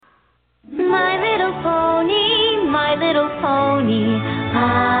little pony, my little pony.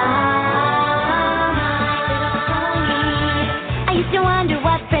 Ah, my little pony. I used to wonder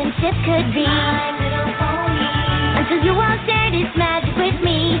what friendship could be. My little pony. Until you all shared its magic with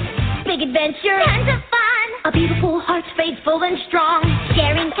me. Big adventure, tons of fun. A beautiful heart, faithful and strong.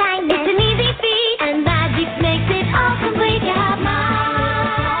 Sharing kindness, it's an easy feat. And magic makes it all complete. You have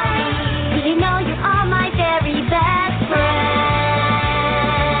mine. Did you know you are my very best friend?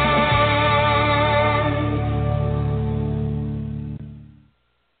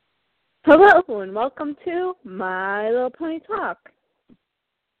 Hello and welcome to My Little Pony Talk.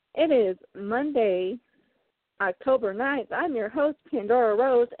 It is Monday, October 9th. I'm your host, Pandora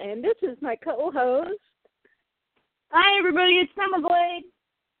Rose, and this is my co-host. Hi, everybody. It's Summerblade.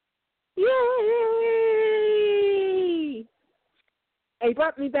 Yay! And you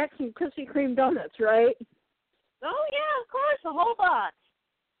brought me back some Krispy Kreme donuts, right? Oh, yeah, of course. A whole box.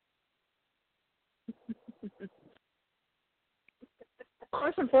 Of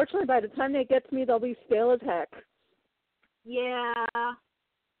course, unfortunately, by the time they get to me, they'll be stale as heck. Yeah.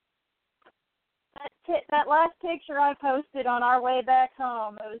 That last picture I posted on our way back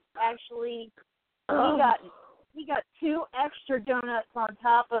home, it was actually, we got 2 extra donuts on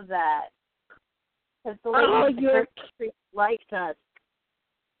top of that. Because the lady liked us.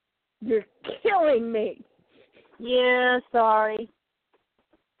 You're killing me. Yeah, sorry.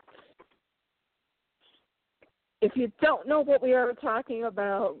 If you don't know what we are talking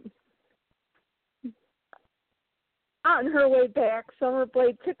about, on her way back,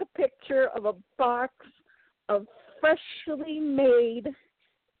 Summerblade took a picture of a box of freshly made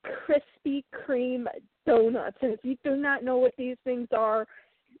Krispy Kreme donuts. And if you do not know what these things are,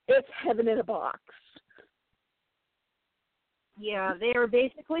 it's heaven in a box. Yeah, they are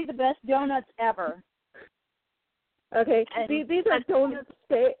basically the best donuts ever. Okay, these are donuts.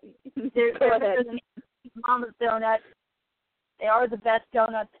 Go ahead. Mama's donuts. They are the best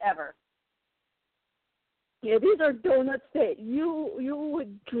donuts ever. Yeah, these are donuts that you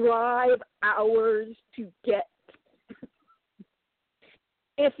would drive hours to get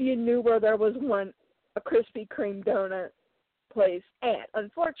if you knew where there was a Krispy Kreme donut place at.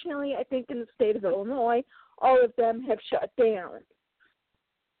 Unfortunately, I think in the state of Illinois, all of them have shut down.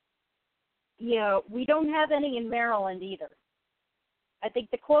 Yeah, we don't have any in Maryland either. I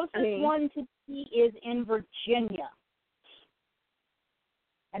think the closest one to me is in Virginia.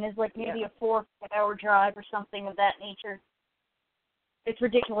 And is like maybe a 4-hour drive or something of that nature. It's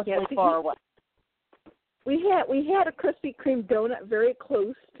ridiculously far away. We had a Krispy Kreme donut very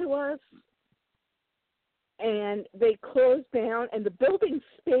close to us, and they closed down, and the building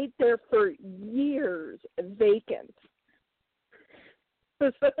stayed there for years vacant. So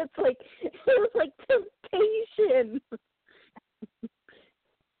it was like temptation.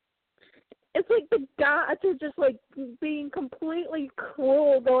 It's like the gods are just like being completely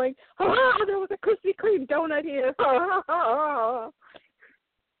cruel, going, there was a Krispy Kreme donut here.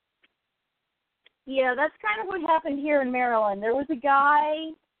 Yeah, that's kind of what happened here in Maryland. There was a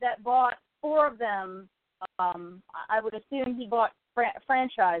guy that bought 4 of them. I would assume he bought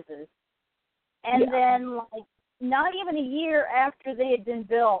franchises. And then, like, not even a year after they had been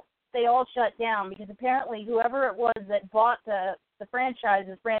built, they all shut down because apparently whoever it was that bought the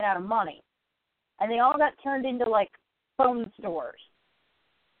franchises ran out of money. And they all got turned into, like, phone stores.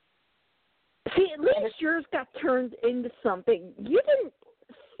 See, at least yours got turned into something. You didn't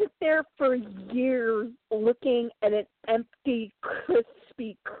sit there for years looking at an empty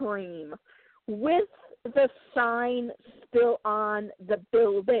Krispy Kreme with the sign still on the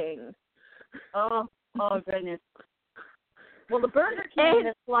building. Oh goodness. Well, the Burger King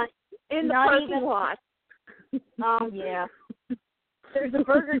is like in the parking lot. Oh, yeah. There's a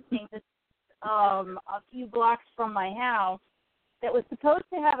Burger King that's a few blocks from my house that was supposed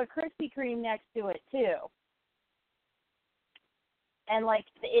to have a Krispy Kreme next to it, too. And, like,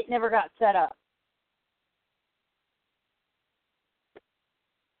 it never got set up.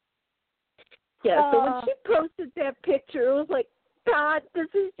 Yeah, so when she posted that picture, it was like, God,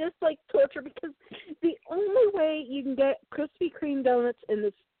 this is just like torture because the only way you can get Krispy Kreme donuts in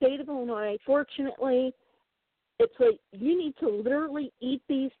the state of Illinois, fortunately, it's like you need to literally eat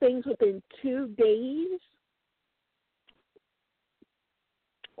these things within 2 days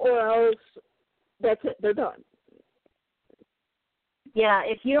or else that's it, they're done. Yeah,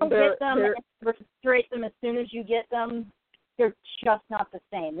 if you don't get them and refrigerate them as soon as you get them, they're just not the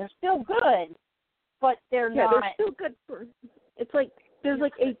same. They're still good, but they're not. Yeah, they're still good for. It's like there's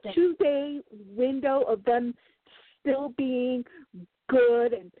like a 2-day window of them still being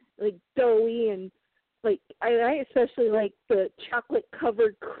good and like doughy and Like, I especially like the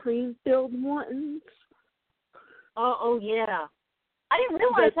chocolate-covered cream-filled ones. Oh, yeah. I didn't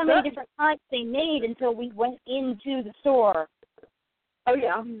realize how many different types they made until we went into the store. Oh,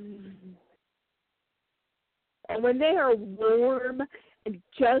 yeah. And when they are warm and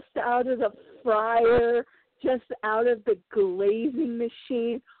just out of the fryer, just out of the glazing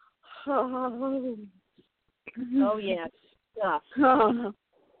machine, oh yeah. Stuff.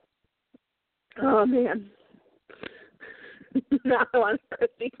 Oh man. Now I want a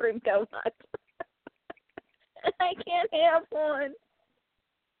Krispy Kreme donut. I can't have one.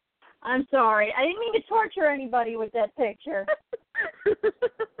 I'm sorry. I didn't mean to torture anybody with that picture.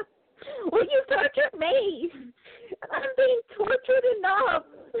 Well, you tortured me. I'm being tortured enough.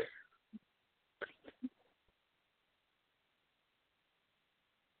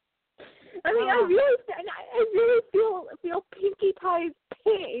 I mean, I really feel Pinkie Pie's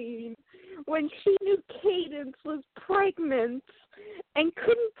pain when she knew Cadence was pregnant and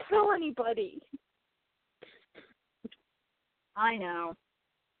couldn't tell anybody. I know.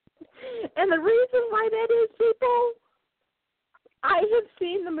 And the reason why that is, people, I have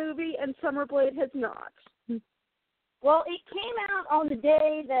seen the movie and Summerblade has not. Well, it came out on the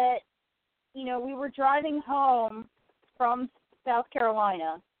day that, we were driving home from South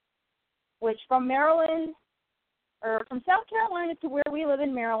Carolina, which from Maryland, or from South Carolina to where we live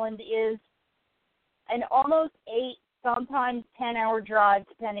in Maryland is an almost 8, sometimes 10-hour drive,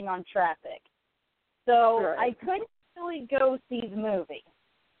 depending on traffic. So right. I couldn't really go see the movie.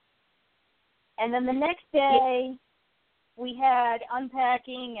 And then the next day, we had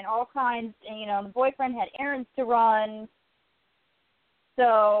unpacking and all kinds, and the boyfriend had errands to run.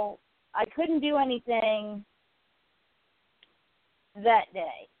 So I couldn't do anything that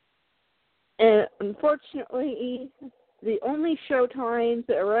day. And unfortunately, the only show times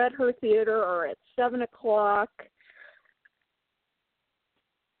that are at her theater are at 7 o'clock.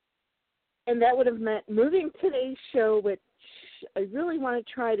 And that would have meant moving today's show, which I really want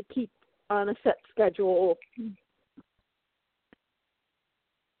to try to keep on a set schedule.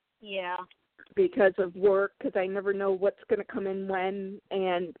 Yeah. Because of work, because I never know what's going to come in when,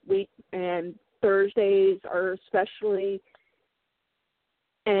 and Thursdays are especially,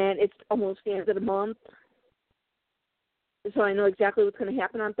 and it's almost the end of the month, so I know exactly what's going to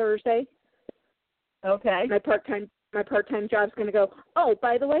happen on Thursday. Okay. My part-time job's going to go, oh,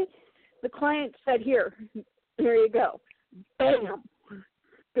 by the way, the client said here you go. Bam.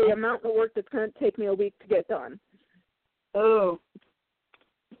 The amount of work that's going to take me a week to get done. Oh.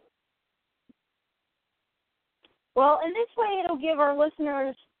 Well, in this way, it'll give our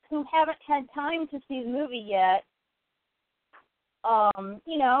listeners who haven't had time to see the movie yet, a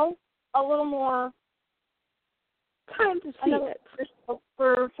little more time to see it.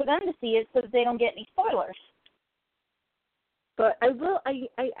 For them to see it so that they don't get any spoilers. But I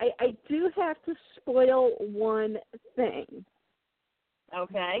do have to spoil one thing.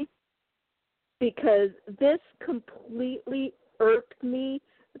 Okay. Because this completely irked me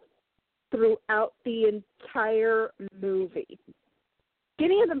throughout the entire movie.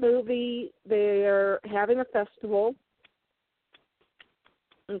 Beginning of the movie, they're having a festival.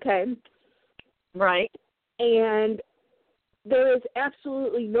 Okay. Right. And there is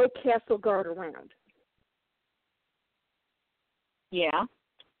absolutely no castle guard around. Yeah.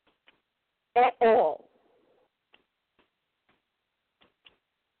 At all.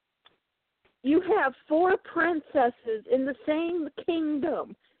 You have 4 princesses in the same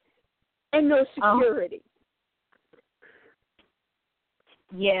kingdom and no security.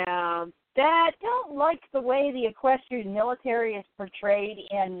 Yeah. That don't like the way the equestrian military is portrayed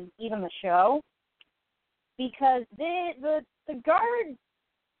in even the show, because the guard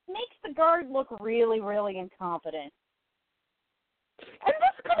makes the guard look really, really incompetent. And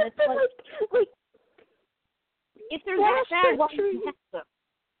this could have been like if there's that bad, why do you have them?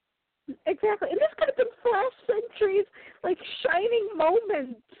 Exactly. And this could have been Flash Century's like shining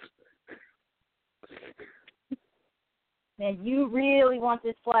moments. Man, you really want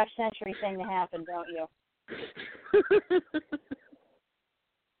this Flash Century thing to happen, don't you?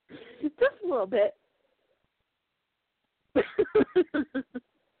 Just a little bit.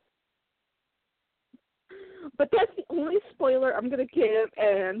 But that's the only spoiler I'm going to give,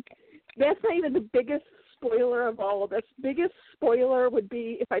 and that's not even the biggest spoiler of all of this. Biggest spoiler would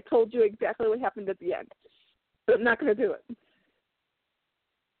be if I told you exactly what happened at the end. But I'm not going to do it.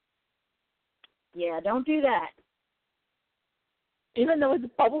 Yeah, don't do that. Even though it's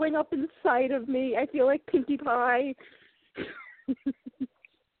bubbling up inside of me, I feel like Pinkie Pie.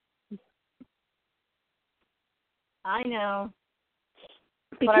 I know.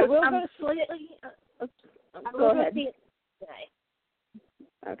 Because but I will I'm go slightly Go ahead. See it today.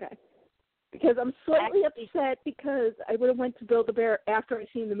 Okay. Because I'm slightly upset because I would have went to Build-A-Bear after I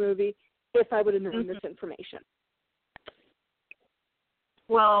seen the movie if I would have known this information.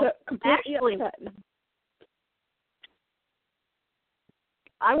 Well, so completely upset.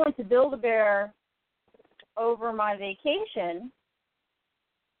 I went to Build-A-Bear over my vacation.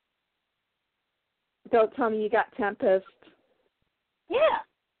 Don't tell me you got Tempest. Yeah.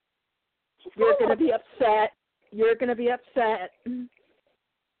 You're going to be upset. You're going to be upset. And,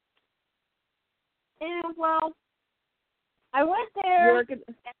 well, I went there, and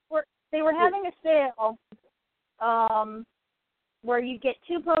they were having a sale where you get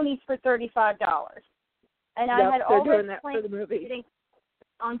 2 ponies for $35. And I had all doing that for the movie.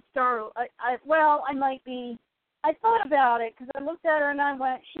 On Star. I might be. I thought about it because I looked at her and I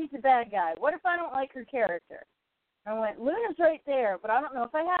went, she's a bad guy. What if I don't like her character? I went, Luna's right there, but I don't know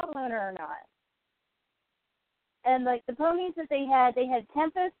if I have Luna or not. And, like, the ponies that they had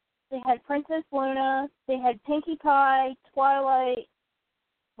Tempest, they had Princess Luna, they had Pinkie Pie, Twilight,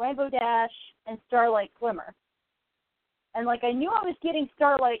 Rainbow Dash, and Starlight Glimmer. And, like, I knew I was getting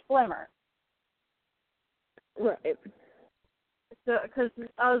Starlight Glimmer. Right. So, because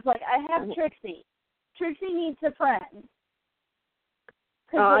I was like, I have Trixie. Trixie needs a friend.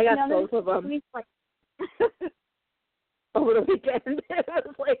 I got both of them. Like, over the weekend. It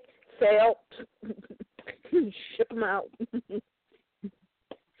was like, sale. Ship them out.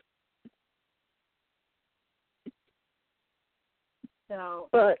 So,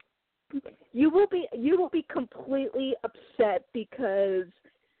 but you will be completely upset because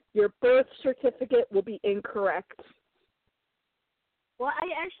your birth certificate will be incorrect. Well,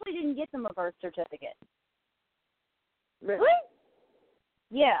 I actually didn't get them a birth certificate. Really?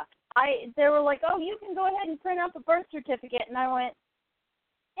 Yeah. They were like, oh, you can go ahead and print out the birth certificate, and I went,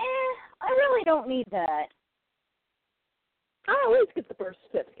 I really don't need that. I always get the birth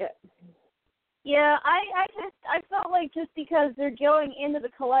certificate. Yeah, I felt like just because they're going into the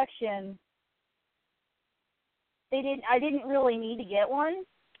collection, I didn't really need to get one.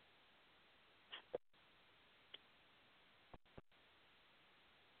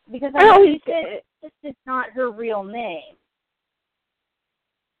 Because I said this is not her real name.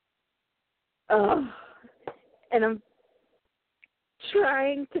 And I'm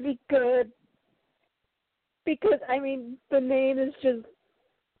trying to be good because, I mean, the name is just...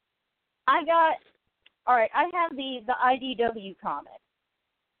 I have the IDW comic.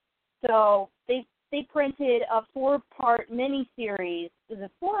 So they printed a 4-part miniseries. Is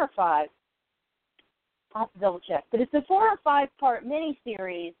it 4 or 5? I'll have to double check. But it's a 4 or 5-part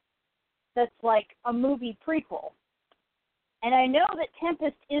miniseries that's like a movie prequel. And I know that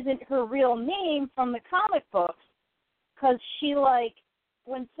Tempest isn't her real name from the comic books because she, like,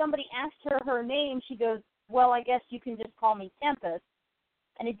 when somebody asked her name, she goes, well, I guess you can just call me Tempest.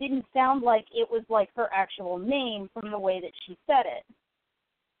 And it didn't sound like it was like her actual name from the way that she said it.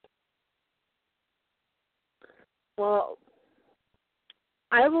 Well,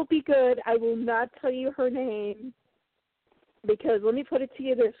 I will be good. I will not tell you her name because let me put it to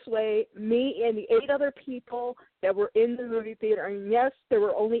you this way. Me and the 8 other people that were in the movie theater, and yes, there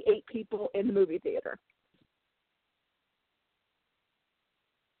were only 8 people in the movie theater.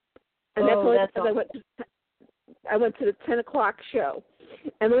 And that's only because I went to the 10 o'clock show.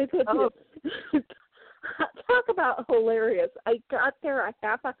 And let me put it to you. Talk about hilarious. I got there like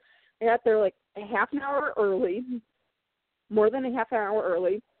a half an hour early, more than a half hour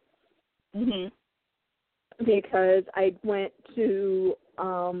early. Mm-hmm. Because I went to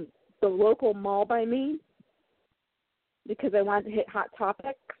the local mall by me because I wanted to hit Hot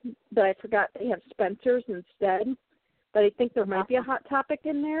Topic, but I forgot they have Spencer's instead. But I think there might be a Hot Topic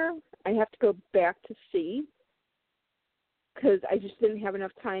in there. I have to go back to see because I just didn't have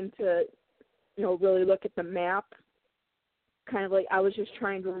enough time to, really look at the map. Kind of like I was just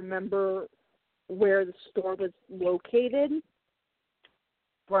trying to remember where the store was located.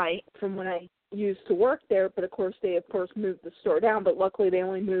 Right. From when I used to work there, but of course they moved the store down, but luckily they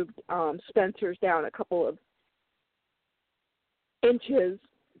only moved Spencer's down a couple of inches.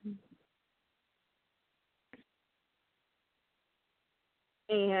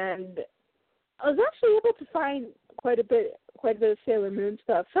 And I was actually able to find quite a bit of Sailor Moon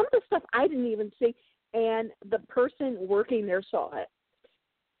stuff. Some of the stuff I didn't even see, and the person working there saw it.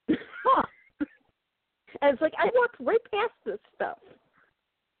 Huh. And it's like, I walked right past this stuff.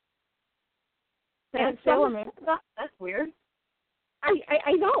 And Sailor Moon stuff? That's weird.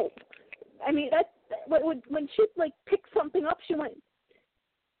 I know. I mean, when she, like, picked something up, she went,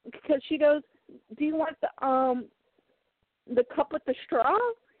 because she goes, do you want the cup with the straw?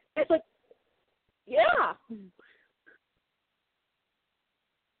 It's like, Yeah.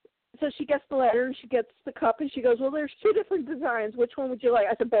 So she gets the letter, and she gets the cup, and she goes, well, there's 2 different designs. Which one would you like?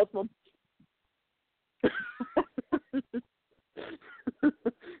 I said, both of them.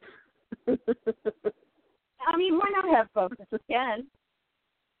 I mean, why not have both if you can?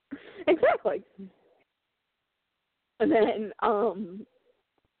 Exactly. And then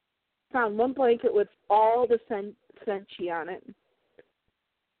found one blanket with all the Senshi on it.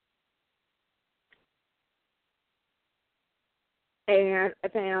 And I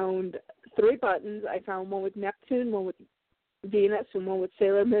found 3 buttons. I found one with Neptune, one with Venus, and one with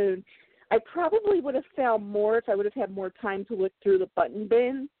Sailor Moon. I probably would have found more if I would have had more time to look through the button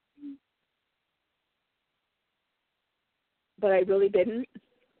bin. But I really didn't.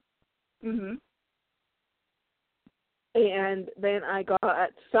 Mhm. And then I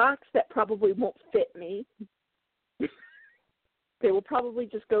got socks that probably won't fit me. They will probably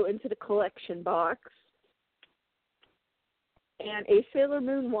just go into the collection box. And a Sailor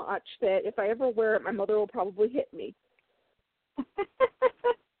Moon watch that if I ever wear it, my mother will probably hit me.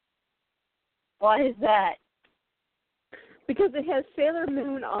 Why is that? Because it has Sailor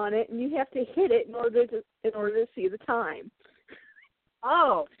Moon on it, and you have to hit it in order to see the time.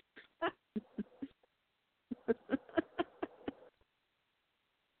 Oh.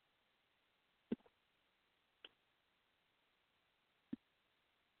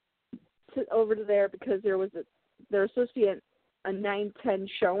 Sit over to there because there was supposed to be a 9:10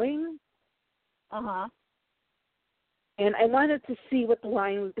 showing. Uh-huh. And I wanted to see what the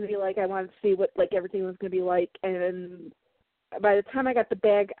line was going to be like. I wanted to see what everything was going to be like. And by the time I got the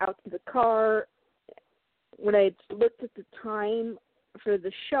bag out to the car, when I looked at the time for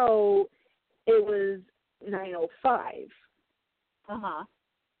the show, it was 9:05. Uh-huh.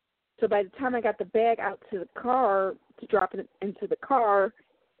 So by the time I got the bag out to the car to drop it into the car,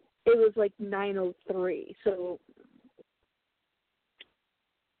 it was like 9:03. So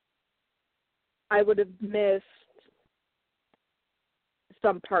I would have missed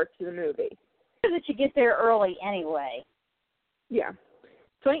some parts of the movie. That you get there early anyway. Yeah.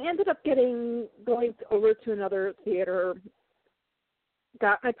 So I ended up going over to another theater,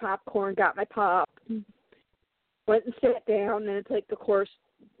 got my popcorn, got my pop, went and sat down, and it's like, of course,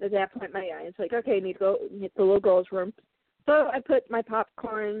 at that point, it's like, okay, I need to go hit the little girl's room. So I put my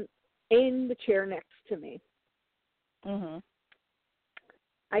popcorn in the chair next to me. Mm-hmm.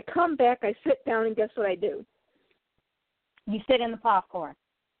 I come back, I sit down, and guess what I do? You sit in the popcorn.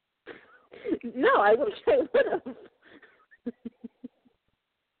 No, I wish I would have.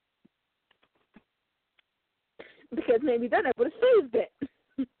 Because maybe then I would have saved it.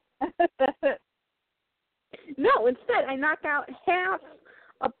 No, instead I knock out half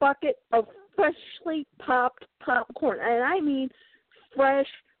a bucket of freshly popped popcorn. And I mean fresh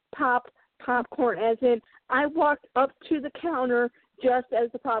popped popcorn, as in I walked up to the counter just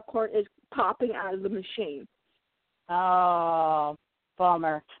as the popcorn is popping out of the machine. Oh,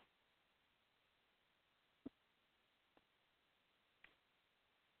 bummer.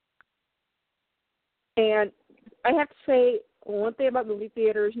 And I have to say, one thing about movie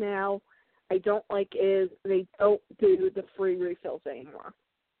theaters now I don't like is they don't do the free refills anymore.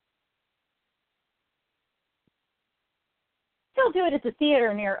 Still do it at the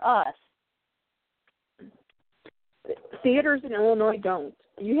theater near us. Theaters in Illinois don't.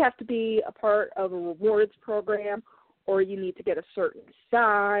 You have to be a part of a rewards program, or you need to get a certain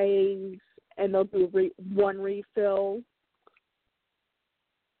size, and they'll do one refill.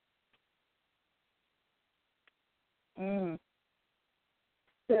 Mm.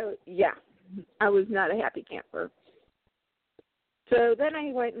 So, yeah, I was not a happy camper. So then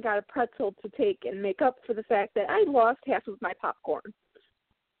I went and got a pretzel to take and make up for the fact that I lost half of my popcorn.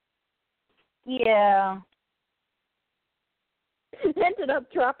 Yeah. Ended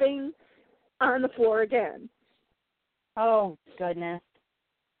up dropping on the floor again. Oh, goodness.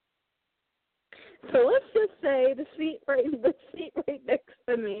 So let's just say the seat right next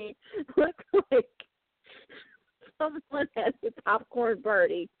to me looked like someone had a popcorn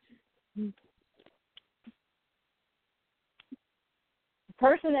party. The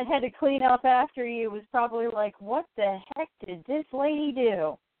person that had to clean up after you was probably like, what the heck did this lady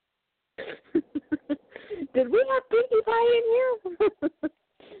do? Did we have Pinkie Pie in here?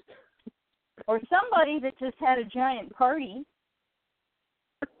 Or somebody that just had a giant party.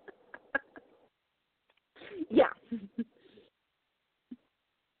 Yeah.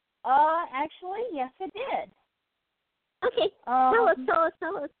 Actually, yes, it did. Okay. Tell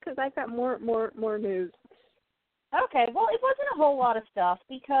us, because I've got more news. Okay, well, it wasn't a whole lot of stuff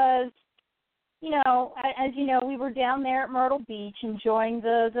because, you know, as you know, we were down there at Myrtle Beach enjoying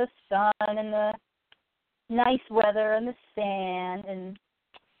the sun and the nice weather and the sand and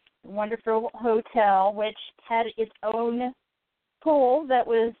a wonderful hotel, which had its own pool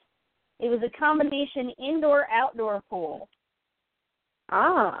it was a combination indoor-outdoor pool.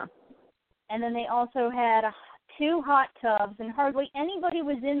 Ah. And then they also had 2 hot tubs, and hardly anybody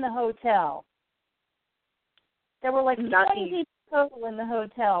was in the hotel. There were like 20 people total in the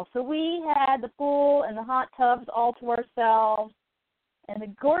hotel. So we had the pool and the hot tubs all to ourselves, and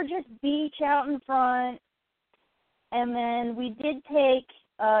the gorgeous beach out in front. And then we did take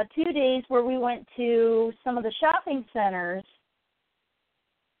 2 days where we went to some of the shopping centers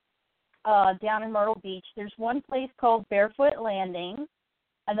down in Myrtle Beach. There's one place called Barefoot Landing,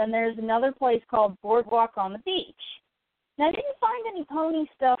 and then there's another place called Boardwalk on the Beach. Now, I didn't find any pony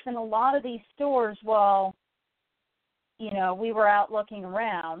stuff in a lot of these stores while, we were out looking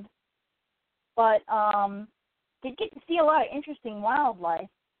around. But did get to see a lot of interesting wildlife.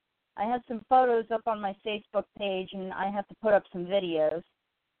 I have some photos up on my Facebook page, and I have to put up some videos.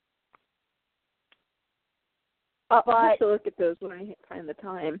 I'll have to look at those when I find the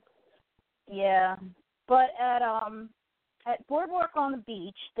time. Yeah, but at Boardwalk on the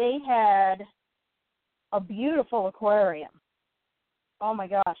Beach, they had a beautiful aquarium. Oh my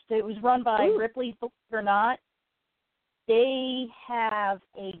gosh, it was run by Ripley's, believe it or not. They have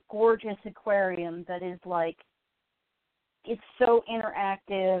a gorgeous aquarium that is like, it's so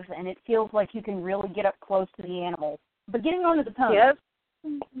interactive, and it feels like you can really get up close to the animals. But getting on to the ponies,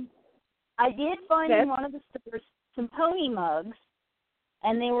 yes. I did find in one of the stores some pony mugs,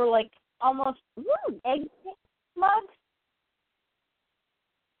 and they were like almost egg mugs,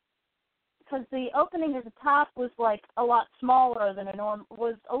 because the opening at the top was like a lot smaller than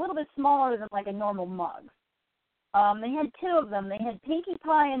was a little bit smaller than like a normal mug. They had 2 of them. They had Pinkie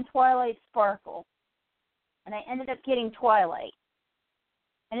Pie and Twilight Sparkle, and I ended up getting Twilight.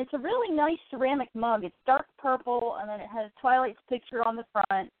 And it's a really nice ceramic mug. It's dark purple, and then it has Twilight's picture on the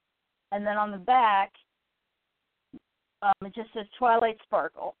front, and then on the back, it just says Twilight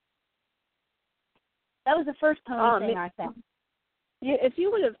Sparkle. That was the first pony thing I found. Yeah, if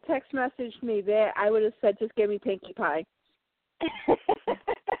you would have text messaged me that, I would have said, just give me Pinkie Pie.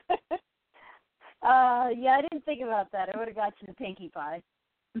 Yeah, I didn't think about that. I would have got you the Pinkie Pie.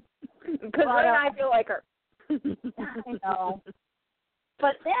 Because then I feel like her. I know.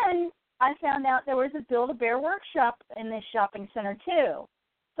 But then I found out there was a Build-A-Bear workshop in this shopping center, too.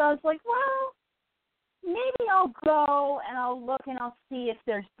 So I was like, well, maybe I'll go and I'll look and I'll see if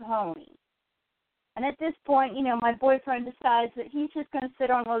there's ponies. And at this point, my boyfriend decides that he's just going to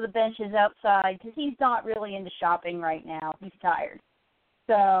sit on one of the benches outside because he's not really into shopping right now. He's tired.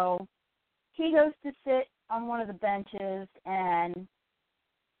 So he goes to sit on one of the benches, and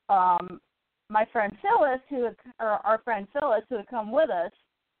my friend Phyllis, our friend Phyllis, who had come with us,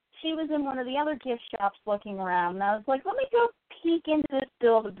 she was in one of the other gift shops looking around. And I was like, let me go peek into this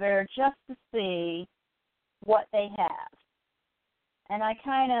Build-A-Bear just to see what they have. And I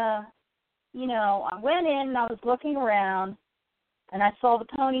kind of, I went in and I was looking around, and I saw the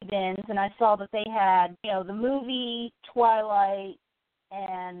pony bins, and I saw that they had, the movie Twilight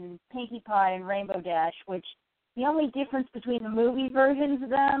and Pinkie Pie and Rainbow Dash, which the only difference between the movie versions of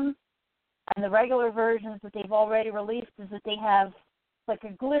them and the regular versions that they've already released is that they have like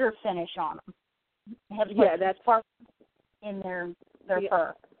a glitter finish on them. They have that's spark in their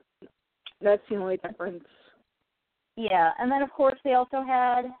fur. That's the only difference. Yeah, and then of course they also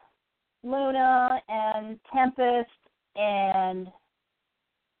had Luna and Tempest and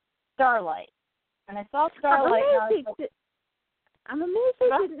Starlight. And I saw Starlight. I'm amazed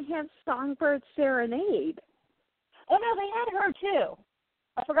they didn't have Songbird Serenade. Oh, no, they had her, too.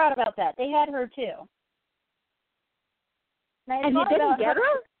 I forgot about that. They had her, too. And you didn't get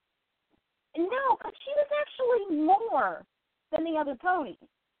her? No, because she was actually more than the other ponies.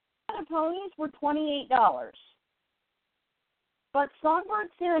 The other ponies were $28. But Songbird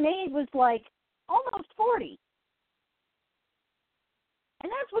Serenade was like almost $40.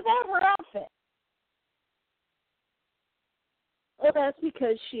 And that's without her outfit. Well, that's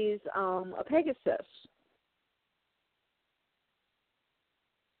because she's a Pegasus.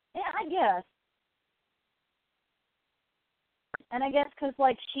 Yeah, I guess. And I guess because,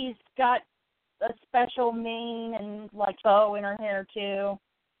 like, she's got a special mane and, like, bow in her hair, too.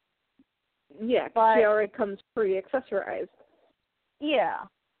 Yeah, but she already comes pre-accessorized. Yeah.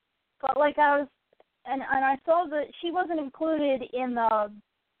 But, like, and I saw that she wasn't included in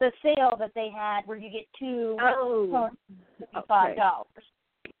the sale that they had where you get 2 for $55.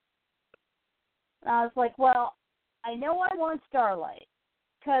 Okay. And I was like, well, I know I want Starlight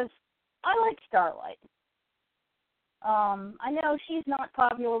because I like Starlight. I know she's not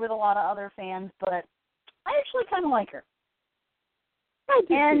popular with a lot of other fans, but I actually kind of like her. I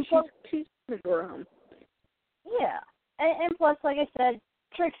do And too. She's around. Yeah. And plus, like I said,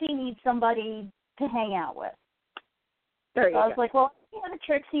 Trixie needs somebody to hang out with. There you So I go. was like, well, I have a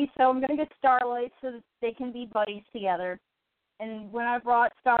Trixie, so I'm going to get Starlight so that they can be buddies together. And when I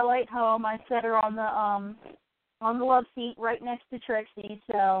brought Starlight home, I set her on the love seat right next to Trixie,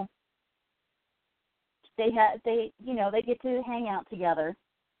 so they get to hang out together.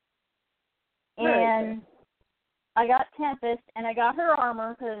 Right. And I got Tempest, and I got her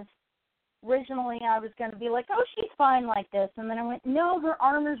armor because originally I was going to be like, oh, she's fine like this. And then I went, no, her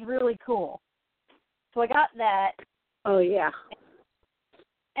armor's really cool. So I got that. Oh, yeah.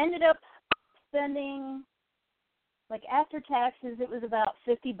 Ended up spending, like after taxes, it was about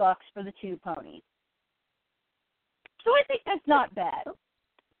 $50 for the 2 ponies. So I think that's not bad.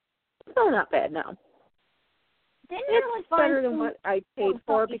 No, not bad, no. Didn't It's really better than what I paid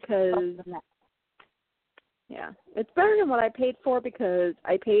for because, yeah, it's better than what I paid for because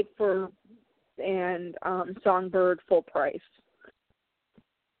I paid for and Songbird full price.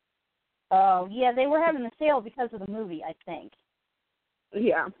 Oh, yeah, they were having a sale because of the movie, I think.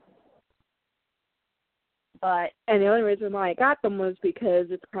 Yeah. But And the only reason why I got them was because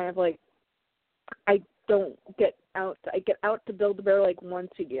it's kind of like I get out to Build-A-Bear like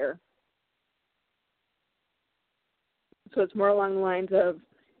once a year. So it's more along the lines of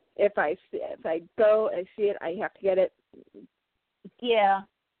if I go, I see it, I have to get it. yeah.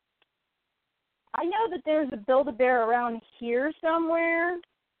 I know that there's a Build-A-Bear around here somewhere.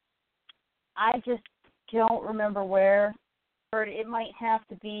 I just don't remember where. Or it might have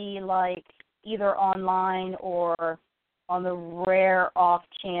to be like either online or on the rare off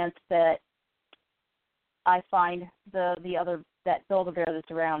chance that I find the other that Build-A-Bear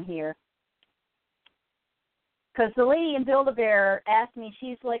that's around here. Because the lady in Build-A-Bear asked me,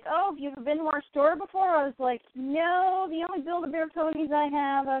 she's like, oh, have you ever been to our store before? I was like, no, the only Build-A-Bear ponies I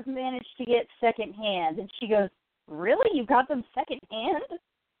have, I've managed to get secondhand. And she goes, really? You got them secondhand?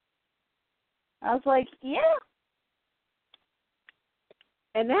 I was like, yeah.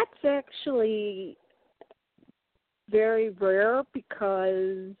 And that's actually very rare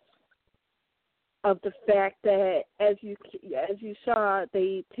because of the fact that, as you saw,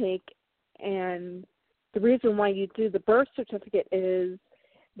 they take, and the reason why you do the birth certificate is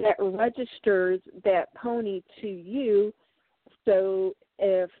that registers that pony to you. So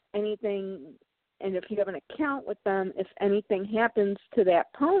if anything, and if you have an account with them, if anything happens to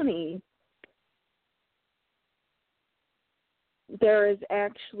that pony, there is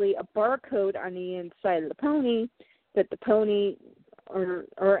actually a barcode on the inside of the pony that the pony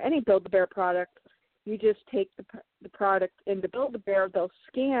or any Build-A-Bear product, you just take the product into Build-A-Bear, they'll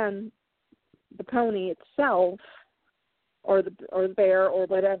scan the pony itself or the bear or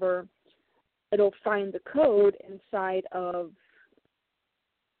whatever, it'll find the code inside of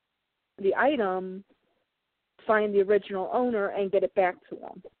the item, find the original owner, and get it back to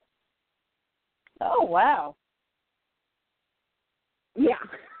them. Oh, wow. Yeah.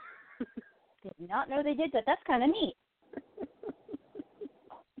 Did not know they did that. That's kind of neat.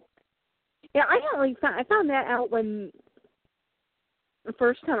 Yeah, I found that out when the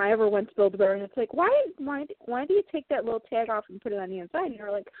first time I ever went to Build-A-Bear, and it's like, why do you take that little tag off and put it on the inside? And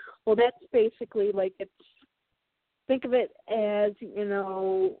you're like, well, that's basically like think of it as,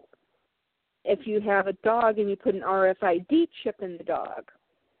 if you have a dog and you put an RFID chip in the dog.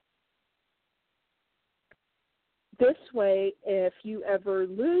 This way, if you ever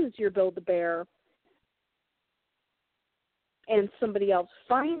lose your Build-A-Bear and somebody else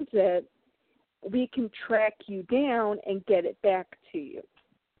finds it, we can track you down and get it back to you.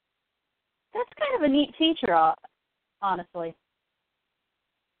 That's kind of a neat feature, honestly.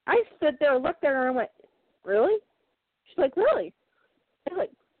 I stood there, looked at her, and went, really? She's like, really? I was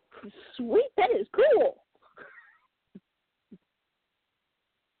like, sweet, that is cool.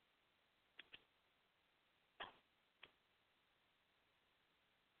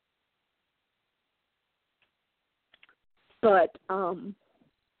 But,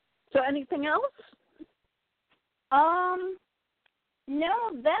 so anything else?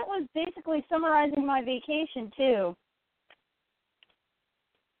 No, that was basically summarizing my vacation, too.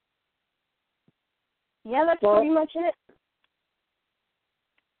 Yeah, that's pretty much it.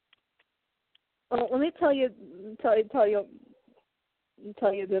 Well, let me tell you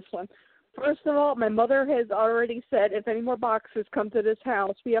this one. First of all, my mother has already said if any more boxes come to this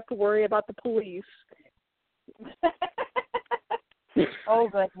house, we have to worry about the police. Oh,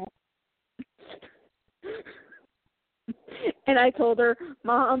 goodness. And I told her,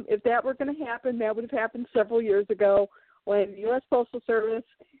 Mom, if that were going to happen, that would have happened several years ago when the U.S. Postal Service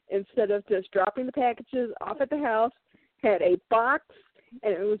instead of just dropping the packages off at the house, had a box,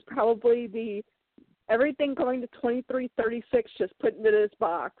 and it was probably everything going to 2336, just put it in this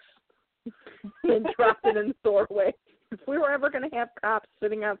box and dropped it in the doorway. If we were ever going to have cops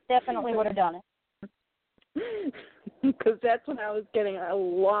sitting out, definitely would have done it. Because that's when I was getting a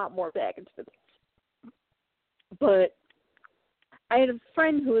lot more packages. But I had a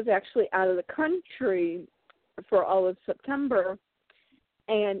friend who was actually out of the country for all of September,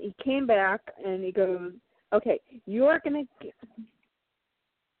 and he came back and he goes, okay, you are going to get...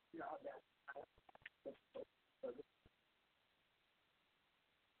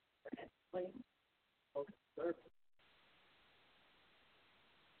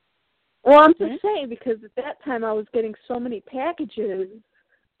 Well, I'm just saying, because at that time I was getting so many packages.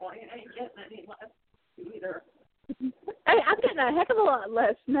 Well, I ain't getting any less either. I'm getting a heck of a lot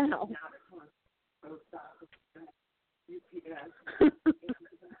less now.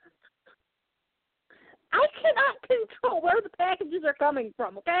 I cannot control where the packages are coming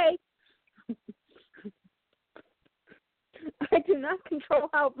from, okay? I do not control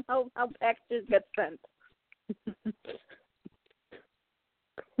how packages get sent.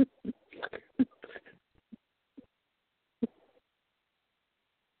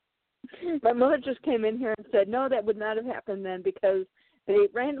 My mother just came in here and said, no, that would not have happened then, because they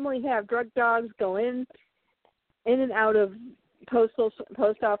randomly have drug dogs go in and out of post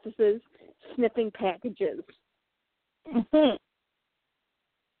offices sniffing packages. Mm-hmm.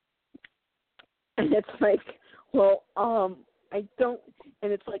 And it's like, well, I don't,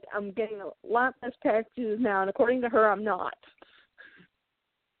 and it's like I'm getting a lot less packages now, and according to her, I'm not.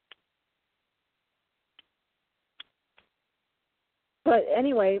 But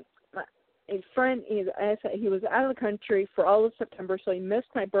anyway, a friend, he was out of the country for all of September, so he missed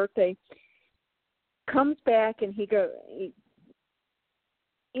my birthday. Comes back and he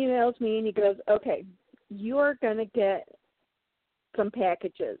emails me and he goes, okay, you are going to get some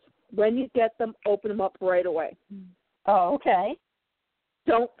packages. When you get them, open them up right away. Oh, okay.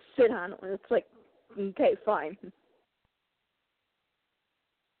 Don't sit on them. It's like, okay, fine.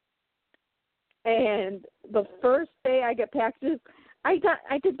 And the first day I get packages, I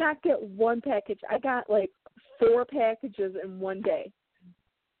did not get one package. I got like 4 packages in one day.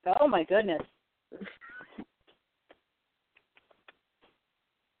 Oh my goodness.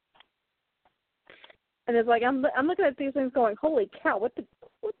 And it's like I'm looking at these things going, holy cow, what in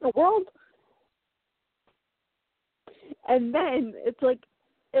the world? And then it's like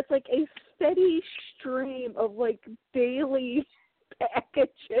a steady stream of like daily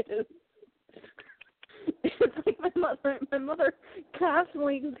packages. It's like my mother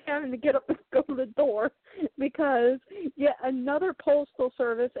constantly is having to get up and go to the door because yet another postal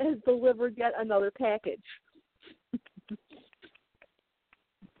service has delivered yet another package.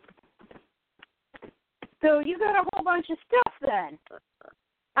 So you got a whole bunch of stuff then?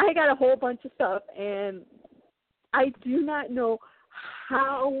 I got a whole bunch of stuff, and I do not know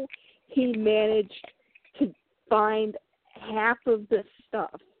how he managed to find half of this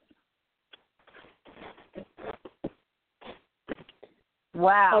stuff.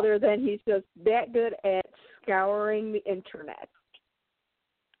 Wow. Other than he's just that good at scouring the internet.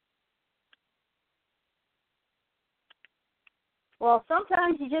 Well,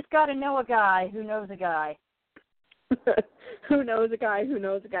 sometimes you just got to know a guy who knows a guy. Who knows a guy who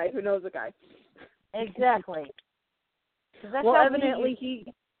knows a guy who knows a guy. Exactly. That's well, evidently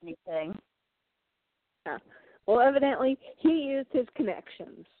anything. Yeah. Well, evidently he used his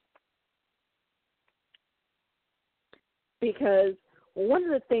connections. Because one of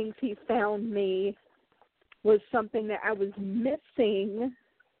the things he found me was something that I was missing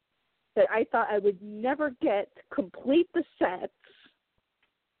that I thought I would never get to complete the sets.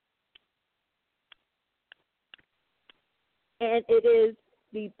 And it is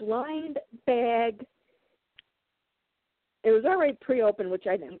the blind bag. It was already pre-opened, which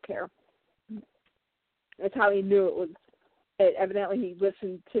I didn't care. That's how he knew it was. Evidently, he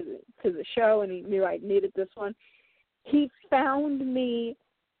listened to the show, and he knew I needed this one. He found me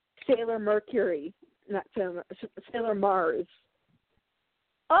Sailor Mercury, not Sailor Mars.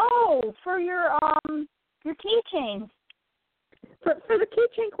 Oh, for your keychains. For the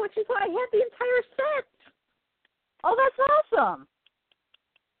keychain collection, so I had the entire set. Oh, that's awesome.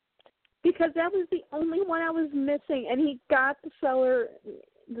 Because that was the only one I was missing, and he got the seller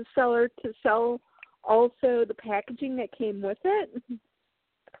to sell also the packaging that came with it.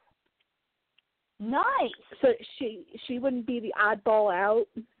 Nice. So she wouldn't be the oddball out.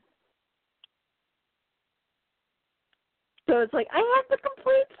 So it's like, I have the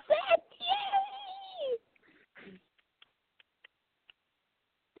complete set!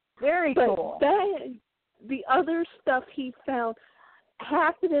 Very cool. The other stuff he found,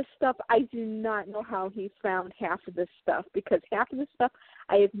 half of this stuff, I do not know how he found half of this stuff, because half of this stuff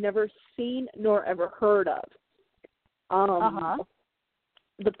I have never seen nor ever heard of.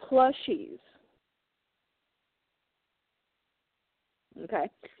 The plushies. Okay.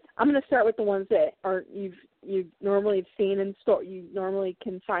 I'm going to start with the ones that you've normally seen in store. You normally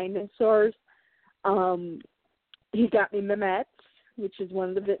can find in stores. He got me Mehmet, which is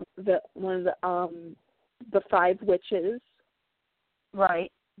one of the 5 witches.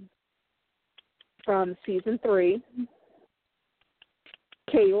 Right. From season 3.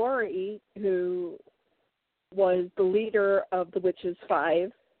 Kaori, who was the leader of the Witches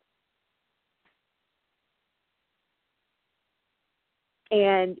 5.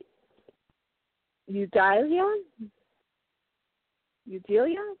 And Eudelia?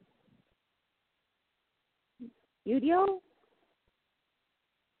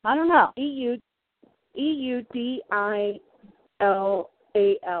 I don't know. Eudilal.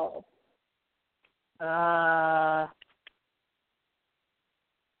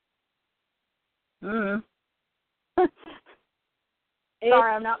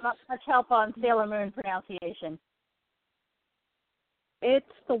 Sorry, I'm not much help on Sailor Moon pronunciation. It's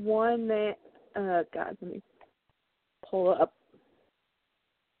the one that, God, let me pull it up.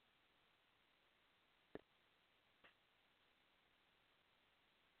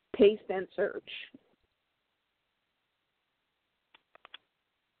 Paste and search.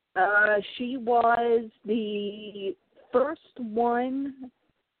 She was the first one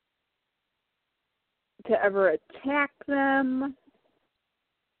to ever attack them.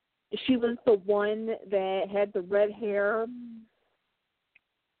 She was the one that had the red hair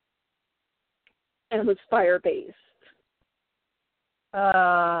and was fire-based.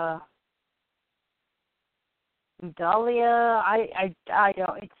 Dahlia, I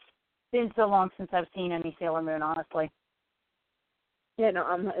don't. It's been so long since I've seen any Sailor Moon, honestly. Yeah,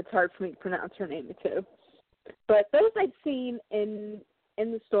 no, it's hard for me to pronounce her name too. But those I'd seen in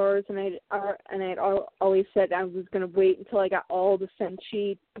the stores, and I'd always said I was going to wait until I got all the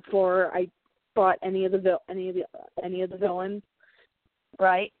Senshi before I bought any of the villains.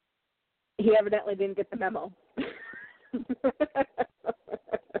 Right. He evidently didn't get the memo.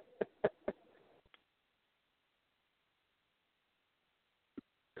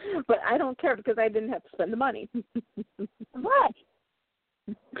 But I don't care, because I didn't have to spend the money. What?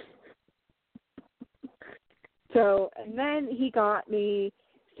 So, and then he got me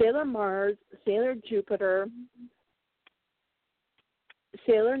Sailor Mars, Sailor Jupiter,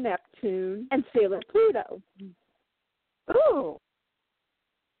 Sailor Neptune, and Sailor Pluto. Ooh.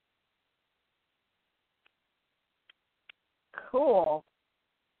 Cool.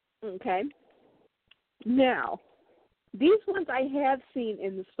 Okay. Now, these ones I have seen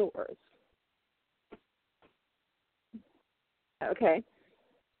in the stores. Okay.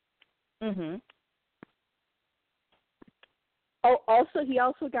 Mhm. Oh, also, he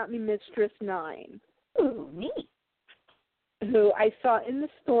also got me Mistress 9. Ooh, neat. Who I saw in the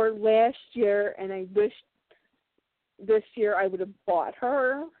store last year, and I wish this year I would have bought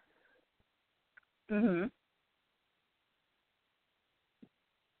her. Mhm.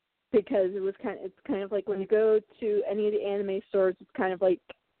 Because it's kind of like when you go to any of the anime stores, it's kind of like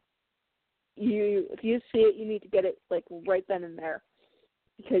if you see it, you need to get it like right then and there,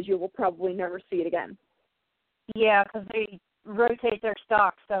 because you will probably never see it again. Yeah, because they rotate their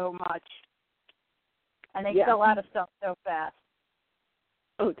stock so much, and they sell out of stuff so fast.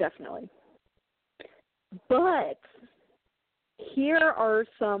 Oh, definitely. But here are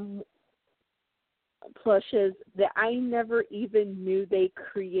some plushes that I never even knew they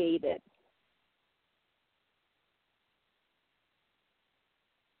created.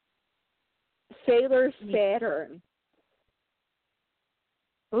 Sailor Saturn.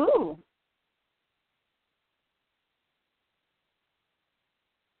 Ooh.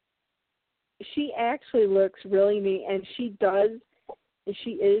 She actually looks really neat, and she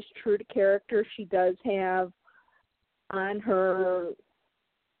is true to character. She does have on her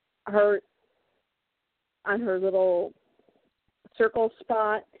little circle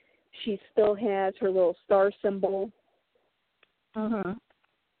spot, she still has her little star symbol. Mhm.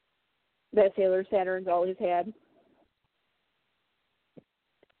 That Sailor Saturn's always had.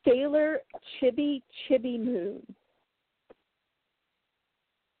 Sailor Chibi Moon.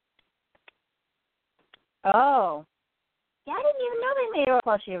 Oh. Yeah, I didn't even know they made a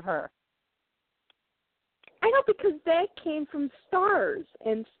plushie of her. I know, because that came from Stars,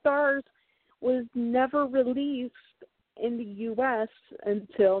 and Stars was never released in the U.S.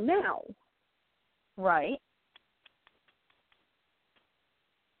 until now. Right.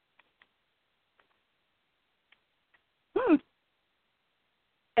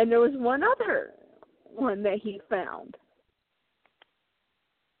 And there was one other one that he found.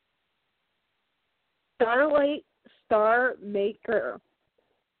 Starlight Star Maker.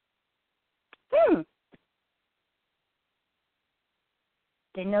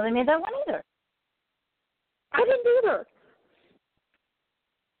 Didn't know they made that one either. I didn't either.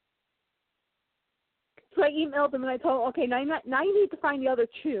 So I emailed them and I told them, okay, now you need to find the other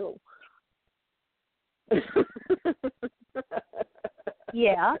two.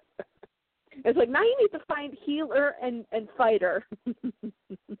 Yeah. It's like, now you need to find healer and fighter.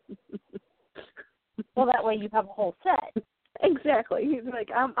 Well, that way you have a whole set. Exactly. He's like,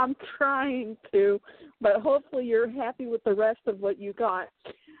 I'm trying to, but hopefully you're happy with the rest of what you got.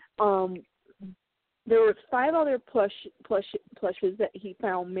 There were 5 other plushes that he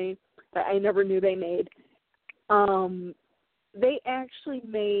found me that I never knew they made. They actually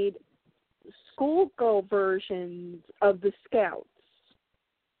made schoolgirl versions of the Scouts.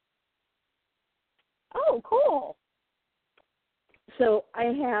 Oh, cool. So I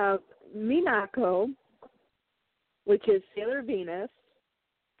have Minako, which is Sailor Venus,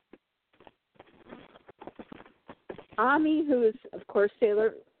 Ami, who is, of course,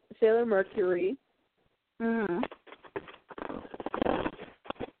 Sailor Mercury,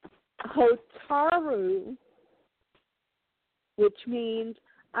 Hotaru, which means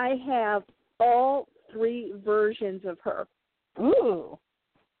I have all 3 versions of her. Ooh.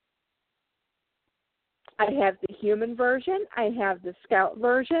 I have the human version, I have the scout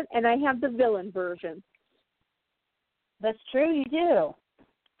version, and I have the villain version. That's true, you do.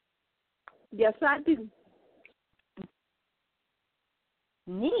 Yes, I do.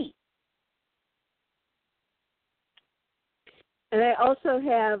 Neat. And I also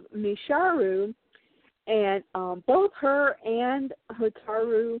have Misharu, and both her and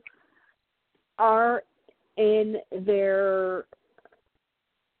Hotaru are in their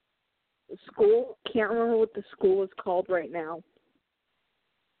school. Can't remember what the school is called right now.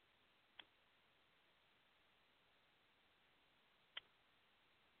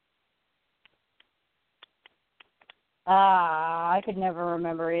 I could never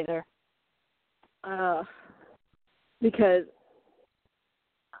remember either. Because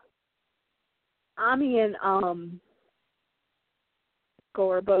Ami and Go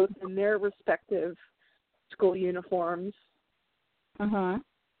are both in their respective school uniforms.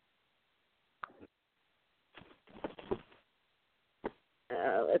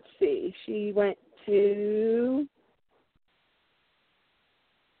 Let's see. She went to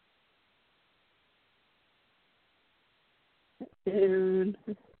June.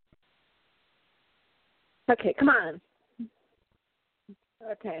 Okay, come on.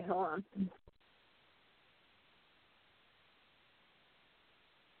 Okay, hold on.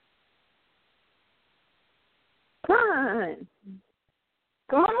 Come on.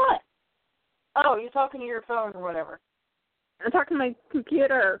 Come on, what? Oh, you're talking to your phone or whatever. I'm talking to my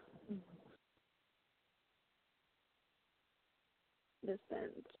computer.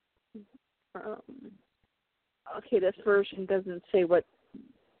 Distance. Okay, this version doesn't say what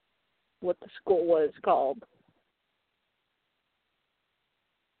the school was called.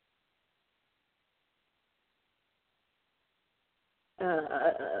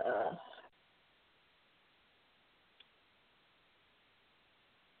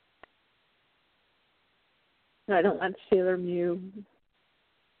 I don't want Sailor Mew.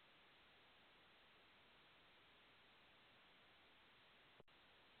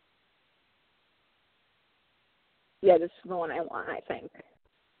 Yeah, this is the one I want, I think.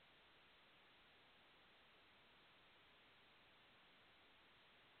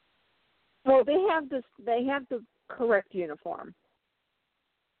 Well, they have the correct uniform.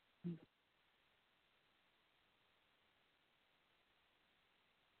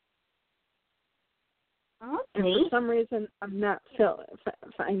 Oh, and for some reason, I'm not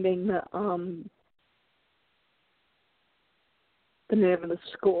finding the name of the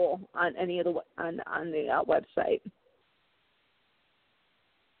school on any of the on the website.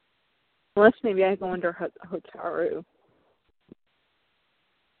 Unless maybe I go under Hotaru.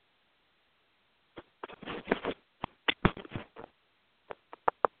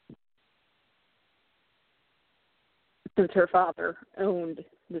 Since her father owned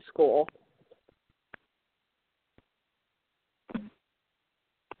the school.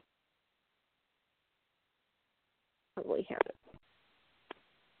 Probably have it.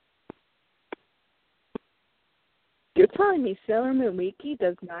 You're telling me Sailor Moon Wiki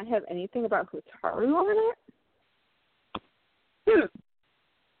does not have anything about Hotaru on it?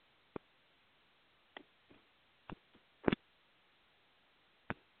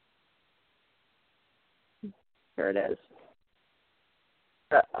 Here it is.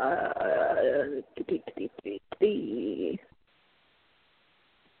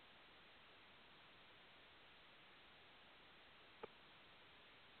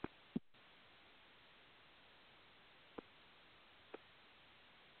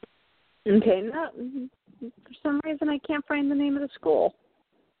 Okay, no, for some reason I can't find the name of the school.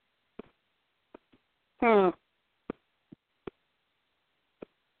 Hmm.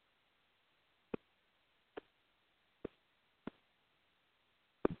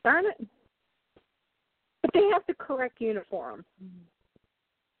 Darn it. But they have the correct uniform.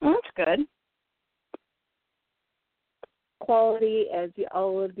 Well, that's good. Quality as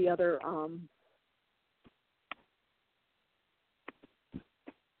all of the other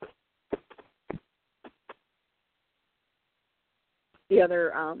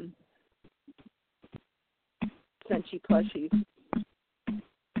Senshi plushies.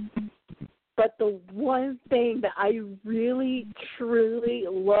 But the one thing that I really, truly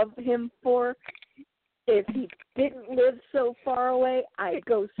love him for, if he didn't live so far away, I'd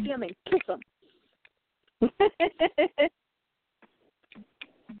go see him and kiss him.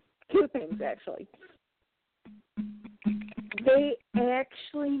 Two things, actually. They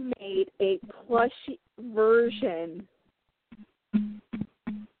actually made a plush version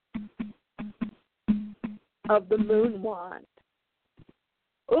of the moon wand.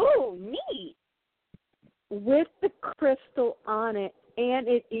 Ooh, neat. With the crystal on it, and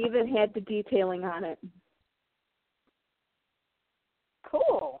it even had the detailing on it.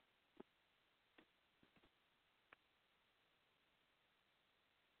 Cool.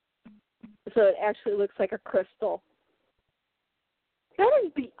 So it actually looks like a crystal. That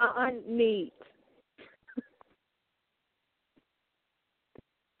is beyond neat.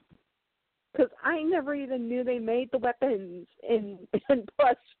 Because I never even knew they made the weapons in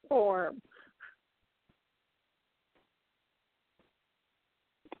plush form.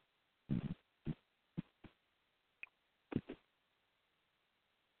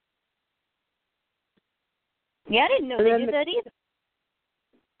 Yeah, I didn't know they did that either.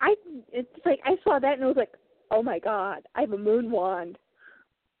 It's like I saw that and I was like, oh my God, I have a moon wand.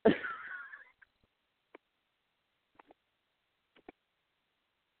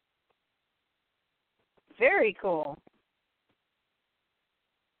 Very cool.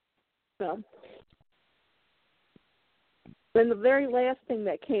 So, then the very last thing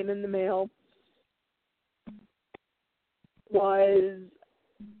that came in the mail was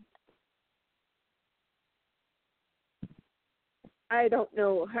I don't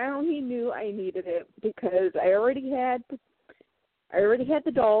know how he knew I needed it because I already had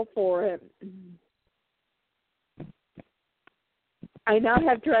the doll for him. I now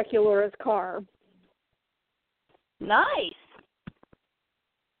have Dracula's car. Nice.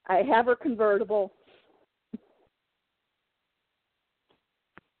 I have her convertible.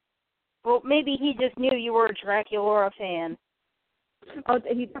 Well, maybe he just knew you were a Dracula fan. Oh,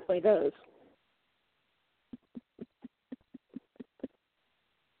 he definitely does.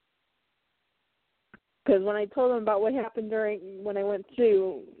 Because when I told him about what happened when I went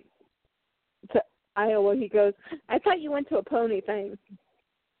to Iowa, he goes, I thought you went to a pony thing,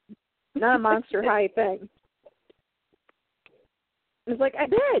 not a Monster High thing. It's like, I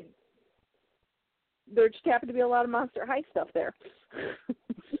did. There just happened to be a lot of Monster High stuff there.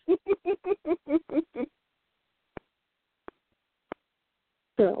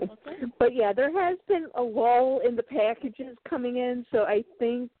 So, but yeah, there has been a lull in the packages coming in, so I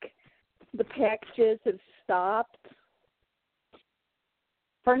think the packages have stopped.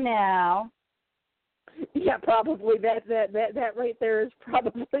 For now. Yeah, probably that right there is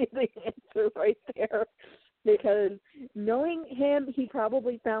probably the answer right there. Because knowing him, he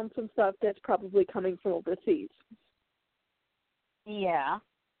probably found some stuff that's probably coming from overseas. Yeah.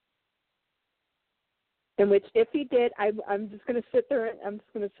 In which, if he did, I'm just going to sit there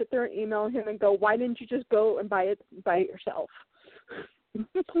and email him and go, why didn't you just go and buy it yourself?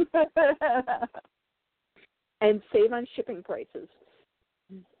 And save on shipping prices.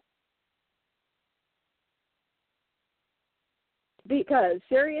 Because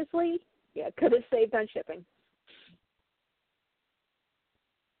seriously, yeah, could have saved on shipping.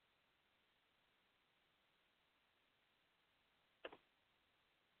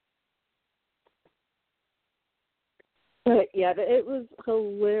 But yeah, it was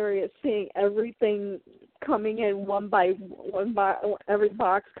hilarious seeing everything coming in one by every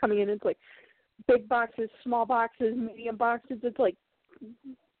box coming in. It's like big boxes, small boxes, medium boxes. It's like,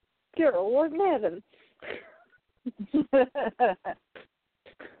 dear Lord in heaven.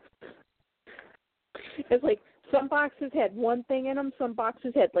 It's like some boxes had one thing in them, some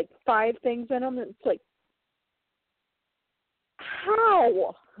boxes had like 5 things in them. And it's like,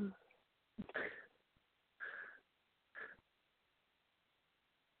 How?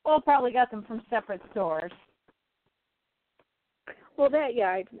 Well, probably got them from separate stores. Well,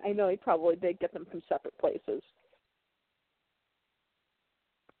 I know he probably did get them from separate places.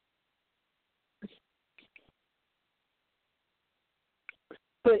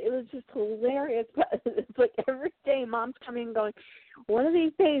 But it was just hilarious. It's like every day Mom's coming and going, one of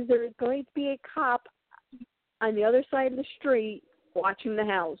these days there's going to be a cop on the other side of the street watching the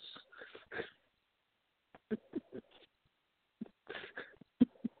house.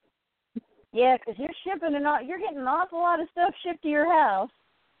 Yeah, because you're getting an awful lot of stuff shipped to your house.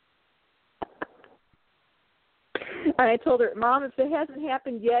 And I told her, Mom, if it hasn't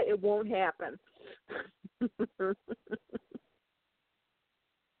happened yet, it won't happen.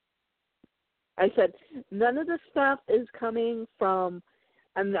 I said, none of the stuff is coming from.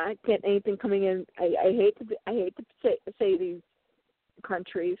 I'm not getting anything coming in. I hate to say these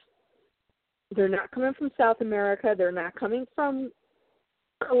countries. They're not coming from South America. They're not coming from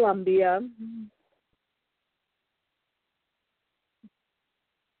Colombia.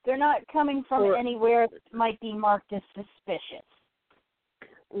 They're not coming from anywhere that might be marked as suspicious.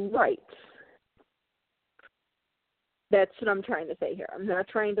 Right. That's what I'm trying to say here. I'm not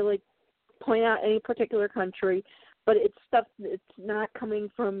trying to point out any particular country, but it's stuff that's not coming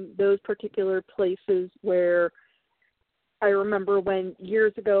from those particular places where I remember when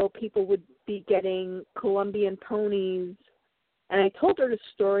years ago people would be getting Colombian ponies, and I told her the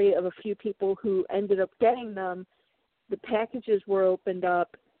story of a few people who ended up getting them. The packages were opened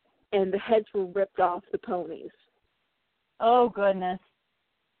up, and the heads were ripped off the ponies. Oh, goodness.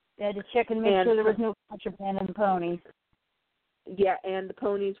 They had to check and make sure there was no contraband in the ponies. Yeah, and the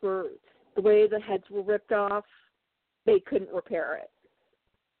ponies were, the way the heads were ripped off, they couldn't repair it.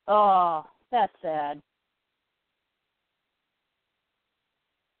 Oh, that's sad.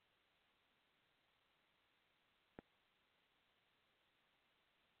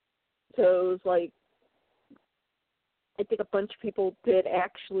 So it was like, I think a bunch of people did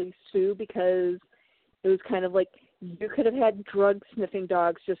actually sue because it was kind of like you could have had drug-sniffing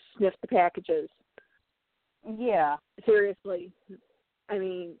dogs just sniff the packages. Yeah. Seriously. I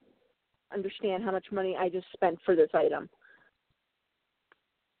mean, understand how much money I just spent for this item.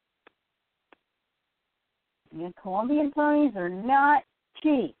 Yeah, Colombian ponies are not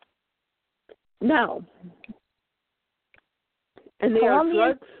cheap. No. And they are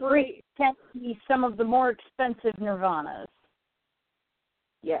drug-free. Tend to be some of the more expensive Nirvanas.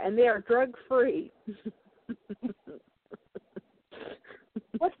 Yeah, and they are drug-free.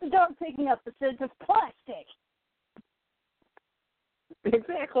 What's the dog picking up that says it's plastic?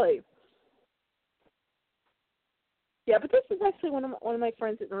 Exactly. Yeah, but this is actually one of my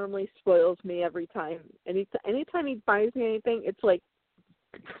friends that normally spoils me every time. Anytime he buys me anything, it's like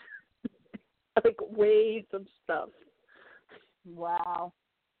waves of stuff. Wow.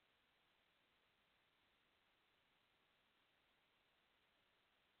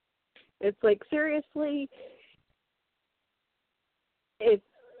 It's like, seriously, if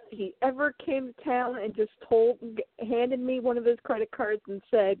he ever came to town and just handed me one of his credit cards and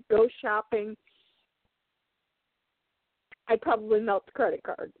said, go shopping, I'd probably melt the credit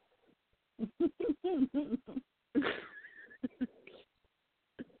card.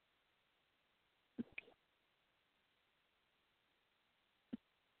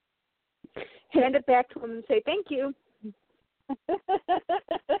 Hand it back to him and say, thank you.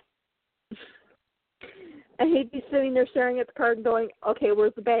 And he'd be sitting there staring at the card and going, okay,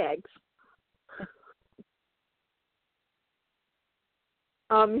 where's the bags?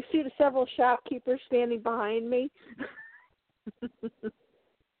 You see the several shopkeepers standing behind me?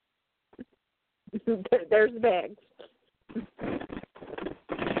 There's the bags.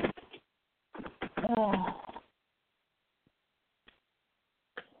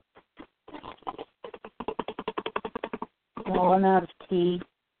 Oh, I'm out of tea.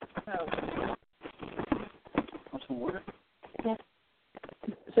 Oh. What's the word?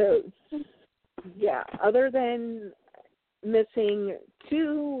 So, yeah, other than missing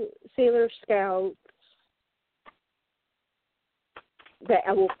 2 Sailor Scouts that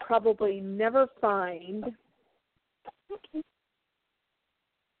I will probably never find,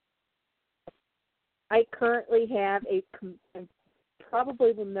 I currently have I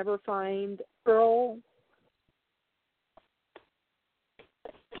probably will never find Girl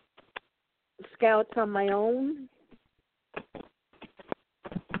Scouts on my own.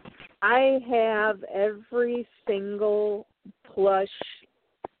 I have every single plush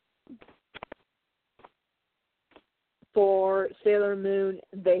for Sailor Moon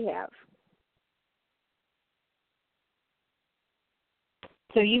they have.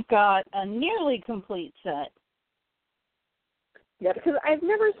 So you've got a nearly complete set. Yeah, because I've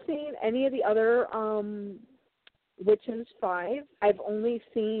never seen any of the other Witches 5. I've only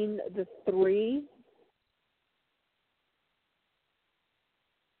seen the 3.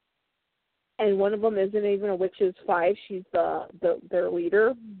 And one of them isn't even a Witches 5. She's their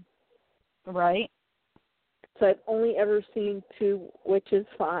leader. Right. So I've only ever seen 2 Witches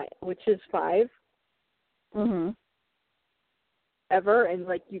 5. Mhm. Ever, and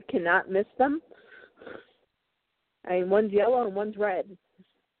like you cannot miss them. I mean, one's yellow and one's red.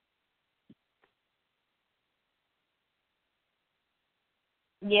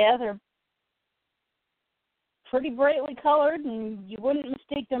 Yeah, they're pretty brightly colored, and you wouldn't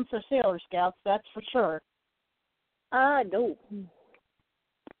mistake them for Sailor Scouts, that's for sure. No.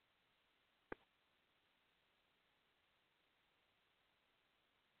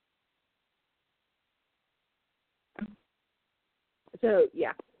 So,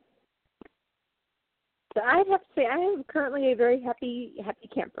 yeah. So I'd have to say I am currently a very happy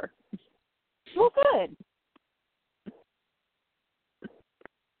camper. Well, good.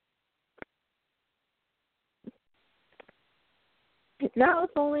 Now if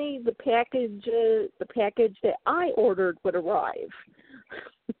only the package that I ordered would arrive.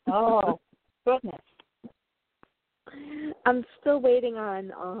 Oh, goodness. I'm still waiting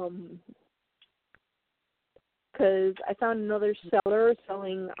on because I found another seller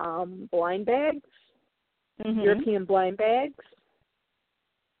selling blind bags, European blind bags.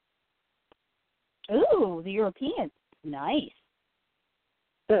 Ooh, the European. Nice.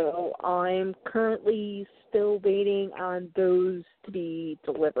 So I'm currently still waiting on those to be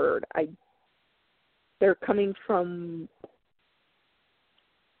delivered. They're coming from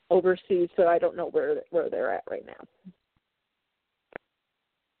overseas, so I don't know where they're at right now.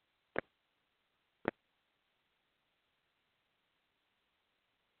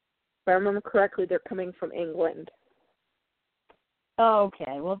 If I remember correctly, they're coming from England.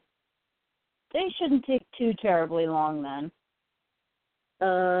 Okay, well, they shouldn't take too terribly long then.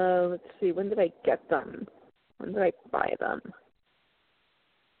 Let's see, when did I get them? When did I buy them?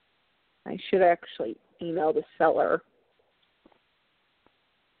 I should actually email the seller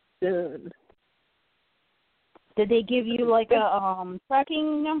soon. Did they give you like a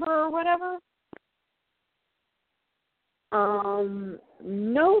tracking number or whatever?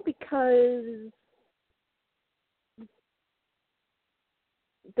 No, because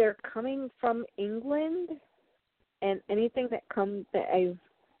they're coming from England, and anything that I've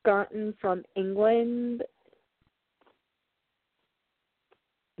gotten from England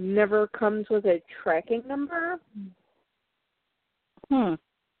never comes with a tracking number.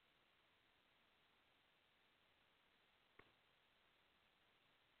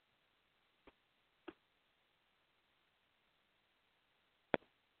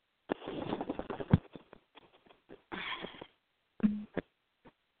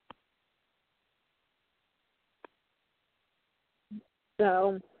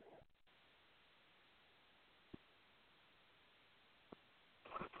 So,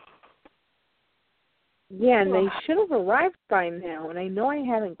 yeah, and they should have arrived by now, and I know I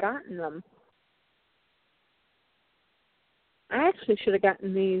haven't gotten them. I actually should have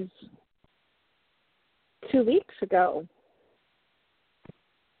gotten these 2 weeks ago.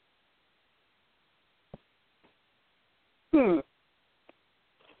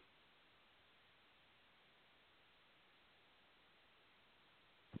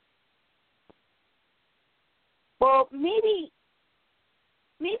 Well, maybe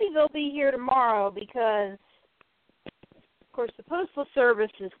they'll be here tomorrow because, of course, the Postal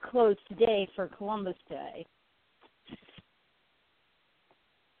Service is closed today for Columbus Day.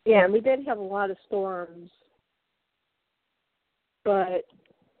 Yeah, and we did have a lot of storms, but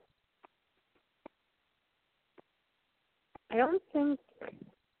I don't think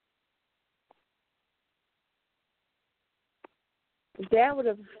that would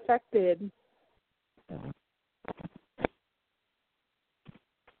have affected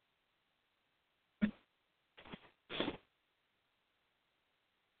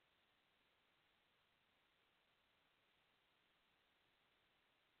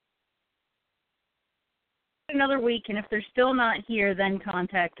Another week, and if they're still not here, then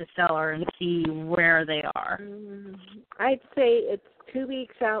contact the seller and see where they are. I'd say it's 2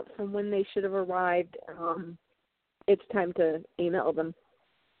 weeks out from when they should have arrived. It's time to email them.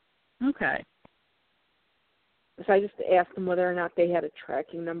 Okay. So I just asked them whether or not they had a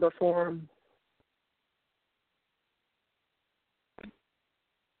tracking number for them.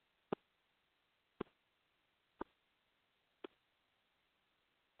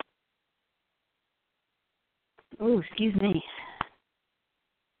 Oh, excuse me.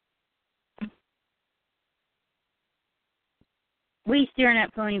 We staring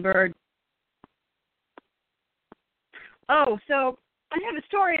at Pony Bird. Oh, so I have a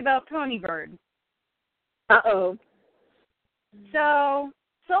story about Pony Bird. Uh-oh. So,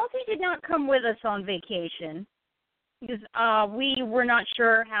 Salty did not come with us on vacation because we were not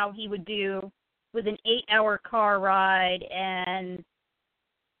sure how he would do with an 8-hour car ride, and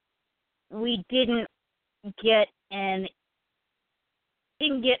we didn't get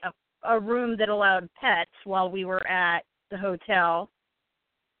a room that allowed pets while we were at the hotel.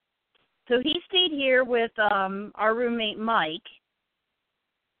 So he stayed here with our roommate Mike.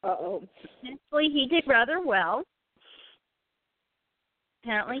 Uh-oh. Essentially, he did rather well.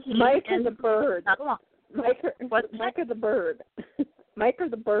 Apparently, he Mike or the bird? Mike or the bird? Mike or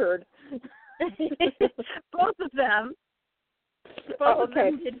the bird? Both of them. Both of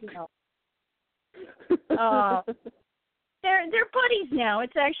them did well. They're buddies now.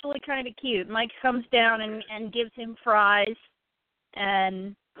 It's actually kind of cute. Mike comes down and gives him fries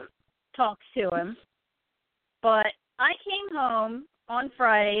and talks to him. But I came home on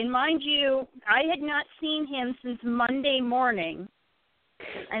Friday, and mind you, I had not seen him since Monday morning.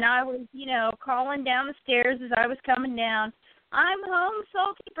 And I was, calling down the stairs as I was coming down. I'm home,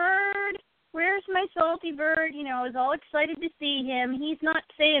 Salty Bird. Where's my Salty Bird? I was all excited to see him. He's not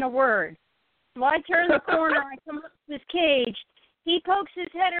saying a word. So I turn the corner, I come up to his cage. He pokes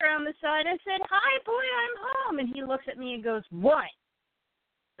his head around the side. I said, "Hi, boy, I'm home." And he looks at me and goes, "What?"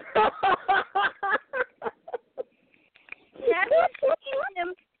 Haven't seen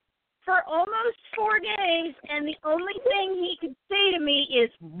him for almost 4 days, and the only thing he could say to me is,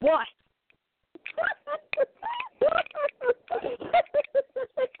 "What?"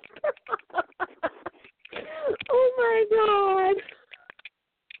 Oh, my God.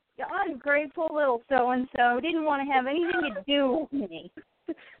 Ungrateful little so-and-so didn't want to have anything to do with me.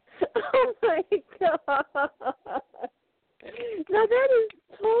 Oh, my God. Now, that is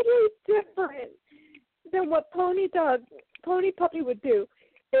totally different than what Pony Puppy would do.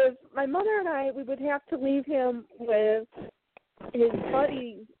 If my mother and I, we would have to leave him with his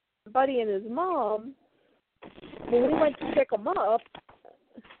buddy and his mom. When we went to pick him up,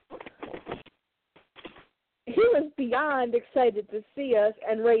 he was beyond excited to see us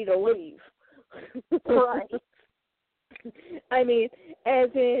and ready to leave. Right. I mean, as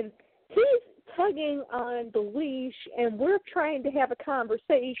in, he's tugging on the leash, and we're trying to have a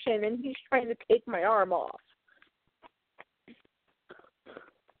conversation, and he's trying to take my arm off.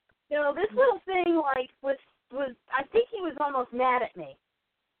 This little thing, was I think he was almost mad at me.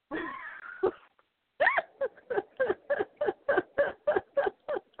 I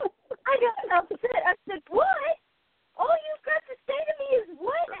got upset. I said, "What? All you've got to say to me is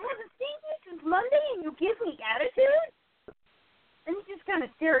what? I haven't seen you since Monday, and you give me attitude?" And he just kind of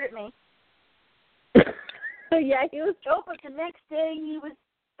stared at me. Yeah, he was. Oh, but the next day he was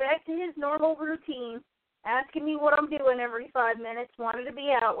back to his normal routine, asking me what I'm doing every 5 minutes, wanted to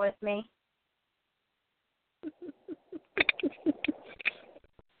be out with me.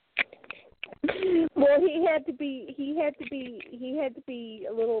 Well, he had to be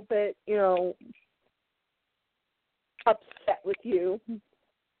a little bit, upset with you.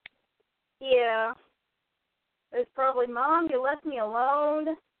 Yeah. It's probably, "Mom, you left me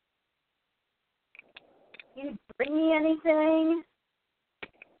alone. You didn't bring me anything."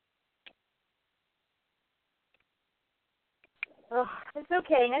 Oh, it's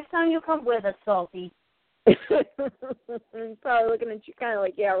okay. Next time you'll come with us, Salty. Probably looking at you kind of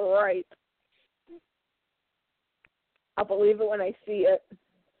like, "Yeah, right." I'll believe it when I see it.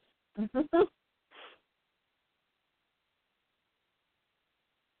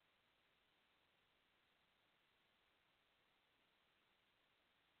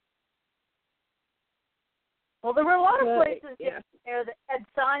 Well, there were a lot of places Yeah. there that had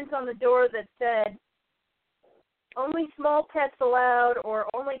signs on the door that said, "Only small pets allowed," or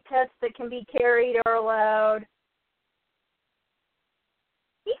 "Only pets that can be carried are allowed."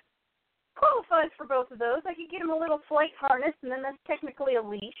 He qualifies for both of those. I could get him a little flight harness, and then that's technically a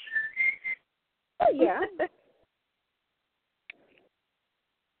leash. Oh, yeah.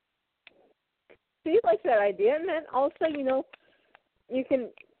 See, like that idea, and then also, you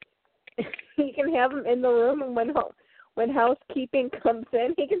can have him in the room, and when housekeeping comes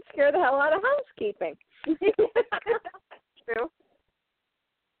in, he can scare the hell out of housekeeping. True.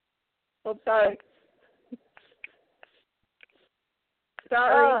 Oh, sorry.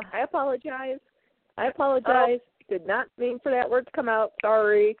 Sorry. I apologize. Did not mean for that word to come out.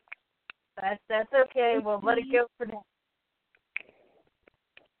 Sorry. That's okay. We'll let it go for now.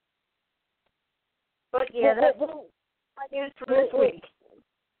 But yeah, that's my news for this week.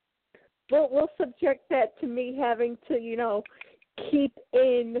 We'll subject that to me having to, keep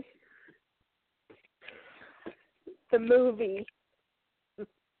in the movie.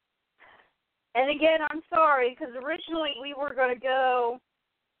 And again, I'm sorry, because originally we were going to go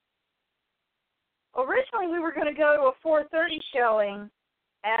to a 4:30 showing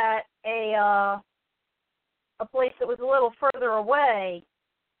at a place that was a little further away.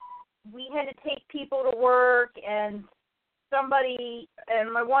 We had to take people to work, and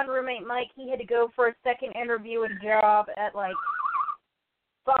my one roommate, Mike, he had to go for a second interview at a job at like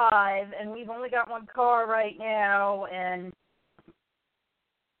 5, and we've only got one car right now, and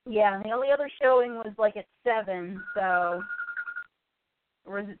yeah, and the only other showing was like at 7, so,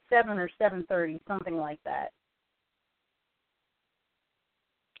 or is it 7 or 7:30, something like that.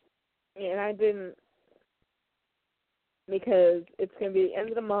 And I didn't, because it's going to be the end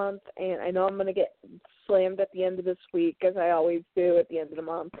of the month, and I know I'm going to get slammed at the end of this week, as I always do at the end of the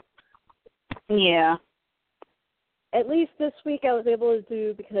month. Yeah. At least this week I was able to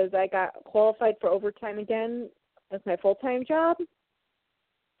do, because I got qualified for overtime again as my full-time job.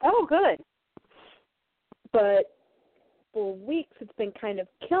 Oh, good. But for weeks it's been kind of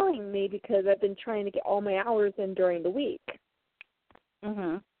killing me, because I've been trying to get all my hours in during the week.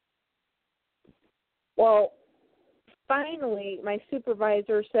 Mhm. Well, finally, my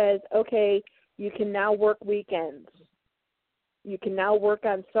supervisor says, okay, you can now work weekends. You can now work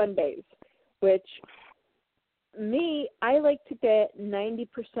on Sundays, which I like to get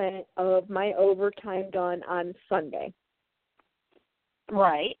 90% of my overtime done on Sunday.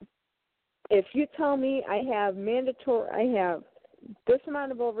 Right. If you tell me I have this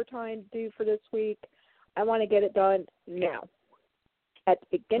amount of overtime to do for this week, I want to get it done now. At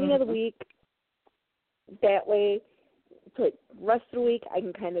the beginning of the week, that way, for the rest of the week, I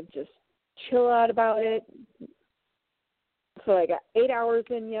can kind of just chill out about it. So I got 8 hours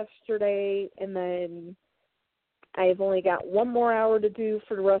in yesterday, and then I've only got one more hour to do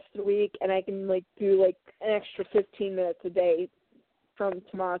for the rest of the week, and I can do an extra 15 minutes a day from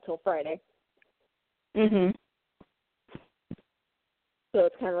tomorrow till Friday. Mhm. So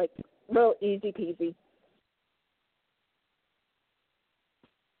it's kind of real easy peasy.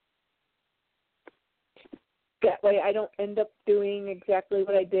 That way I don't end up doing exactly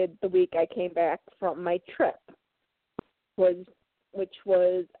what I did the week I came back from my trip, which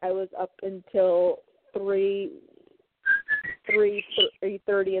was I was up until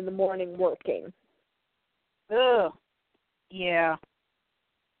 3:30 in the morning working. Ugh. Yeah.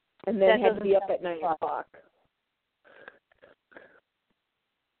 And then had to be up at 9 o'clock.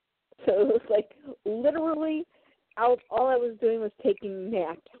 So it was literally all I was doing was taking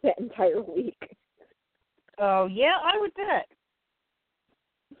naps that entire week. Oh, yeah, I would bet.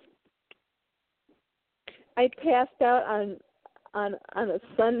 I passed out on a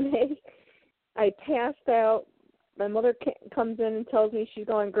Sunday. I passed out. My mother comes in and tells me she's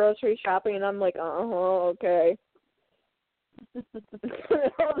going grocery shopping, and I'm like, okay.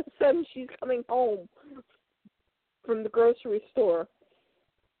 All of a sudden, she's coming home from the grocery store.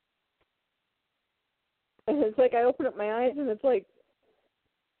 And it's I open up my eyes, and it's wait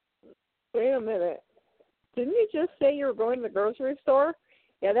a minute. Didn't you just say you were going to the grocery store?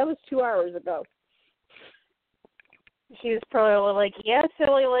 Yeah, that was 2 hours ago. She was probably like, yeah,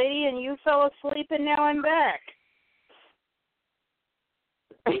 silly lady, and you fell asleep, and now I'm back.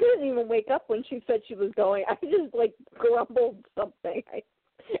 I didn't even wake up when she said she was going. I just, grumbled something. I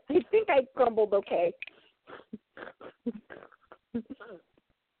think I grumbled okay.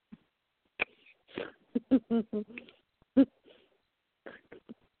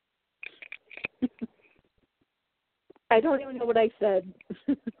 I don't even know what I said.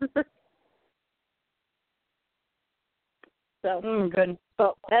 So good.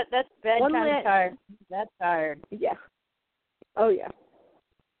 Oh, that's bad. Kind of tired. That's tired. Yeah. Oh yeah.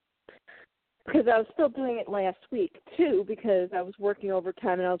 Because I was still doing it last week too, because I was working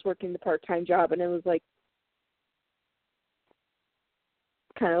overtime and I was working the part-time job, and it was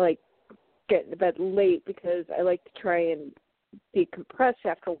kind of getting to bed late, because I like to try and decompress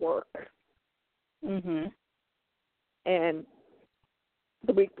after work. Mhm. And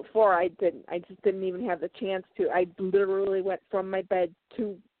the week before I just didn't even have the chance to. I literally went from my bed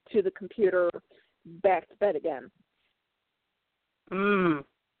to the computer, back to bed again.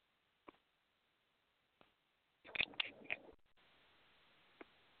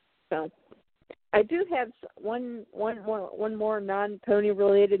 So I do have one more non-pony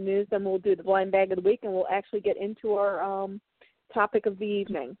related news, then we'll do the blind bag of the week, and we'll actually get into our topic of the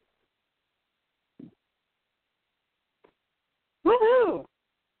evening. Woohoo!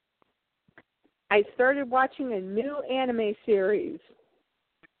 I started watching a new anime series.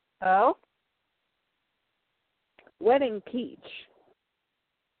 Oh? Wedding Peach.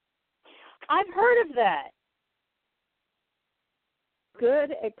 I've heard of that.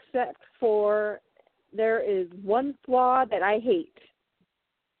 Good, except for there is one flaw that I hate.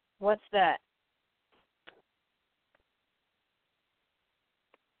 What's that?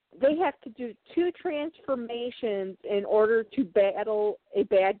 They have to do 2 transformations in order to battle a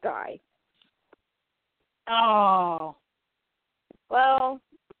bad guy. Oh. Well,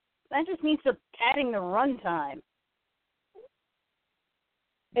 that just means they're padding the runtime.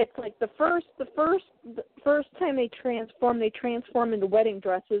 It's like the first time they transform into wedding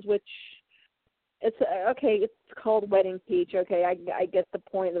dresses, which it's okay. It's called Wedding Peach. Okay, I get the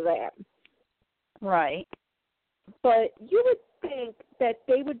point of that. Right. But you would think that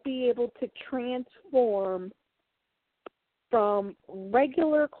they would be able to transform from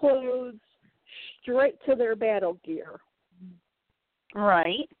regular clothes straight to their battle gear.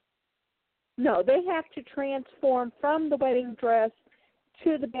 Right. No, they have to transform from the wedding dress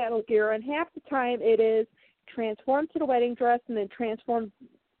to the battle gear, and half the time it is transform to the wedding dress and then transform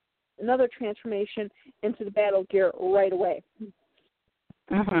another transformation into the battle gear right away.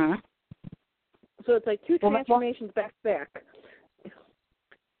 Mm-hmm. So it's like 2 transformations back to back.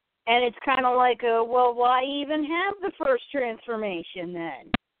 And it's kind of like, well, why even have the first transformation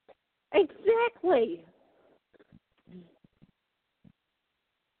then? Exactly.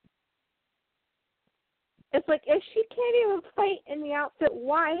 It's like, if she can't even fight in the outfit,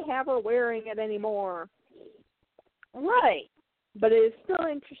 why have her wearing it anymore? Right. But it is still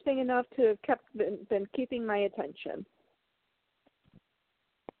interesting enough to have been keeping my attention.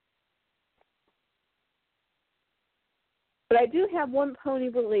 But I do have one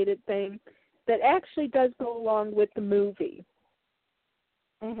pony-related thing that actually does go along with the movie.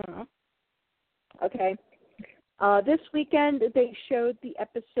 Mm-hmm. Okay. This weekend they showed the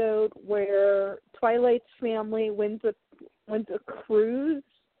episode where Twilight's family wins a cruise.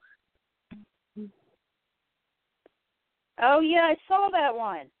 Oh yeah, I saw that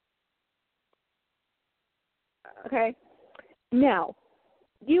one. Okay. Now,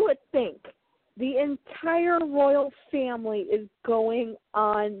 you would think the entire royal family is going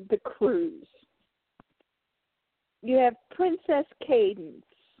on the cruise. You have Princess Cadence.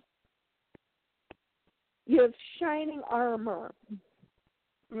 You have Shining Armor,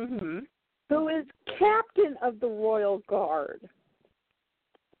 Mm-hmm. who is captain of the Royal Guard.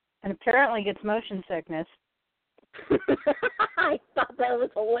 And apparently gets motion sickness. I thought that was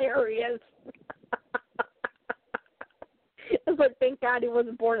hilarious. It's like, thank God he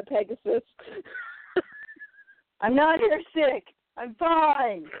wasn't born a Pegasus. I'm not here sick. I'm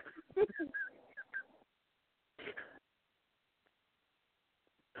fine.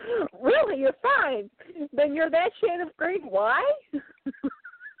 Really? You're fine? Then you're that shade of green. Why?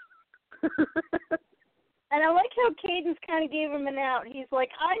 And I like how Cadence kind of gave him an out. He's like,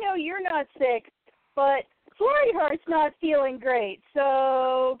 I know you're not sick, but Flurry Heart's not feeling great,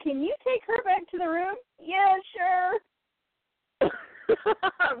 so can you take her back to the room? Yeah, sure.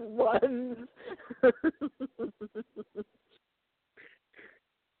 Runs.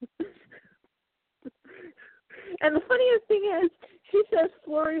 And the funniest thing is, she says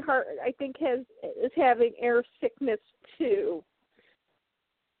Flurry Heart, I think, is having air sickness too.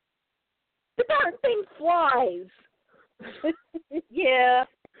 The darn thing flies. Yeah.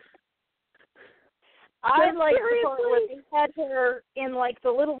 I like the part where seriously? they had her in like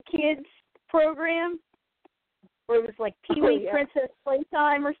the little kids program, where it was like Pee-wee Princess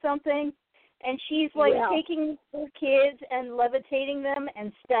Playtime or something, and she's like taking the kids and levitating them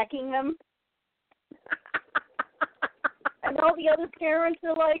and stacking them. And all the other parents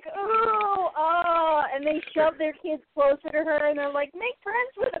are like, oh, and they shove their kids closer to her, and they're like, make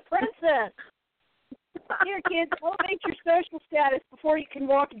friends with a princess. Here, kids, elevate your social status before you can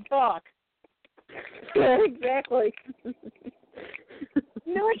walk and talk. Yeah, exactly.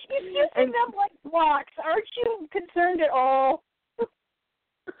 No, she's using them like blocks. Aren't you concerned at all?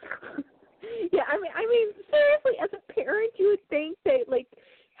 Yeah, I mean, seriously, as a parent, you would think that, like,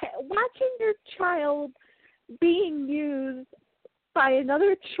 watching your child being used by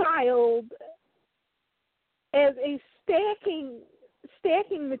another child as a stacking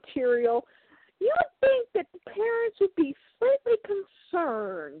material, you would think that the parents would be slightly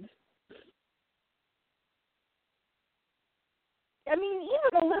concerned. I mean,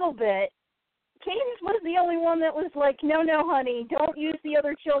 even a little bit. Cadence was the only one that was like, no, honey, don't use the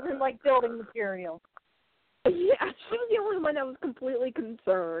other children like building material. Yeah, she was the only one that was completely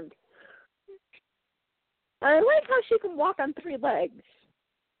concerned. I like how she can walk on 3 legs.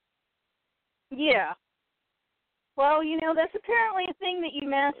 Yeah. Well, that's apparently a thing that you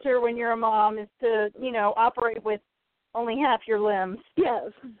master when you're a mom, is to, operate with only half your limbs.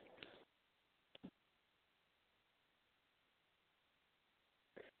 Yes.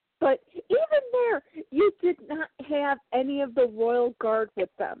 even there, you did not have any of the royal guard with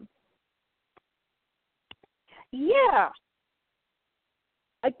them. Yeah.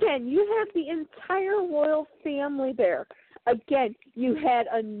 Again, you have the entire royal family there. Again, you had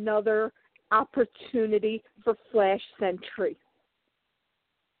another opportunity for Flash Sentry.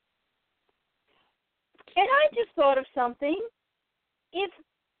 And I just thought of something. If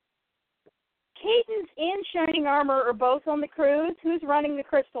Cadence and Shining Armor are both on the cruise, who's running the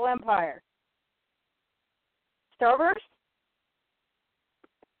Crystal Empire? Starburst?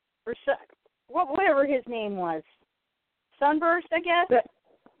 Or whatever his name was. Sunburst, I guess?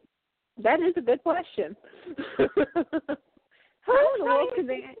 That is a good question. How in the world can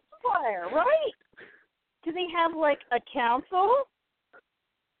they... Empire, right? Do they have, like, a council?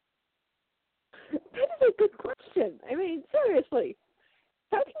 That is a good question. I mean, seriously.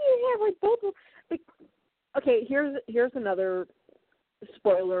 How can you have, like, both... Like, okay, here's another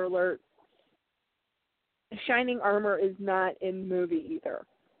spoiler alert. Shining Armor is not in the movie either.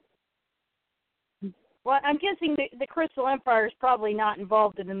 Well, I'm guessing the Crystal Empire is probably not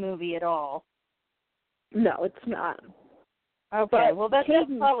involved in the movie at all. No, it's not. Okay, well, that's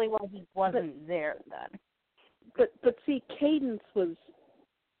probably why he wasn't there then. But see, Cadence was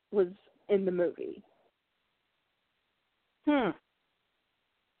in the movie. And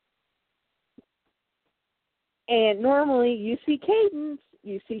normally, you see Cadence,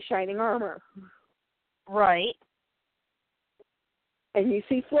 you see Shining Armor. Right. And you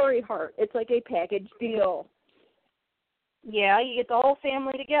see Flurry Heart. It's like a package deal. Yeah, you get the whole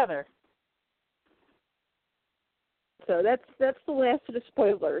family together. So that's the last of the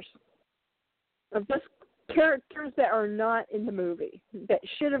spoilers of just characters that are not in the movie, that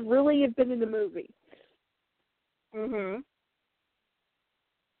should have really have been in the movie. Mhm.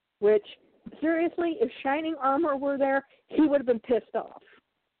 Which, seriously, if Shining Armor were there, he would have been pissed off.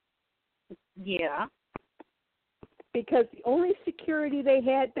 Yeah. Because the only security they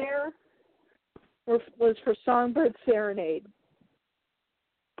had there was for Songbird Serenade.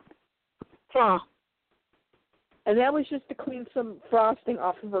 Huh. And that was just to clean some frosting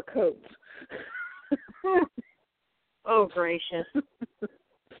off of her coat. Oh, gracious.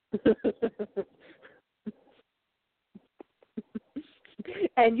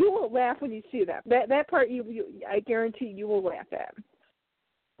 And you will laugh when you see that. That part, I guarantee you will laugh at.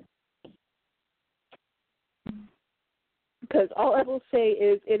 Because all I will say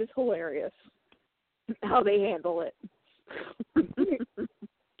is it is hilarious how they handle it.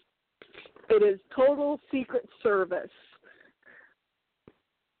 It is total Secret Service.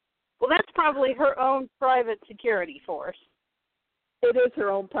 Well, that's probably her own private security force. It is her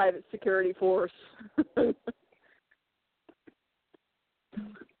own private security force.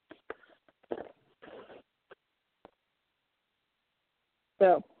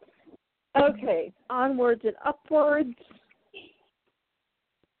 So, okay, onwards and upwards.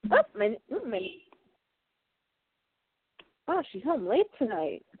 Oh, minute. Oh, she's home late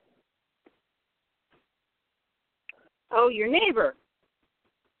tonight. Oh, your neighbor.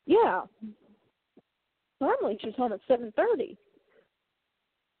 Yeah. Normally she's home at 7:30.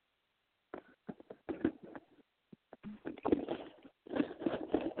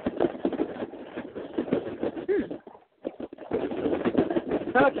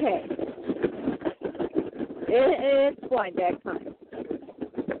 Okay. It's blind bag time.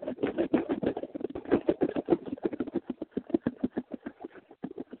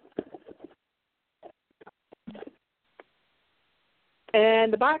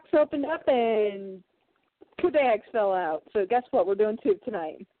 And the box opened up and 2 bags fell out. So guess what? We're doing 2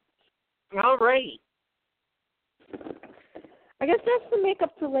 tonight. All right. I guess that's the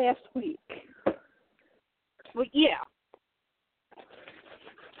makeup for last week. Well, yeah.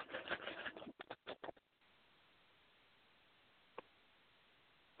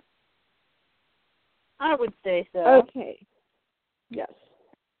 I would say so. Okay. Yes.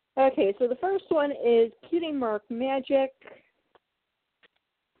 Okay, so the first one is Cutie Mark Magic.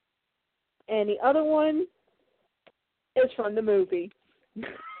 And the other one is from the movie.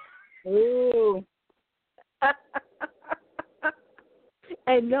 Ooh.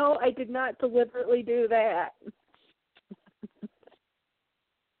 And no, I did not deliberately do that.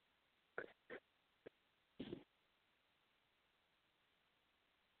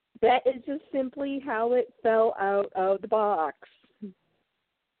 That is just simply how it fell out of the box.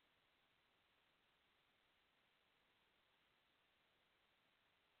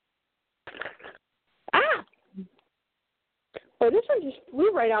 Ah! Oh, this one just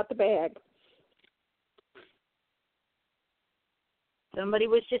flew right out the bag. Somebody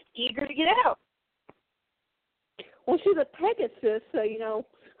was just eager to get out. Well, she's a Pegasus, so, you know,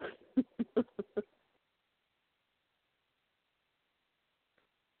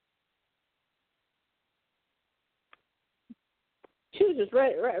 She was just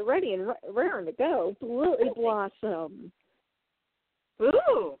ready and raring to go. Lily Blossom.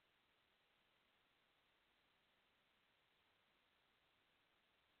 Ooh.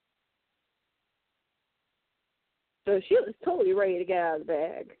 So she was totally ready to get out of the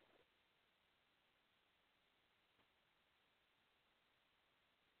bag.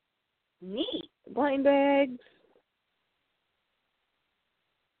 Neat. Blind bags.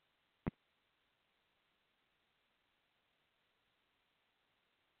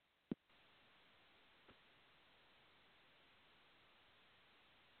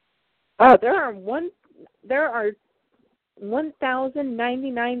 Oh, there are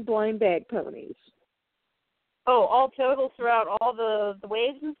 1,099 blind bag ponies. Oh, all total throughout all the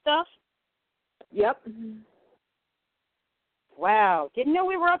waves and stuff? Yep. Wow. Didn't know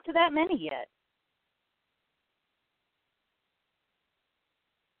we were up to that many yet.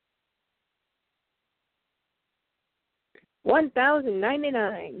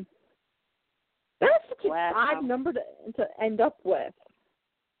 $1,099. That's such an odd number to end up with.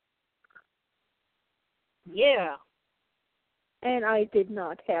 Yeah. And I did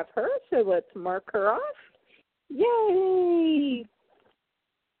not have her, so let's mark her off. Yay!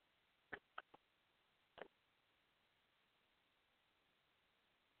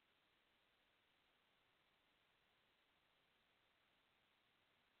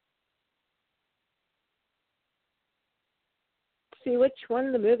 See which one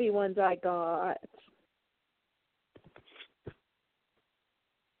of the movie ones I got.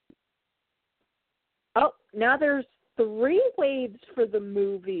 Oh, now there's 3 waves for the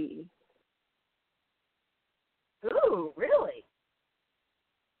movie. Ooh, really?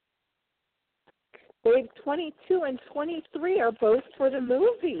 Wave 22 and 23 are both for the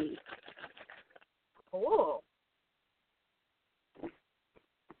movie. Cool.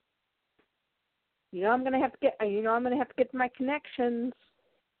 I'm gonna have to get to my connections.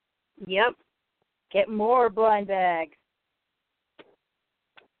 Yep. Get more blind bags.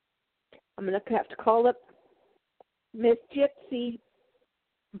 I'm gonna have to call up Miss Gypsy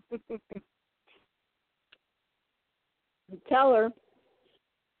and tell her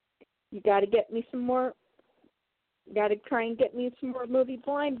you got to get me some more. You got to try and get me some more movie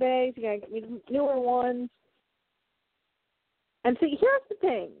blind bags. You got to get me some newer ones. And see, here's the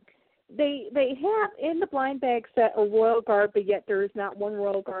thing. They have in the blind bag set a royal guard, but yet there is not one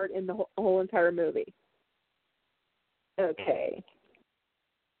royal guard in the whole entire movie. Okay.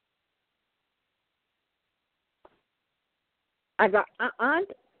 I got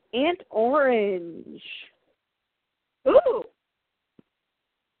Aunt Orange. Ooh.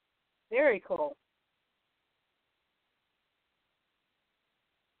 Very cool.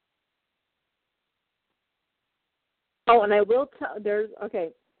 Oh, and I will tell,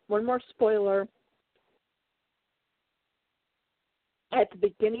 one more spoiler. At the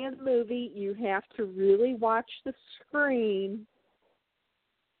beginning of the movie, you have to really watch the screen.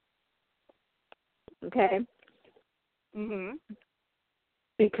 Okay? Mhm.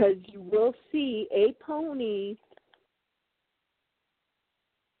 Because you will see a pony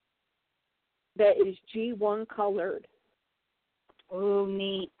that is G1 colored. Ooh,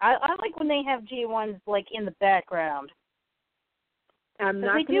 neat. I like when they have G1s, like, in the background. I'm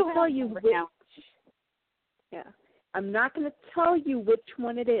not going to tell you which. Yeah. I'm not going to tell you which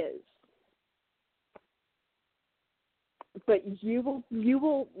one it is. But you will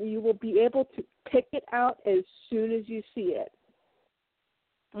be able to pick it out as soon as you see it.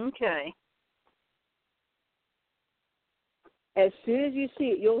 Okay. As soon as you see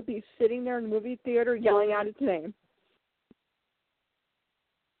it, you'll be sitting there in the movie theater yelling out its name.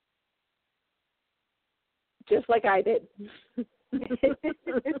 Just like I did.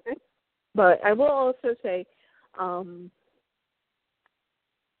 But I will also say,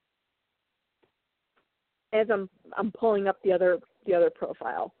 as I'm pulling up the other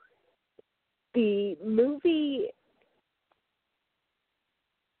profile, the movie.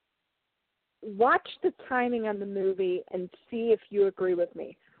 Watch the timing on the movie and see if you agree with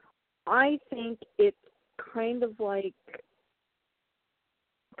me. I think it's kind of like,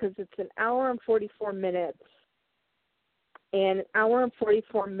 because it's an hour and 44 minutes, and an hour and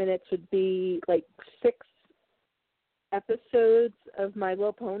 44 minutes would be like 6 episodes of My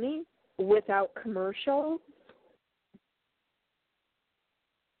Little Pony without commercials.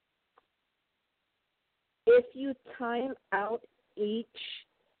 If you time out each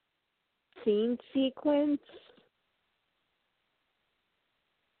scene sequence,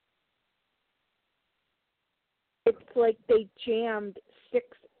 it's like they jammed 6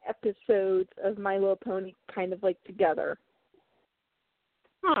 episodes of My Little Pony kind of like together.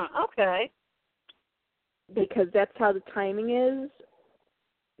 Huh, okay. Because that's how the timing is.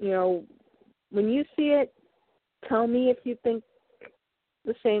 You know, when you see it, tell me if you think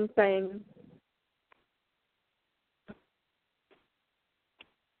the same thing.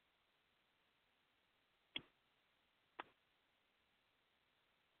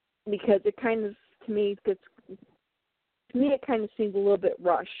 Because it kind of, to me, it kind of seems a little bit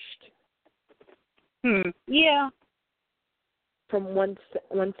rushed. Yeah. From one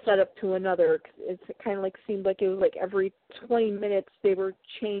setup to another. It kind of like seemed like it was like every 20 minutes they were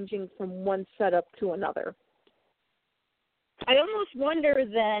changing from one setup to another. I almost wonder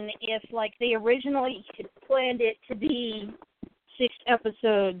then if, like, they originally planned it to be 6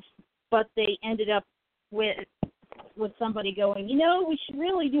 episodes, but they ended up with somebody going, we should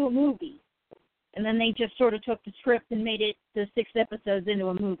really do a movie. And then they just sort of took the script and made it the 6 episodes into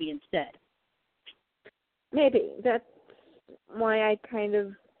a movie instead. Maybe. That's why I kind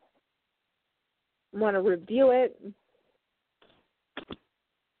of want to review it.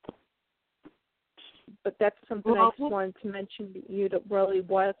 But that's something I just wanted to mention to you to really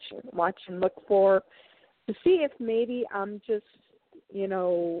watch and look for, to see if maybe I'm just,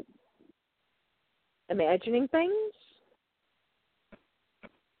 imagining things.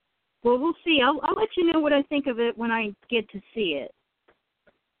 Well, we'll see. I'll let you know what I think of it when I get to see it.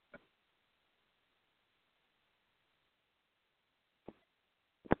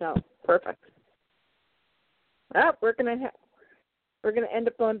 So, perfect. We're gonna end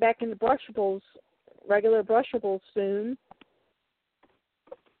up going back into brushables, regular brushables soon.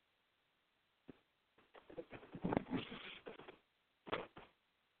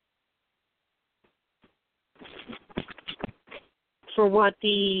 For what,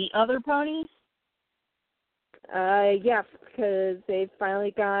 the other ponies? Yeah, because they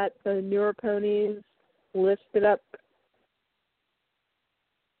finally got the newer ponies listed up.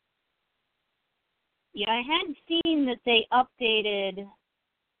 Yeah, I had seen that they updated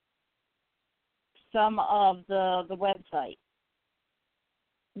some of the website.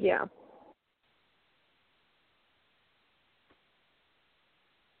 Yeah.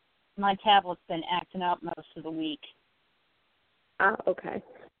 My tablet's been acting up most of the week. Okay.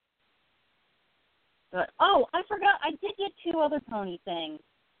 But, I forgot. I did get 2 other pony things.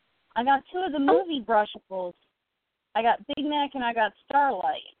 I got 2 of the movie brushables. I got Big Mac and I got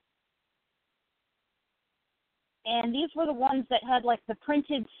Starlight. And these were the ones that had, like, the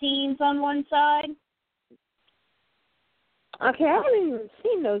printed scenes on one side. Okay, I haven't even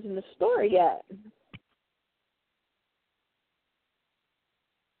seen those in the store yet.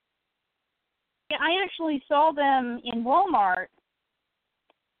 Yeah, I actually saw them in Walmart.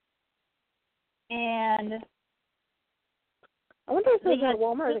 And I wonder if those are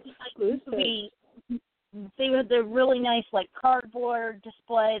Walmart exclusives. They had the really nice, like, cardboard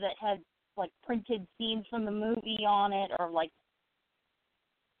display that had, like, printed scenes from the movie on it, or, like,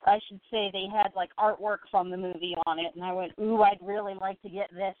 I should say they had, like, artwork from the movie on it, and I went, ooh, I'd really like to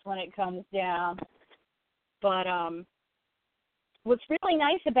get this when it comes down. But what's really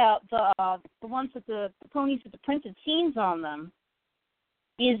nice about the ones with the ponies with the printed scenes on them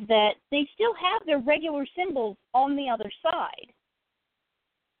is that they still have their regular symbols on the other side.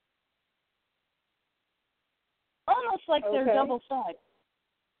 Almost like they're double-sided.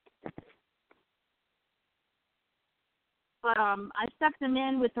 But I stuck them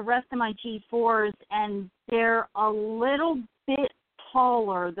in with the rest of my G4s, and they're a little bit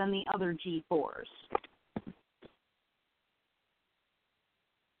taller than the other G4s.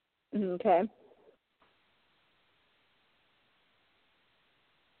 Okay.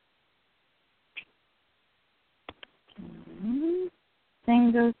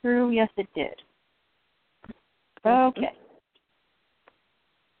 Thing go through? Yes, it did. Okay.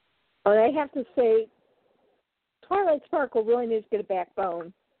 Oh, I have to say, Twilight Sparkle really needs to get a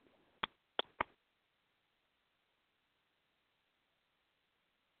backbone.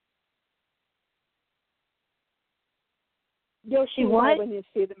 You'll see why when you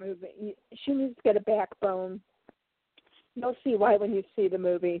see the movie. She needs to get a backbone. You'll see why when you see the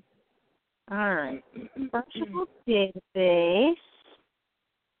movie. All right. Brushables database.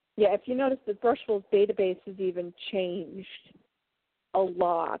 Yeah, if you notice, the Brushables database has even changed a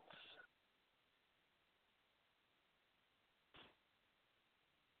lot.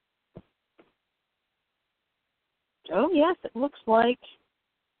 Oh, yes, it looks like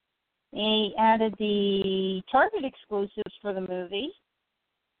they added the Target exclusives for the movie.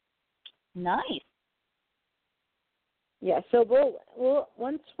 Nice. Yeah, so we'll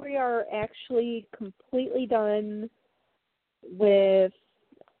once we are actually completely done with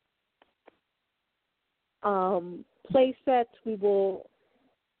play sets,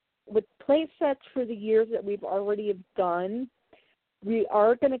 with play sets for the years that we've already done, we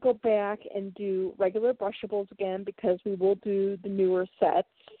are going to go back and do regular brushables again because we will do the newer sets.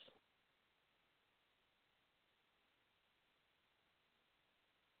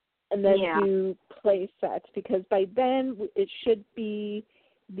 And then do play sets because by then it should be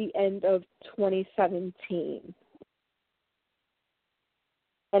the end of 2017.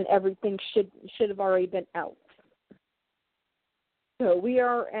 And everything should have already been out. So we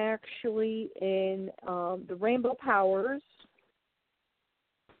are actually in the Rainbow Powers.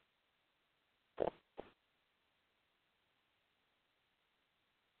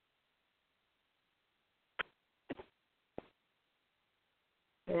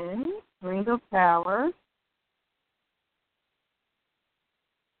 Okay, Rainbow Power.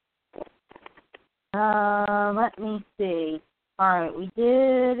 Let me see. All right, we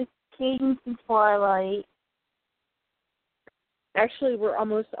did Cadence and Twilight. Actually, we're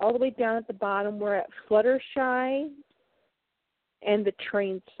almost all the way down at the bottom. We're at Fluttershy and the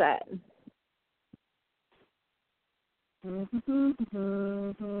train set.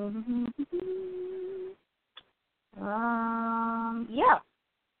 Yeah.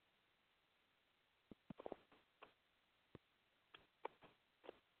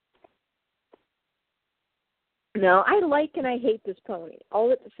 No, I like and I hate this pony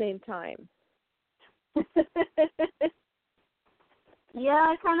all at the same time. Yeah,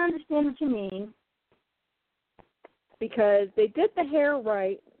 I kind of understand what you mean. Because they did the hair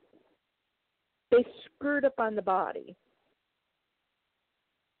right, they screwed up on the body.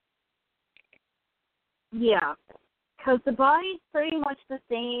 Yeah, because the body's pretty much the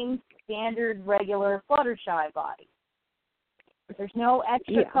same standard, regular Fluttershy body. There's no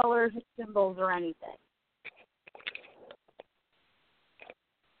extra colors or symbols or anything.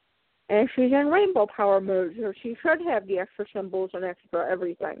 And she's in Rainbow Power mode, so she should have the extra symbols and extra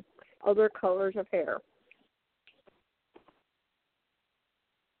everything. Other colors of hair.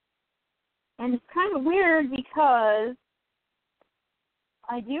 And it's kind of weird because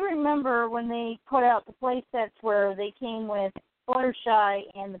I do remember when they put out the play sets where they came with Fluttershy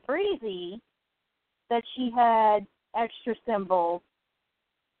and the Breezy, that she had extra symbols.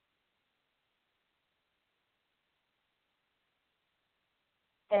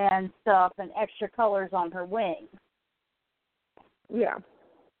 And stuff, and extra colors on her wings. Yeah.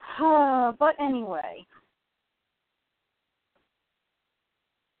 But anyway.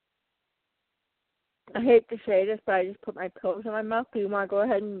 I hate to say this, but I just put my pills in my mouth. Do you want to go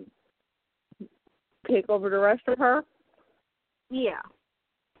ahead and take over the rest of her? Yeah.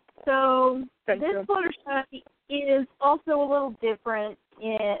 So, this Fluttershy is also a little different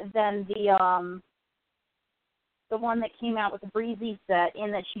than the one that came out with the Breezy set,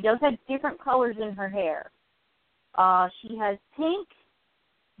 in that she does have different colors in her hair. She has pink,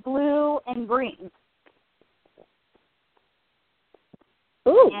 blue, and green.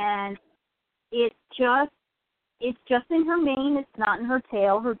 Ooh. And it's just in her mane. It's not in her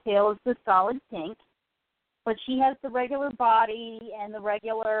tail. Her tail is the solid pink. But she has the regular body and the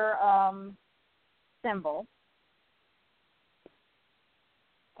regular symbol.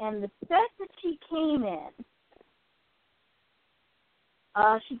 And the set that she came in,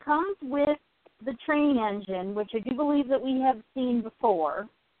 she comes with the train engine, which I do believe that we have seen before,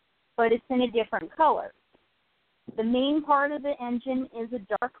 but it's in a different color. The main part of the engine is a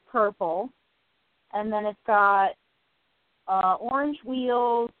dark purple, and then it's got orange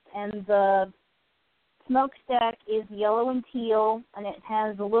wheels, and the smokestack is yellow and teal, and it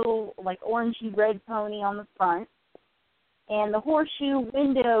has a little, like, orangey red pony on the front. And the horseshoe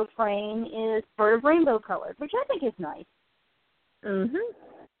window frame is sort of rainbow colored, which I think is nice. Mhm.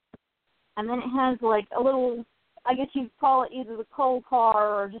 And then it has like a little, I guess you'd call it either the coal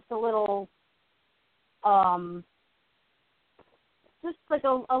car or just a little, just like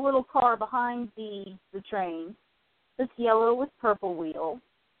a little car behind the train. It's yellow with purple wheels.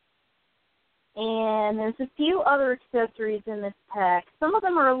 And there's a few other accessories in this pack. Some of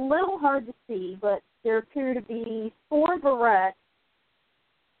them are a little hard to see, but there appear to be 4 barrettes,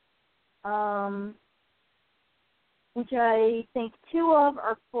 which I think 2 of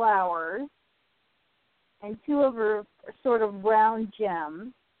are flowers, and 2 of are sort of round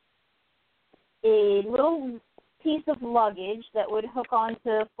gems. A little piece of luggage that would hook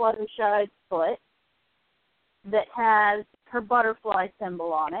onto Fluttershy's foot that has her butterfly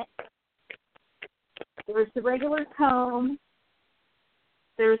symbol on it. There's the regular comb.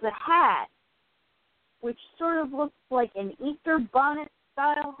 There's a hat, which sort of looks like an Easter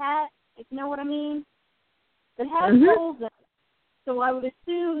bonnet-style hat, if you know what I mean. It has holes in it, so I would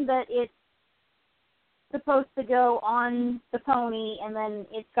assume that it's supposed to go on the pony, and then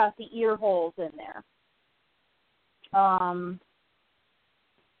it's got the ear holes in there. And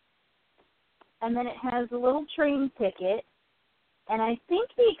then it has a little train ticket, and I think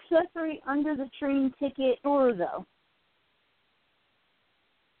the accessory under the train ticket, or though.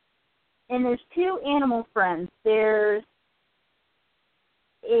 And there's two animal friends. There's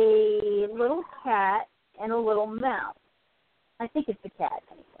a little cat and a little mouse. I think it's a cat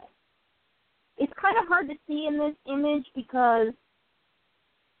anyway. It's kind of hard to see in this image because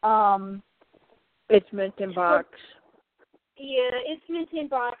it's mint in box. Yeah, it's mint in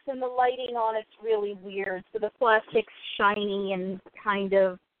box, and the lighting on it's really weird. So the plastic's shiny and kind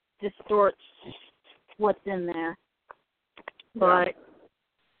of distorts what's in there. But it's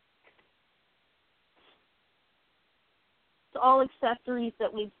all accessories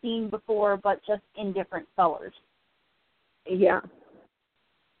that we've seen before, but just in different colors. Yeah.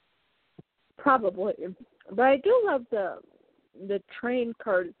 Probably. But I do love the train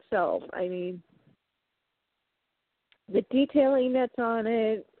card itself. I mean, the detailing that's on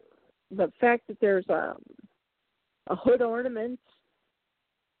it, the fact that there's a hood ornament.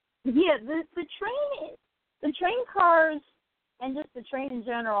 Yeah, the train cars and just the train in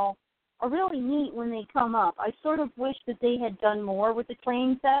general are really neat when they come up. I sort of wish that they had done more with the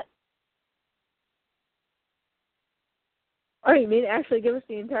train set. Oh, you mean actually give us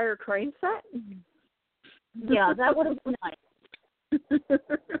the entire train set? Yeah, that would have been nice.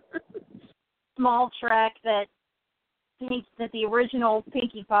 Small track that the original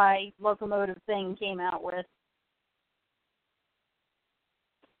Pinkie Pie locomotive thing came out with.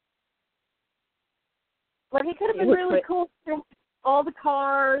 Like, it could have been really cool to have all the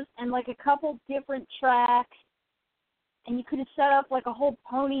cars and, like, a couple different tracks, and you could have set up, like, a whole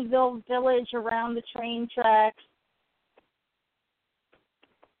Ponyville village around the train tracks.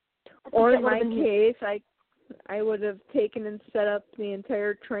 Or in my case, I would have taken and set up the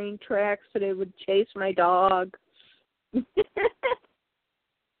entire train tracks so they would chase my dog. Yeah,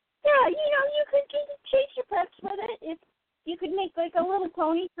 you could just chase your pets with it. If you could make like a little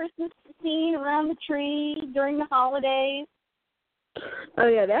pony Christmas scene around the tree during the holidays. Oh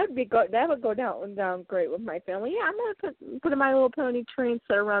yeah, that would be good. That would go down great with my family. Yeah, I'm gonna put My Little Pony train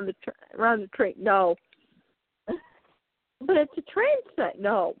set around the train. No, but it's a train set.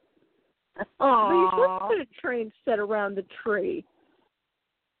 No. Oh, but you should put a train set around the tree.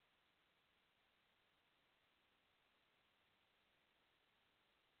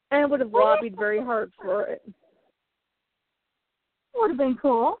 And I would have lobbied very hard for it. Would have been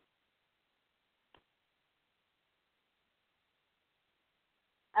cool.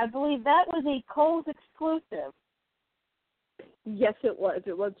 I believe that was a Kohl's exclusive. Yes, it was.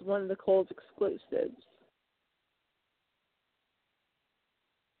 It was one of the Kohl's exclusives.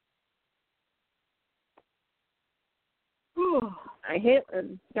 I hate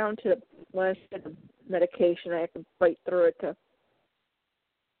it. Down to the last bit of medication. I have to fight through it.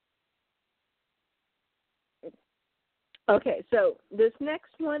 Okay, so this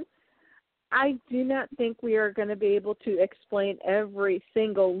next one, I do not think we are going to be able to explain every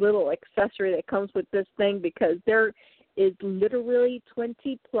single little accessory that comes with this thing because there is literally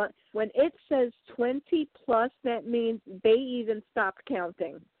 20 plus. When it says 20 plus, that means they even stopped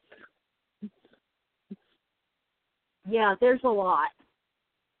counting. Yeah, there's a lot.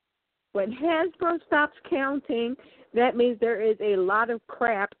 When Hasbro stops counting, that means there is a lot of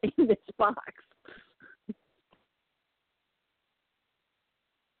crap in this box.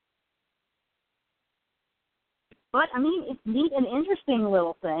 But, I mean, it's neat and interesting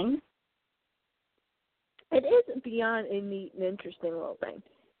little thing. It is beyond a neat and interesting little thing.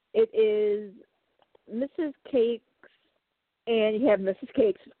 It is Mrs. Cakes, and you have Mrs.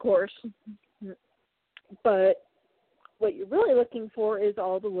 Cakes, of course. But what you're really looking for is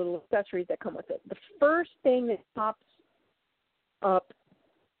all the little accessories that come with it. The first thing that pops up,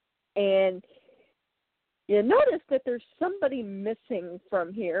 and you notice that there's somebody missing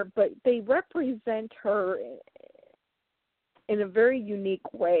from here, but they represent her in a very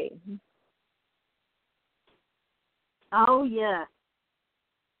unique way. Oh, yeah.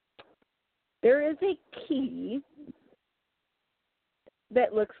 There is a key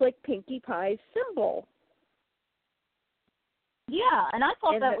that looks like Pinkie Pie's symbol. Yeah, and I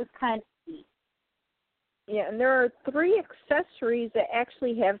thought that was kind of neat. Yeah, and there are 3 accessories that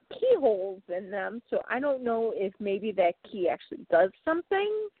actually have keyholes in them, so I don't know if maybe that key actually does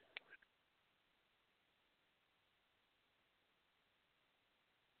something.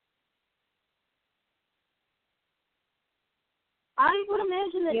 I would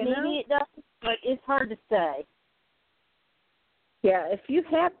imagine that maybe it does, but it's hard to say. Yeah, if you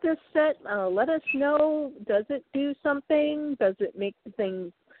have this set, let us know. Does it do something? Does it make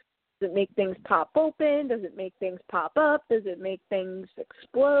things pop open? Does it make things pop up? Does it make things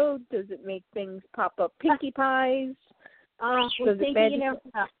explode? Does it make things pop up Pinkie Pies? Does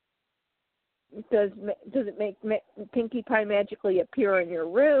it make Pinkie Pie magically appear in your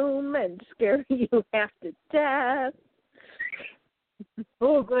room and scare you half to death?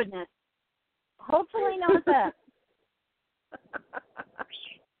 Oh, goodness. Hopefully not that.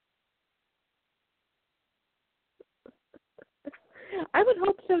 I would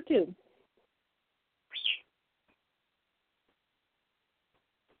hope so, too.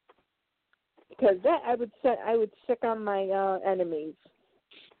 Because that I would sick on my enemies.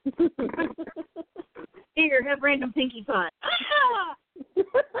 Here, have random Pinkie Pie.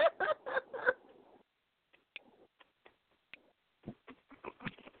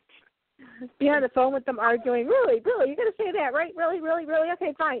 Be on the phone with them arguing. Really, you're going to say that, right? Really?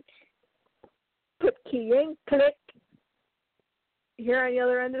 Okay, fine. Put key in, click. Here on the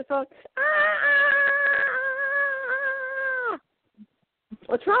other end of the phone. Ah!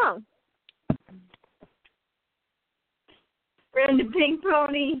 What's wrong? Random pink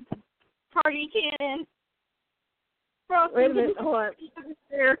pony. Party cannon. Wait a minute, hold on.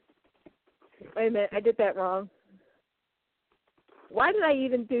 Wait a minute, I did that wrong. Why did I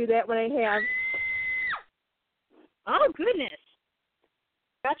even do that when I have... Oh, goodness.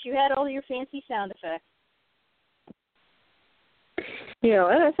 Thought you had all your fancy sound effects. You know,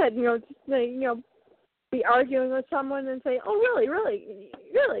 and I said, be arguing with someone and say, oh, really, okay,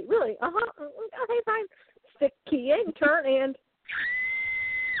 fine. Stick key in, turn, and...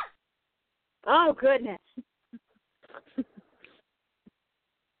 Oh, goodness.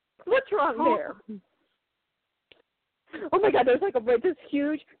 What's wrong there? Oh, my God, there's like this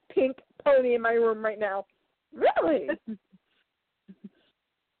huge pink pony in my room right now. Really?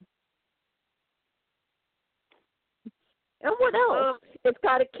 And what else? It's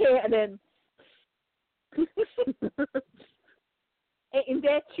got a cannon. Ain't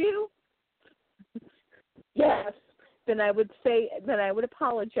that you? Yes. Then I would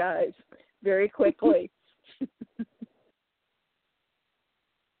apologize very quickly.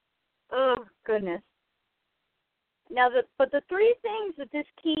 Oh, goodness. Now, the three things that this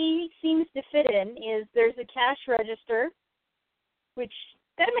key seems to fit in is there's a cash register, which,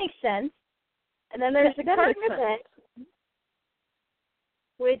 that makes sense. And then there's a carton of eggs,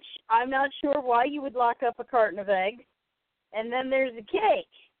 which I'm not sure why you would lock up a carton of eggs. And then there's a cake.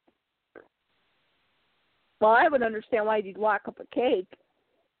 Well, I would understand why you'd lock up a cake.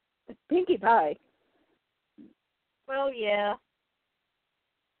 It's Pinkie Pie. Well, yeah.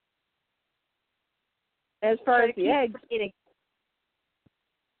 As far as the eggs,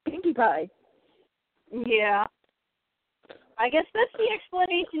 Pinkie Pie. Yeah. I guess that's the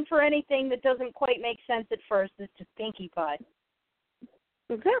explanation for anything that doesn't quite make sense at first. It's just Pinkie Pie.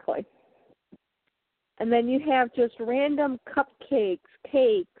 Exactly. And then you have just random cupcakes,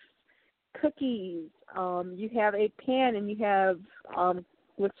 cakes, cookies. You have a pan, and you have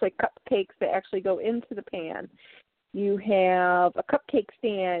looks like cupcakes that actually go into the pan. You have a cupcake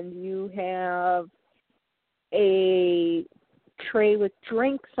stand. You have a tray with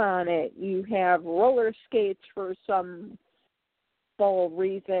drinks on it. You have roller skates for some dull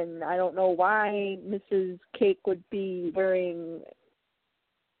reason. I don't know why Mrs. Cake would be wearing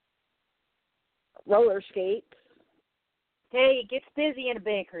roller skates. Hey, it gets busy in a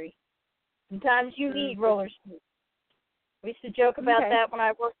bakery. Sometimes you need roller skates. We used to joke about that when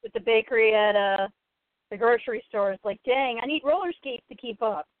I worked at the bakery at the grocery store. It's like, dang, I need roller skates to keep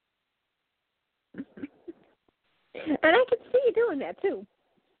up. And I can see you doing that, too.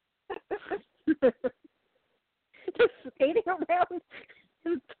 Just skating around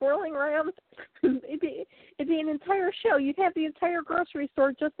and twirling around. It'd be an entire show. You'd have the entire grocery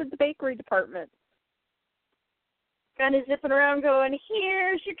store just at the bakery department. Kind of zipping around going,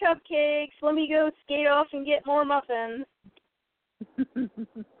 here's your cupcakes. Let me go skate off and get more muffins.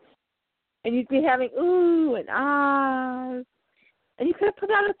 And you'd be having ooh and ahs. And you could have put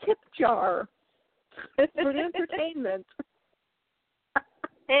out a tip jar for the entertainment.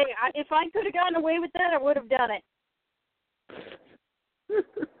 Hey, if I could have gotten away with that, I would have done it.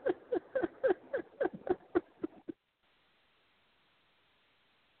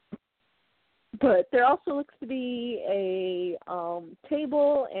 But there also looks to be a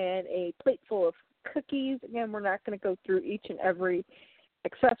table and a plate full of cookies. Again, we're not going to go through each and every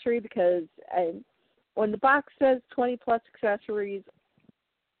accessory because when the box says 20-plus accessories...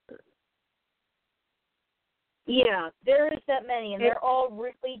 Yeah, there is that many, and they're all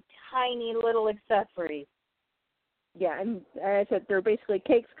really tiny little accessories. Yeah, and as I said, they're basically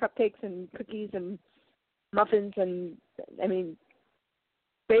cakes, cupcakes, and cookies, and muffins, and, I mean,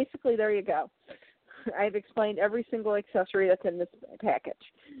 basically, there you go. I've explained every single accessory that's in this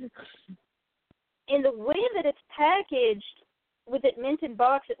package. In the way that it's packaged, with it minted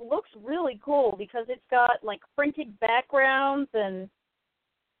box, it looks really cool because it's got, like, printed backgrounds and,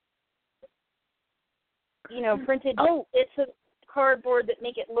 you know, printed... Oh! It's a cardboard that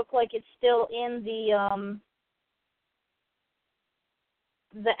make it look like it's still in the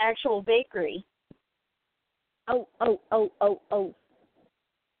actual bakery. Oh.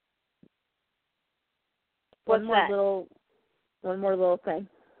 What's that? One more little thing.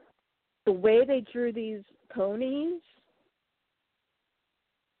 The way they drew these ponies.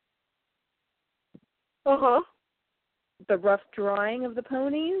 The rough drawing of the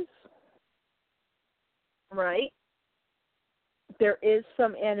ponies. Right. There is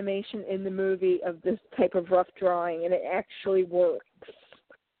some animation in the movie of this type of rough drawing, and it actually works.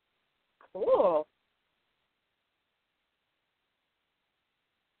 Cool.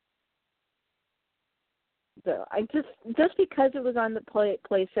 So I just because it was on the play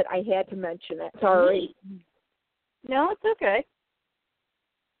set, I had to mention it. Sorry. No, it's okay.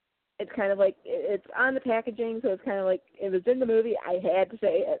 It's kind of like it's on the packaging, so it's kind of like it was in the movie. I had to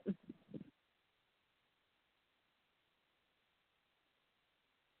say it.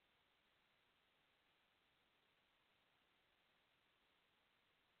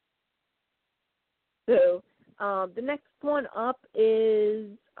 So the next one up is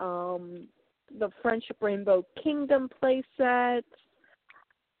the Friendship Rainbow Kingdom playset.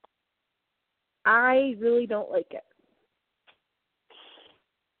 I really don't like it.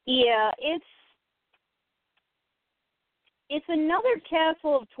 Yeah, it's another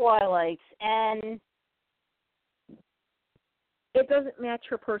Castle of Twilights, and it doesn't match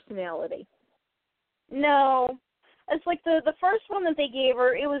her personality. No. It's like the first one that they gave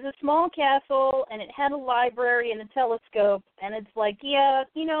her, it was a small castle, and it had a library and a telescope, and it's like, yeah,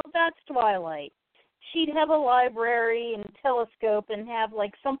 you know, that's Twilight. She'd have a library and a telescope and have,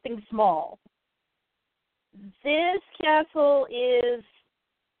 like, something small. This castle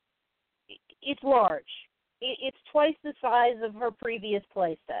it's large. It's twice the size of her previous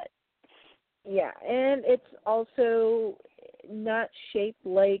playset. Yeah, and it's also not shaped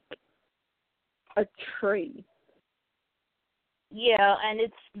like a tree. Yeah, and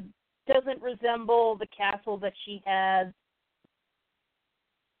it doesn't resemble the castle that she has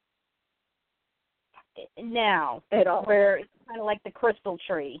now. At all. Where it's kind of like the crystal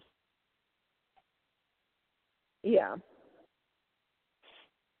tree. Yeah.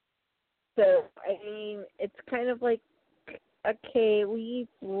 So, I mean, it's kind of like, okay, we've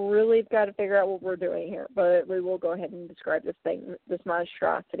really got to figure out what we're doing here, but we will go ahead and describe this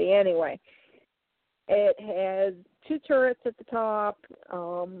monstrosity anyway. It has 2 turrets at the top,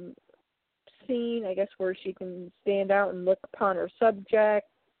 scene, I guess, where she can stand out and look upon her subject.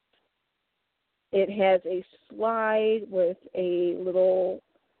 It has a slide with a little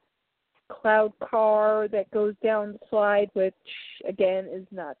cloud car that goes down the slide, which, again, is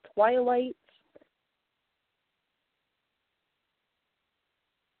not Twilight.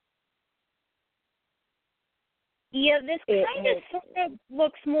 Yeah, this kind of sort of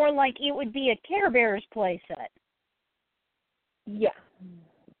looks more like it would be a Care Bears playset. Yeah.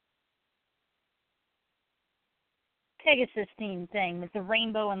 Pegasus theme thing with the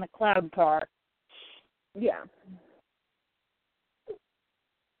rainbow and the cloud car. Yeah.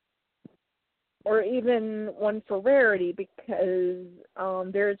 Or even one for rarity, because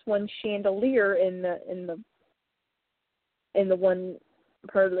there's one chandelier in the one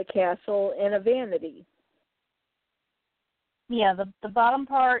part of the castle, and a vanity. Yeah, the bottom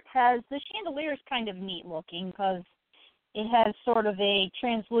part has, the chandelier is kind of neat looking because it has sort of a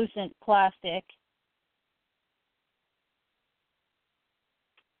translucent plastic.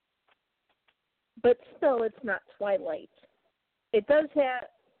 But still, it's not Twilight. It does have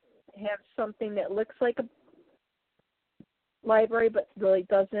something that looks like a library, but really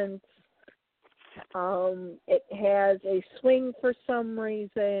doesn't. It has a swing for some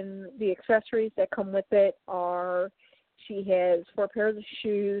reason. The accessories that come with it are, she has 4 pairs of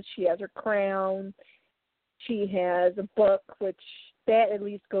shoes, she has her crown, she has a book, which that at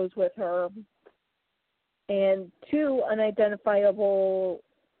least goes with her, and 2 unidentifiable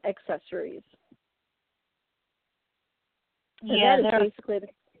accessories. Yeah, that is basically the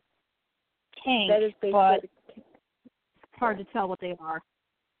tank, that is basically but the, hard to tell what they are.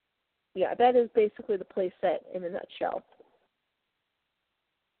 Yeah, that is basically the play set in a nutshell.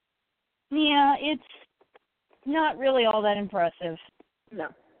 Yeah, it's not really all that impressive. No.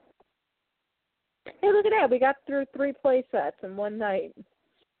 Hey, look at that. We got through 3 play sets in one night.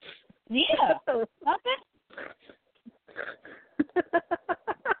 Yeah. Not bad.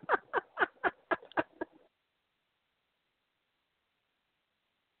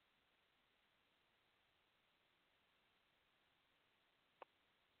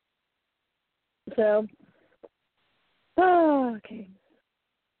 So, okay.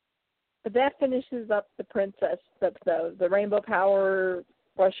 But that finishes up the princess, the Rainbow Power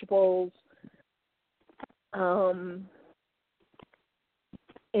brushables.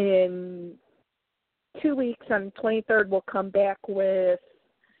 In 2 weeks, on the 23rd, we'll come back with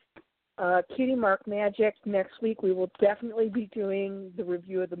Cutie Mark Magic. Next week, we will definitely be doing the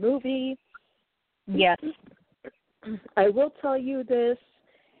review of the movie. Yes. I will tell you this.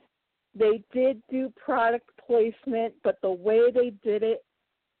 They did do product placement, but the way they did it,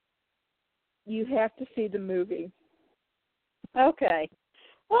 you have to see the movie. Okay.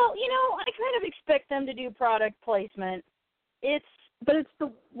 Well, I kind of expect them to do product placement. But it's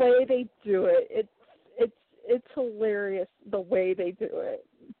the way they do it. It's hilarious the way they do it.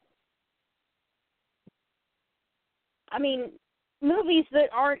 I mean, movies that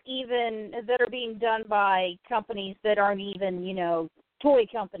are being done by companies that aren't even, toy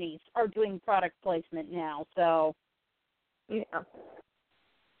companies are doing product placement now. So, yeah.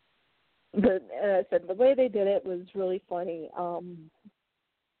 But as I said, the way they did it was really funny.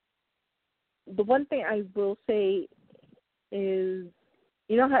 The one thing I will say is,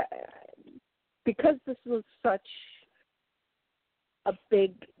 how, because this was such a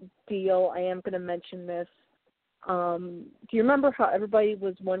big deal, I am going to mention this. Do you remember how everybody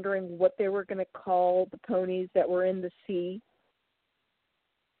was wondering what they were going to call the ponies that were in the sea?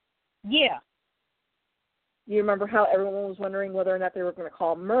 Yeah. You remember how everyone was wondering whether or not they were going to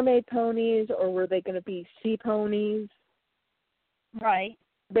call them mermaid ponies or were they going to be sea ponies? Right.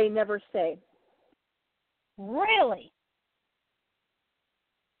 They never say. Really?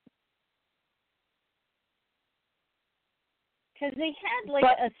 Because they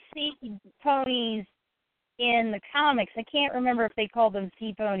had a sea ponies in the comics. I can't remember if they called them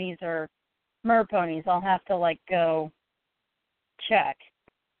sea ponies or mer ponies. I'll have to go check.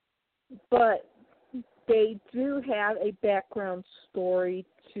 But they do have a background story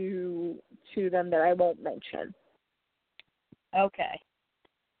to them that I won't mention. Okay.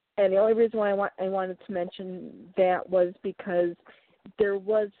 And the only reason why I wanted to mention that was because there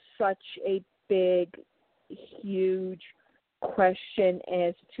was such a big, huge question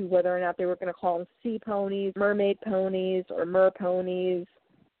as to whether or not they were going to call them sea ponies, mermaid ponies, or mer ponies.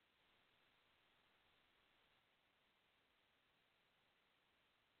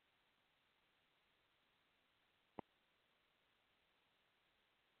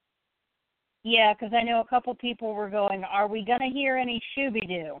 Yeah, because I know a couple people were going, are we going to hear any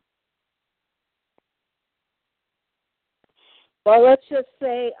Shooby-Doo? Well, let's just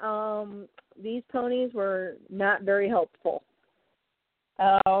say these ponies were not very helpful.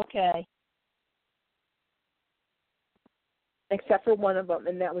 Oh, okay. Except for one of them,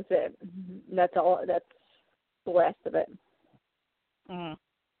 and that was it. That's all. That's the last of it. Mm.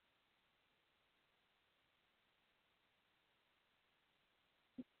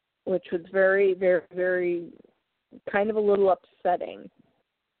 Which was very, very, very kind of a little upsetting.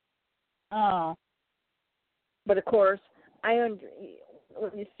 Oh. But of course, when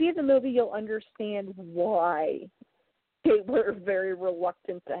you see the movie, you'll understand why they were very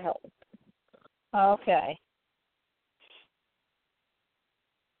reluctant to help. Okay.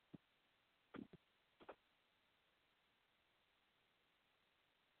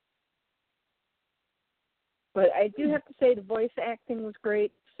 But I do have to say the voice acting was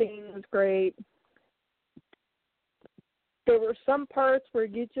great, singing was great. There were some parts where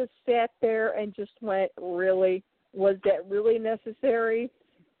you just sat there and just went, really? Was that really necessary?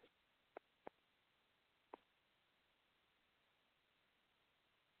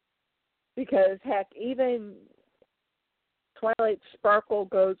 Because, heck, even Twilight Sparkle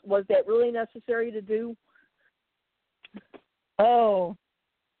goes, was that really necessary to do? Oh.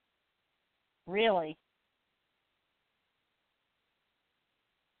 Really?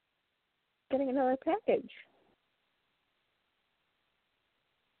 Getting another package.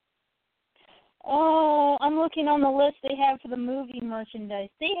 Oh, I'm looking on the list they have for the movie merchandise.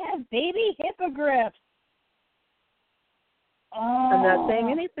 They have baby hippogriffs. Oh. I'm not saying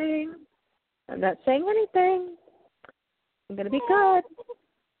anything. I'm going to be good.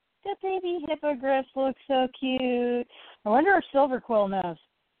 The baby hippogriffs look so cute. I wonder if Silver Quill knows.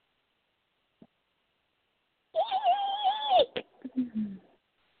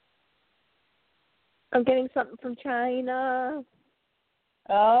 I'm getting something from China.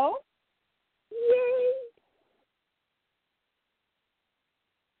 Oh? Yay!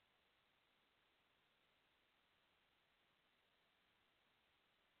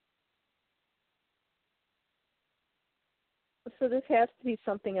 So this has to be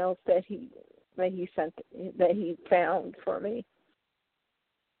something else that he found for me.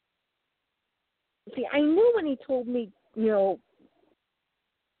 See, I knew when he told me,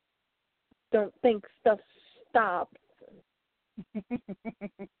 don't think stuff stops.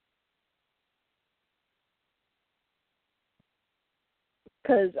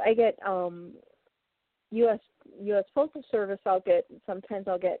 Because I get U.S. Postal Service. Sometimes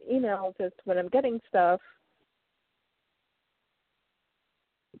I'll get emails as to when I'm getting stuff.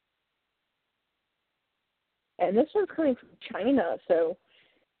 And this one's coming from China, so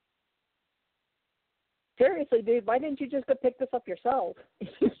seriously, dude, why didn't you just go pick this up yourself?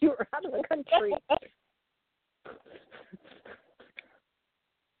 You were out of the country.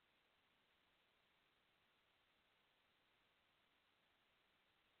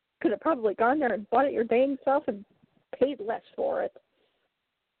 Could have probably gone there and bought it your dang self and paid less for it.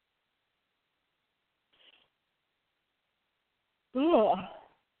 Ugh.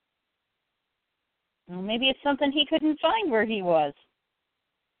 Well, maybe it's something he couldn't find where he was.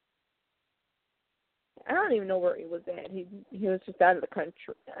 I don't even know where he was at. He was just out of the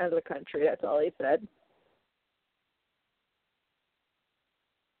country. That's all he said.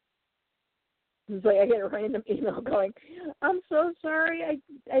 It's like I get a random email going, "I'm so sorry.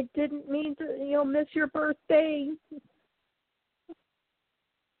 I didn't mean to miss your birthday."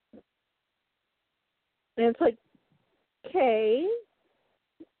 And it's like, okay,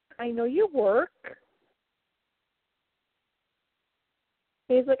 I know you work.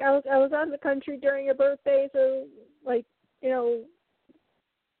 He's like, I was out of the country during your birthday, so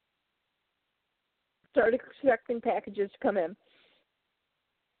started expecting packages to come in.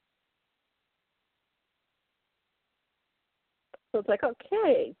 So it's like,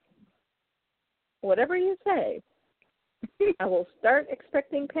 okay, whatever you say, I will start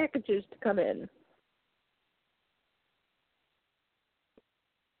expecting packages to come in.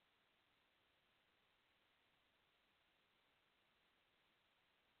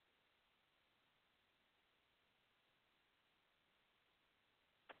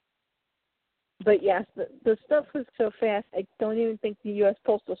 But yes, the stuff was so fast, I don't even think the U.S.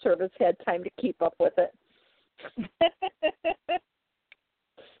 Postal Service had time to keep up with it.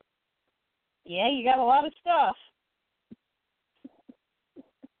 Yeah, you got a lot of stuff.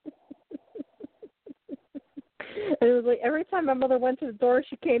 And it was like every time my mother went to the door,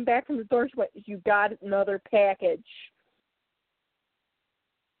 she came back from the door, she went, "You got another package."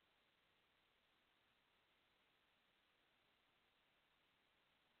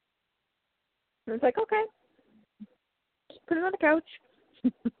 And it's like, okay, just put it on the couch.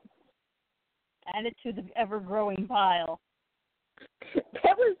 Add it to the ever-growing pile.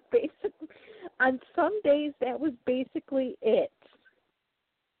 That was basically, on some days, that was basically it.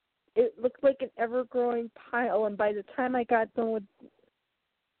 It looked like an ever-growing pile, and by the time I got done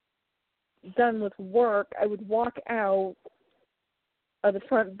with work, I would walk out of the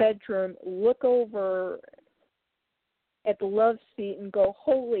front bedroom, look over at the love seat, and go,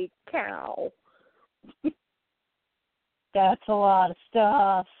 "Holy cow." That's a lot of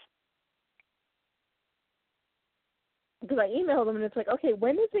stuff. Because I emailed them, and it's like, okay,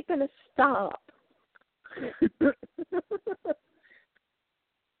 when is it going to stop?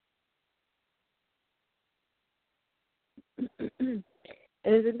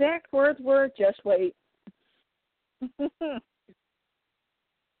 And his exact words were, "Just wait." And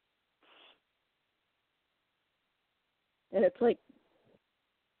it's like,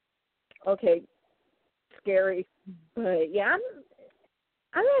 okay, scary. But yeah,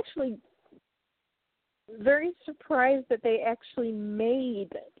 I'm actually very surprised that they actually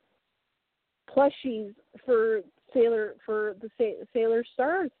made plushies for the Sailor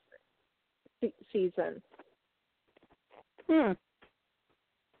Stars season.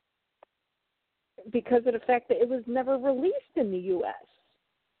 Because of the fact that it was never released in the U.S.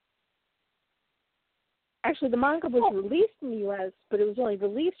 Actually, the manga was released in the U.S., but it was only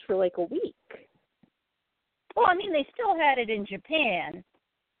released for like a week. Well, I mean, they still had it in Japan.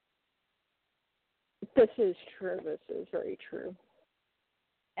 This is true. This is very true.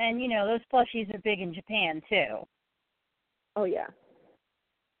 And, those plushies are big in Japan, too. Oh, yeah.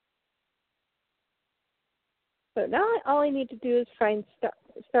 So now all I need to do is find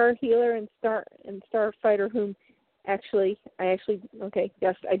Star Healer and Starfighter, whom okay,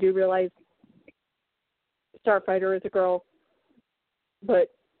 yes, I do realize Starfighter is a girl, but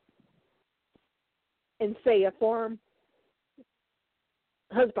in Seiya form,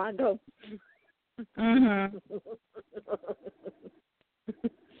 husbando. Mhm.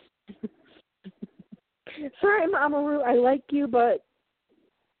 Sorry, Mamoru, I like you, but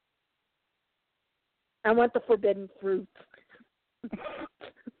I want the forbidden fruit.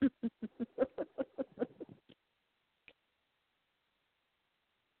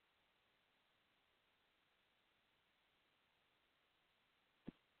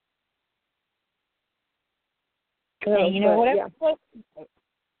 Hey, you know, whatever yeah. floats your boat.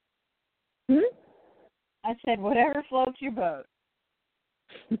 Hmm? I said, whatever floats your boat.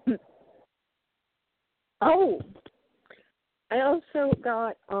 Oh, I also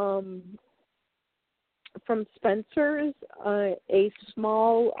got from Spencer's a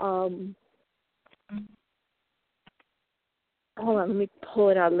small hold on, let me pull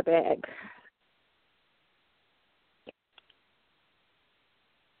it out of the bag.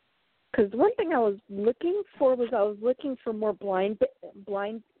 Because one thing I was looking for more blind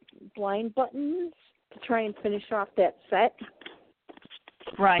buttons to try and finish off that set.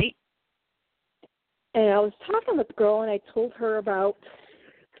 Right. And I was talking with the girl, and I told her about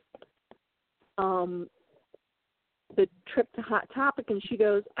the trip to Hot Topic, and she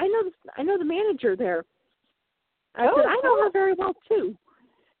goes, I know the manager there. I said, I know her very well too.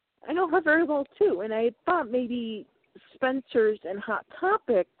 And I thought maybe Spencer's and Hot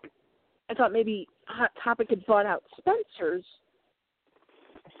Topic. I thought maybe Hot Topic had bought out Spencer's,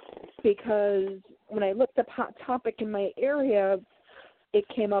 because when I looked up Hot Topic in my area, it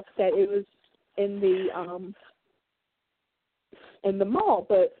came up that it was in the mall,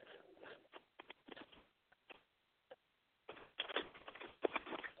 but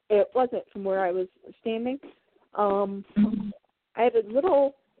it wasn't from where I was standing. I had a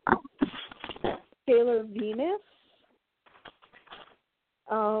little Sailor Venus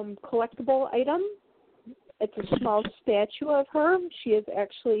collectible item. It's a small statue of her. She is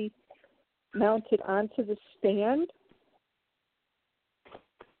actually mounted onto the stand.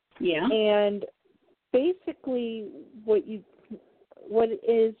 Yeah. And basically what it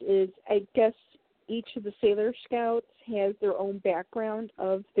is I guess each of the Sailor Scouts has their own background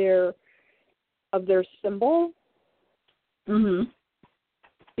of their symbol. Mhm.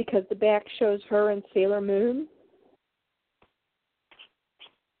 Because the back shows her and Sailor Moon.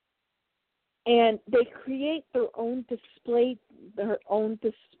 And they create their own display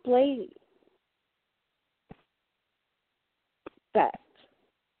set.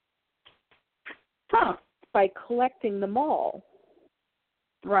 Huh. By collecting them all.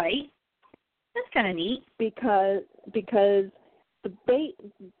 Right. That's kind of neat. Because the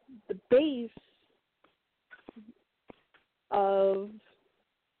base of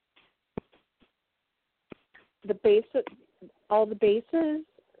all the bases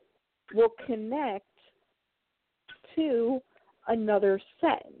will connect to another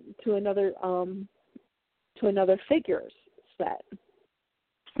set, to another figures set.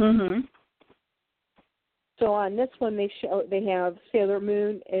 Mhm. So on this one, they have Sailor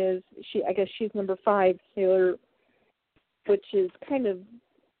Moon I guess she's number 5 Sailor, which is kind of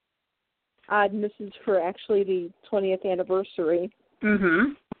odd. And this is for actually the 20th anniversary.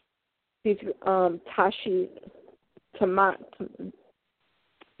 Mhm. These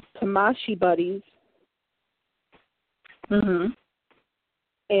Tamashi buddies. Mhm.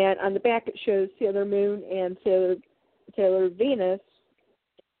 And on the back it shows Sailor Moon and Sailor Venus,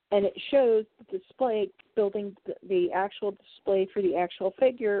 and it shows the display, building the actual display for the actual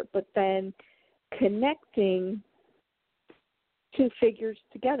figure, but then connecting 2 figures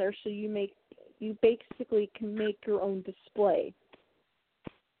together, so you basically can make your own display.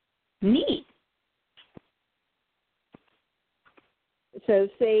 Neat. So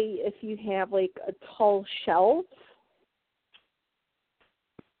say if you have like a tall shelf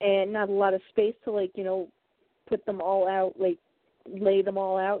and not a lot of space to put them all out, lay them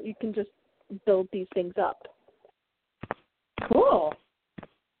all out, you can just build these things up. Cool.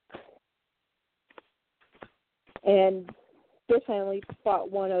 And this I only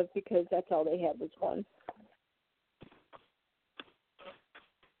bought one of because that's all they had was one.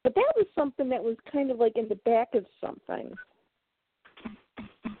 But that was something that was kind of like in the back of something.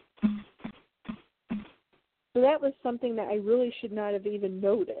 So that was something that I really should not have even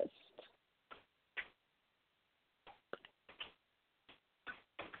noticed.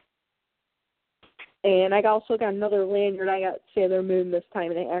 And I also got another lanyard. I got Sailor Moon this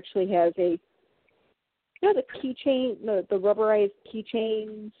time, and it actually has the keychain, the rubberized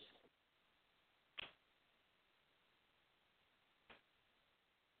keychains.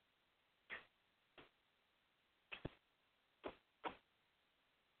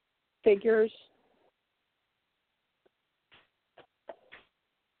 Figures.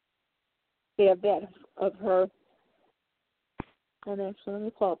 they have that of her. And actually, let me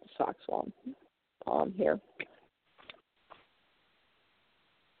pull out the socks while I'm here.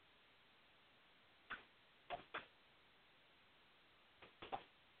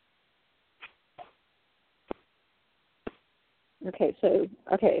 Okay, so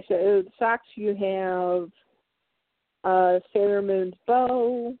the socks you have Sailor Moon's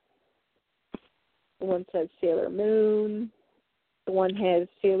bow. The one says Sailor Moon. The one has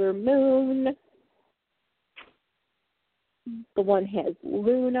Sailor Moon. The one has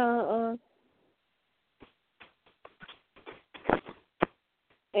Luna.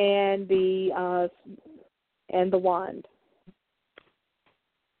 And the wand.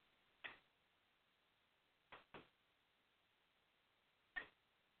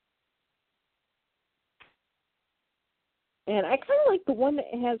 And I kind of like the one that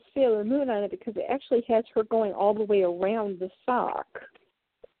has Sailor Moon on it because it actually has her going all the way around the sock.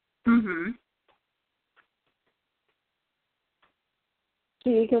 Mhm. So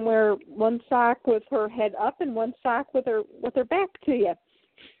you can wear one sock with her head up and one sock with her back to you.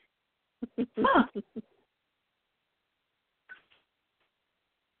 Huh.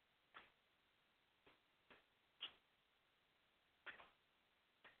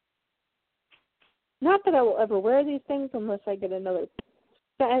 Not that I will ever wear these things unless I get another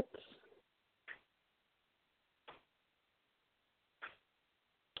set.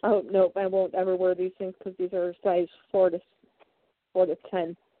 Oh, nope, I won't ever wear these things because these are size 4 to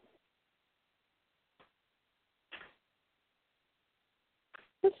 10.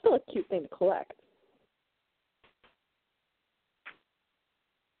 It's still a cute thing to collect.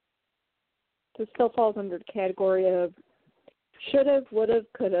 It still falls under the category of should have, would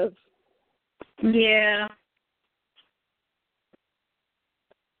have, could have. Yeah.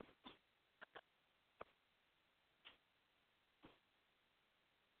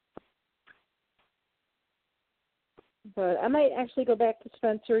 But I might actually go back to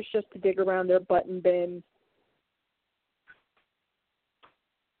Spencer's just to dig around their button bin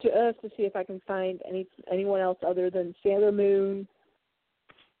to see if I can find anyone else other than Sailor Moon,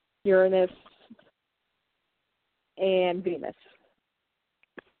 Uranus, and Venus.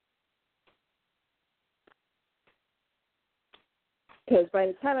 Because by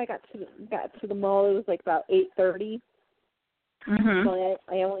the time I got to the mall, it was like about 8:30. Mhm. So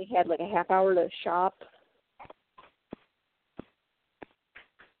I only had like a half hour to shop.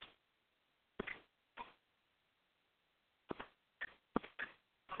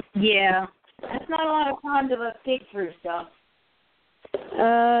 Yeah. That's not a lot of time to dig through stuff.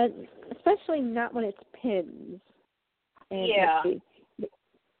 Especially not when it's pins. And Yeah. let's see.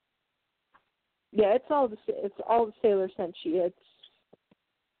 Yeah, it's all the Sailor Senshi. It's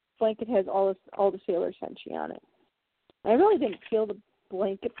blanket has all the Sailor Senshi on it. I really didn't feel the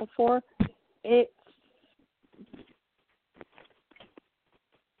blanket before. It's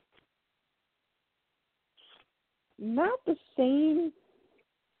not the same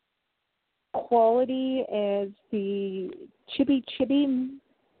quality as the Chibi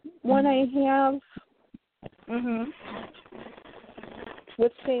one I have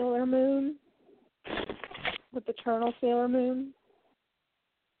with Sailor Moon, with Eternal Sailor Moon.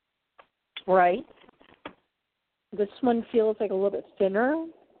 Right. This one feels like a little bit thinner.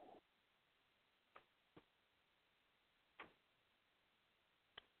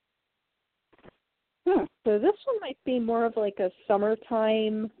 So this one might be more of like a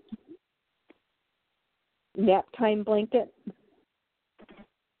summertime nap time blanket.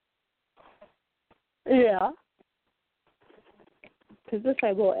 Yeah. Because this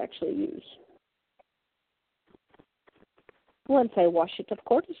I will actually use. Once I wash it, of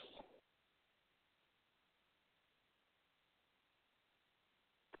course.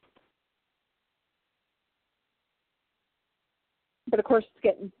 But of course it's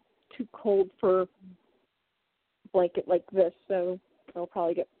getting too cold for a blanket like this, so it'll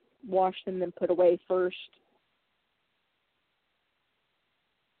probably get washed and then put away first.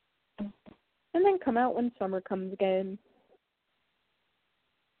 And then come out when summer comes again.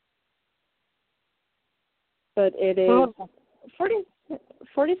 But it is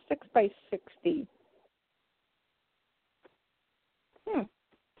 46 by 60.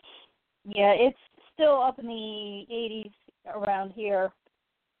 Yeah, it's still up in the 80s around here.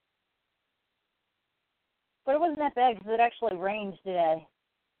 But it wasn't that bad because it actually rained today.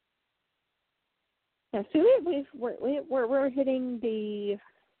 Yeah, so we're hitting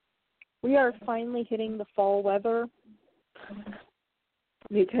we are finally hitting the fall weather.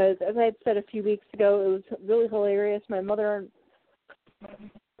 Because, as I had said a few weeks ago, it was really hilarious. My mother,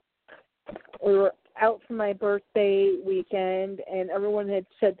 we were out for my birthday weekend, and everyone had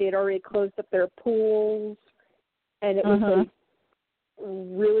said they had already closed up their pools, and it was like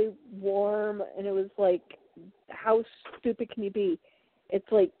really warm, and it was like, how stupid can you be?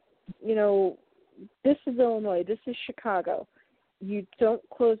 It's like, you know, this is Illinois, this is Chicago. You don't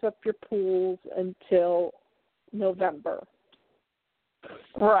close up your pools until November.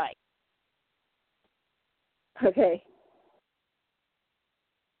 Right. Okay.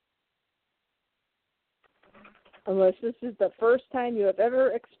 Unless this is the first time you have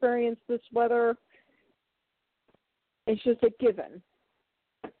ever experienced this weather, it's just a given.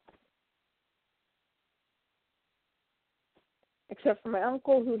 Except for my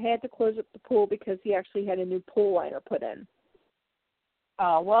uncle, who had to close up the pool because he actually had a new pool liner put in.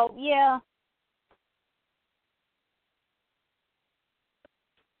 Oh, well, yeah.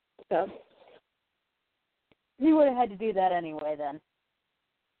 So, he would have had to do that anyway then.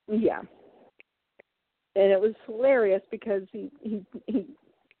 yeah. And it was hilarious because he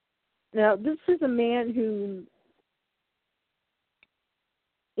now this is a man who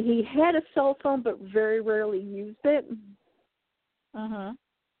he had a cell phone but very rarely used it. Mhm.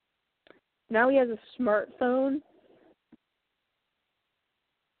 Now he has a smartphone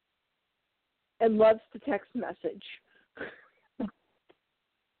and loves to text message.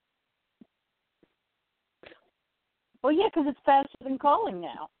 Well, yeah, because it's faster than calling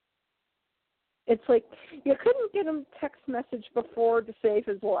now. It's like you couldn't get him text message before to save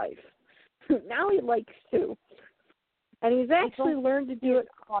his life. Now he likes to. And he's actually learned to do it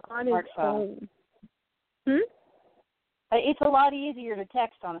on his phone. It's a lot easier to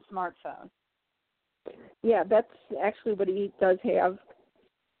text on a smartphone. Yeah, that's actually what he does have.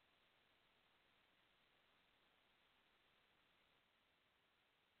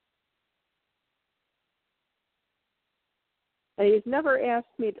 And he's never asked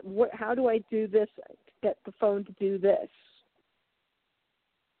me, how do I do this to get the phone to do this?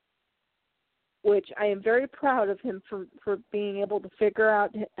 Which I am very proud of him for being able to figure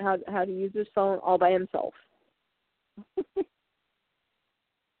out how to use his phone all by himself.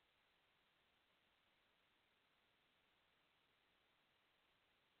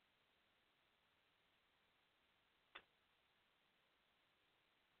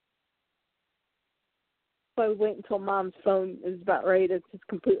 So I would wait until Mom's phone is about ready to just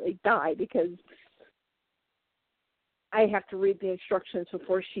completely die because I have to read the instructions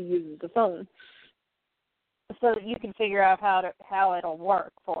before she uses the phone. So that you can figure out how it'll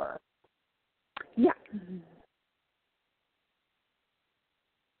work for her. Yeah.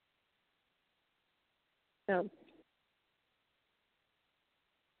 So.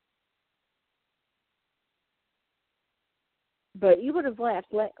 But you would have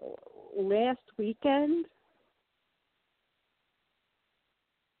laughed. Last weekend,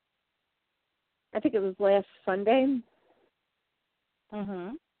 I think it was last Sunday.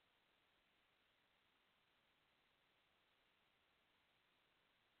 Mhm.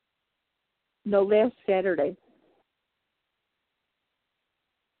 No, last Saturday.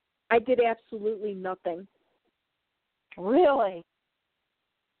 I did absolutely nothing. Really?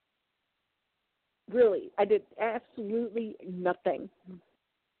 Really, I did absolutely nothing.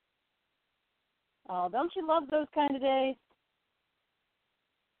 Oh, don't you love those kind of days?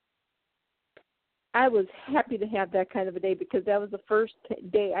 I was happy to have that kind of a day because that was the first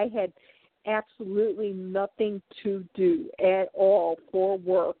day I had absolutely nothing to do at all for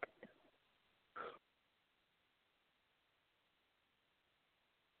work.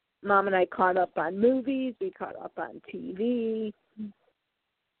 Mom and I caught up on movies. We caught up on TV.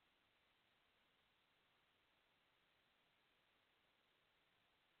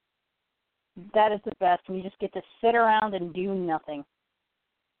 That is the best when you just get to sit around and do nothing.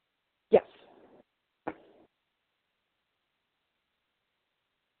 Yes.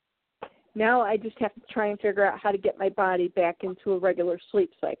 Now I just have to try and figure out how to get my body back into a regular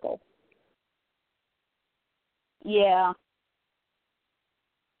sleep cycle. Yeah.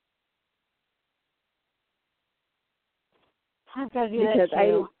 I've got to do Because that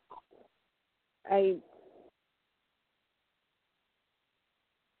too.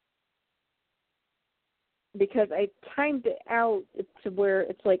 Because I timed it out to where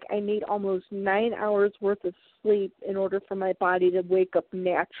it's like I need almost 9 hours worth of sleep in order for my body to wake up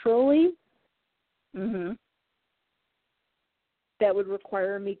naturally. Mhm. That would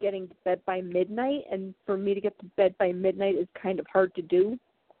require me getting to bed by midnight, and for me to get to bed by midnight is kind of hard to do.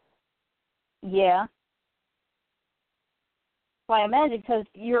 Yeah. Well, I imagine because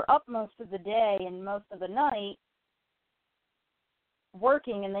you're up most of the day and most of the night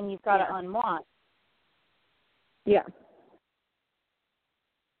working, and then you've got to unwind. Yeah.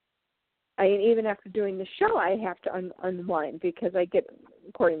 even after doing the show, I have to unwind because I get,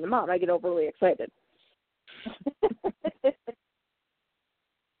 according to Mom, I get overly excited.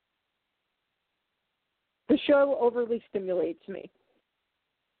 The show overly stimulates me.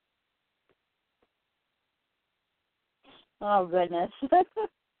 Oh, goodness.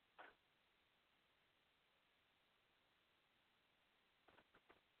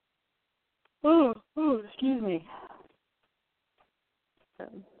 Oh, excuse me.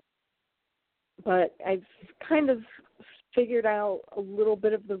 But I've kind of figured out a little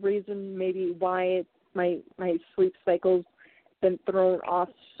bit of the reason maybe why my sleep cycle's been thrown off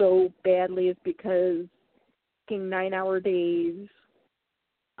so badly is because taking 9-hour days,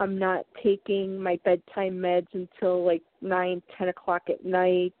 I'm not taking my bedtime meds until like 9, 10 o'clock at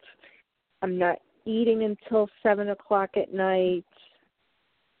night. I'm not eating until 7 o'clock at night.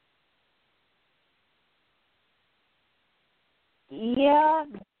 Yeah.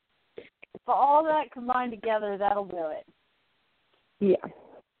 For all that combined together, that'll do it. Yeah.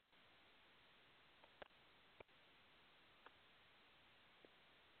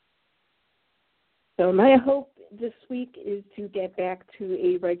 So my hope this week is to get back to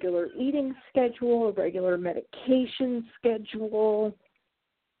a regular eating schedule, a regular medication schedule.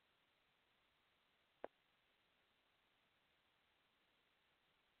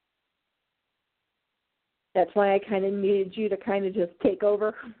 That's why I kind of needed you to kind of just take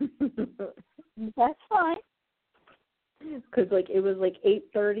over. That's fine. Because it was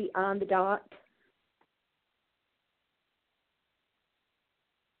 8:30 on the dot.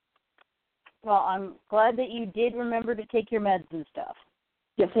 Well, I'm glad that you did remember to take your meds and stuff.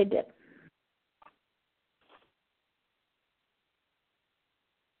 Yes, I did.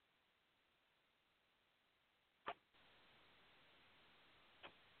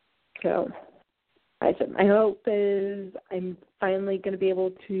 So, I said, my hope is I'm finally going to be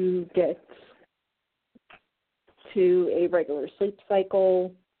able to get to a regular sleep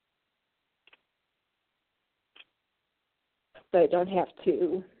cycle so I don't have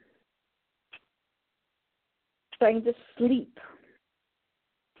to. So I can just sleep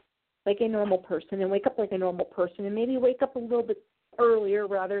like a normal person and wake up like a normal person and maybe wake up a little bit earlier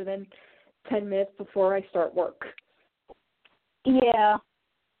rather than 10 minutes before I start work. Yeah.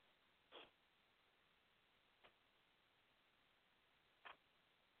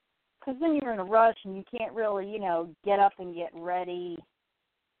 Because then you're in a rush and you can't really, get up and get ready.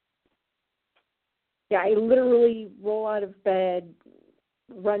 Yeah, I literally roll out of bed,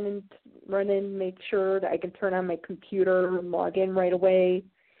 run in, make sure that I can turn on my computer and log in right away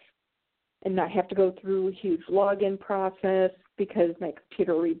and not have to go through a huge login process because my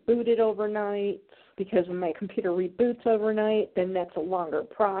computer rebooted overnight. Because when my computer reboots overnight, then that's a longer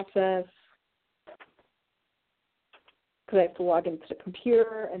process. Because I have to log into the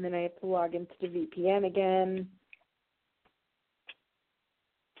computer, and then I have to log into the VPN again.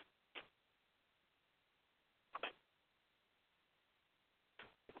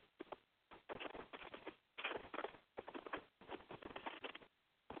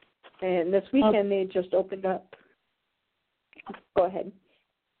 And this weekend they just opened up. Go ahead.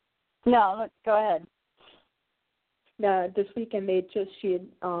 No, go ahead. This weekend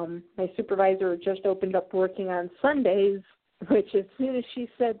my supervisor just opened up working on Sundays, which as soon as she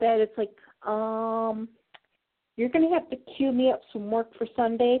said that, it's like, you're going to have to queue me up some work for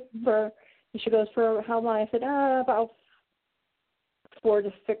Sunday. And she goes, for how long? I said, about 4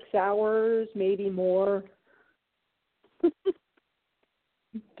 to 6 hours, maybe more,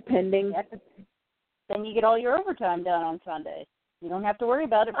 depending. Yeah, then you get all your overtime done on Sundays. You don't have to worry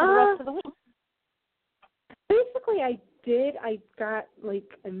about it for the rest of the week. Basically, I did. I got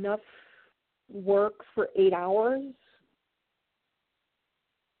enough work for 8 hours.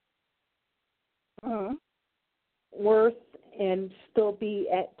 Worth and still be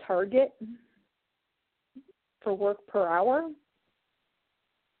at target for work per hour.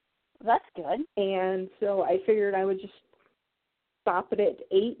 That's good. And so I figured I would just stop it at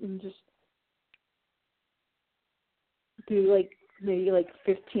 8 and just do maybe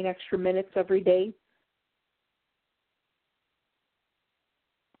 15 extra minutes every day.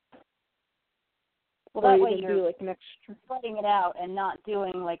 Well, that way you're you're an extra. spreading it out and not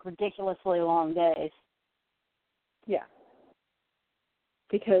doing ridiculously long days. Yeah.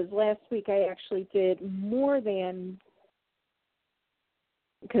 Because last week I actually did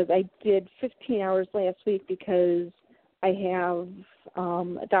because I did 15 hours last week because I have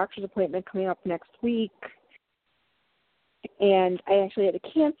a doctor's appointment coming up next week. And I actually had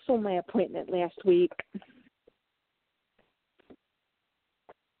to cancel my appointment last week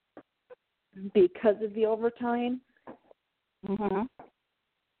because of the overtime.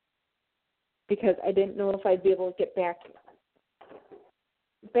 because I didn't know if I'd be able to get back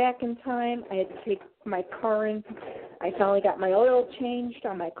in time. I had to take my car in. I finally got my oil changed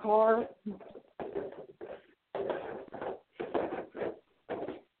on my car.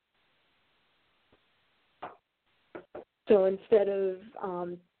 So instead of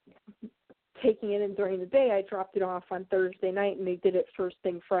taking it in during the day, I dropped it off on Thursday night, and they did it first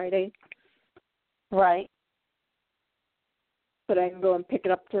thing Friday. Right. But I can go and pick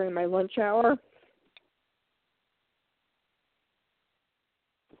it up during my lunch hour.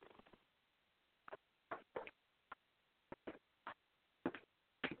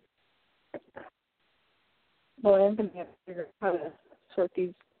 Well, I'm going to have to figure out how to sort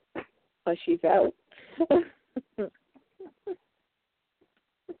these plushies out.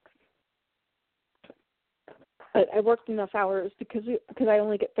 But I worked enough hours because I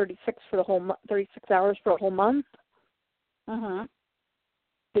only get 36 hours for a whole month. Uh-huh.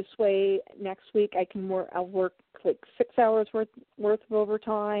 This way, next week I'll work like 6 hours worth of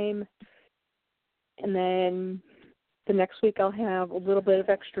overtime, and then the next week I'll have a little bit of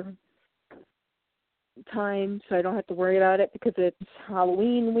extra time, so I don't have to worry about it because it's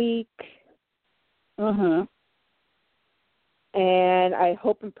Halloween week. Uh-huh. And I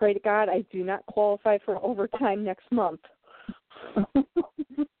hope and pray to God I do not qualify for overtime next month.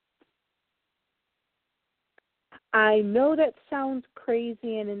 I know that sounds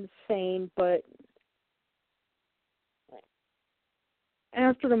crazy and insane, but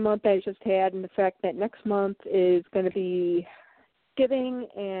after the month I just had and the fact that next month is going to be Thanksgiving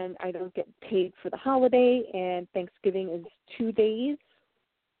and I don't get paid for the holiday, and Thanksgiving is 2 days.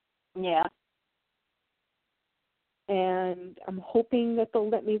 Yeah. And I'm hoping that they'll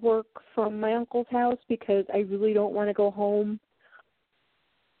let me work from my uncle's house because I really don't want to go home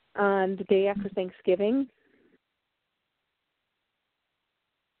on the day after Thanksgiving.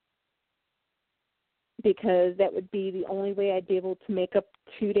 Because that would be the only way I'd be able to make up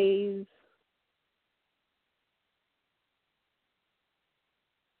 2 days.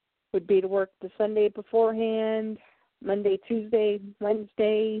 Would be to work the Sunday beforehand, Monday, Tuesday,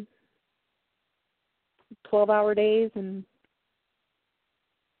 Wednesday, 12-hour days, and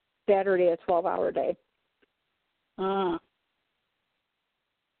Saturday a 12-hour day.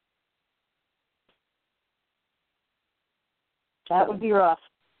 That would be rough.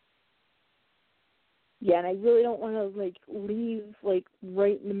 Yeah, and I really don't want to leave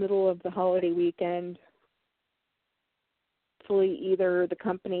right in the middle of the holiday weekend. Hopefully either the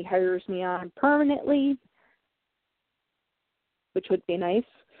company hires me on permanently, which would be nice,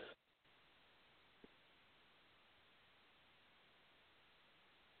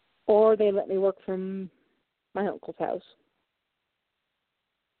 or they let me work from my uncle's house.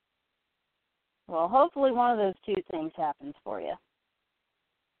 Well, hopefully one of those two things happens for you.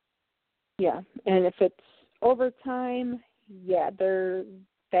 Yeah, and if it's overtime,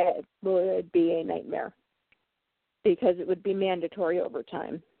 that would be a nightmare because it would be mandatory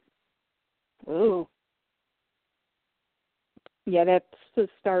overtime. Ooh. Yeah, that's the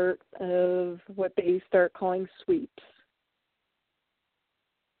start of what they start calling sweeps.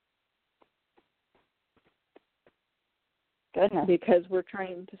 Goodness. Because we're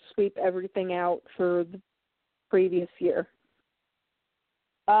trying to sweep everything out for the previous year.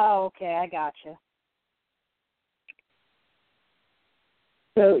 Oh, okay, I gotcha.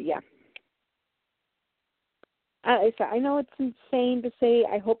 So, yeah. I know it's insane to say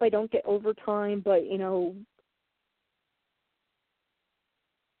I hope I don't get overtime, but,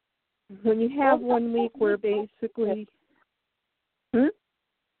 when you have 1 week where basically...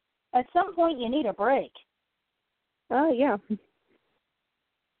 At some point you need a break. Yeah.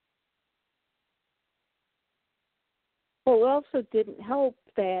 Well, it also didn't help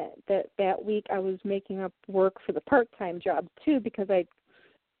that week I was making up work for the part-time job, too, because I'd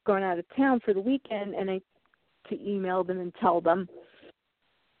gone out of town for the weekend, and I to email them and tell them.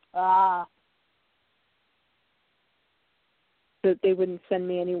 Ah. That they wouldn't send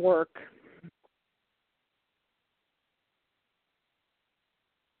me any work.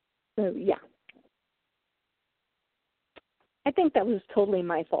 So, yeah. I think that was totally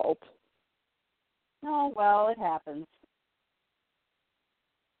my fault. Oh, well, it happens.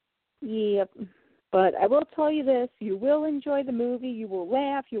 Yep. But I will tell you this, you will enjoy the movie, you will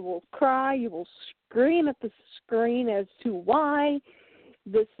laugh, you will cry, you will scream at the screen as to why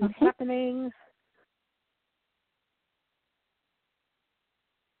this is happening.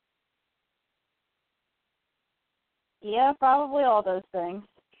 Yeah, probably all those things.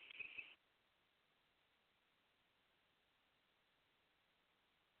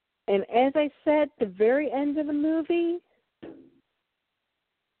 And as I said, the very end of the movie,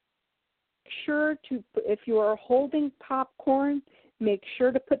 sure to, if you are holding popcorn, make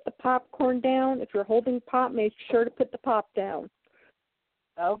sure to put the popcorn down. If you're holding pop, make sure to put the pop down.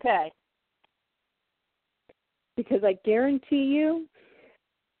 Okay. Because I guarantee you,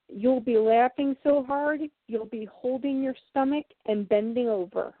 you'll be laughing so hard, you'll be holding your stomach and bending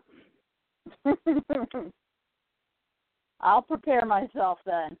over. I'll prepare myself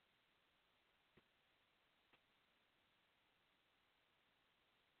then.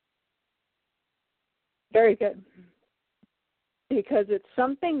 Very good. Because it's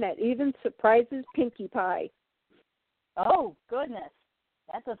something that even surprises Pinkie Pie. Oh, goodness.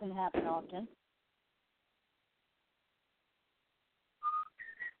 That doesn't happen often.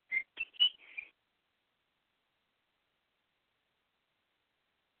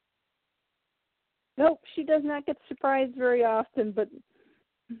 Nope, she does not get surprised very often, but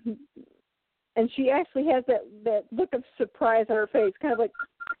and she actually has that look of surprise on her face, kind of like,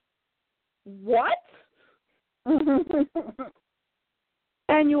 what?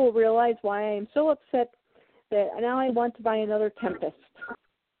 And you will realize why I am so upset that now I want to buy another Tempest.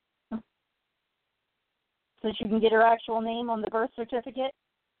 So she can get her actual name on the birth certificate?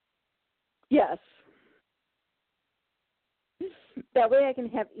 Yes. That way I can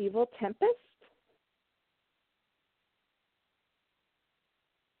have Evil Tempest.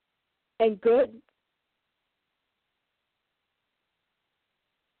 And Good.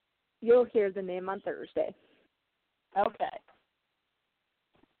 You'll hear the name on Thursday. Okay.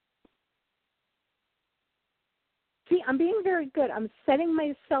 See, I'm being very good. I'm setting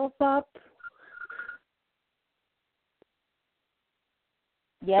myself up.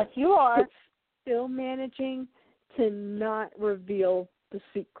 Yes, you are. But still managing to not reveal the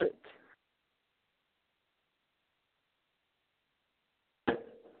secret. I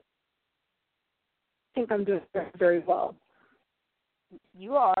think I'm doing very, very well.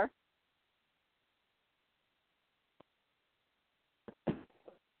 You are.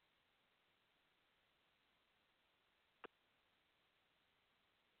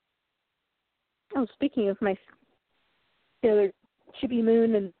 Oh, speaking of my Sailor Chibi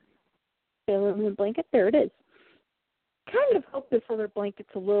Moon and Sailor Moon blanket, there it is. Kind of hope this other blanket's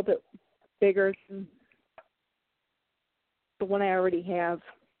a little bit bigger than the one I already have.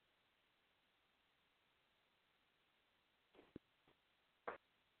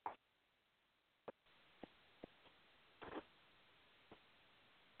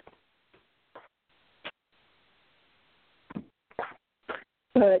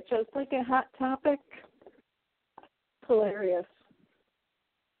 But just like a Hot Topic, hilarious.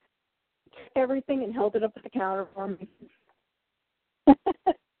 Took everything and held it up at the counter for me.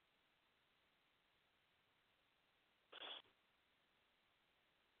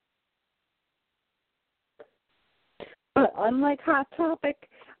 But unlike Hot Topic,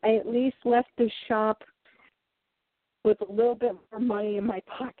 I at least left the shop with a little bit more money in my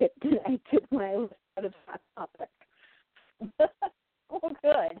pocket than I did when I left out of Hot Topic. Well,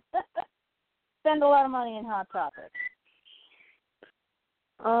 good. Spend a lot of money in Hot Topic.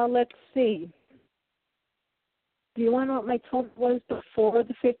 Let's see. Do you want to know what my total was before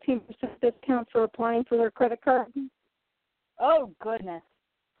the 15% discount for applying for their credit card? Oh, goodness.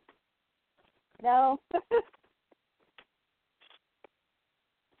 No.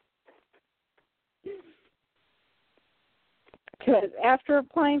 Because after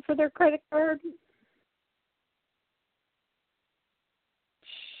applying for their credit card,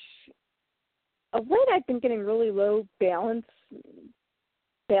 of late I've been getting really low balances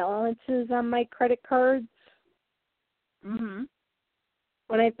on my credit cards. Mm-hmm.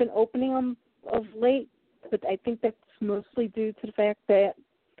 When I've been opening them of late, but I think that's mostly due to the fact that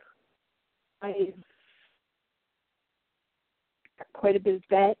I've got quite a bit of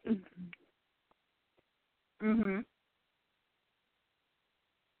debt. Mm-hmm.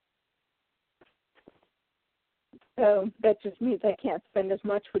 So that just means I can't spend as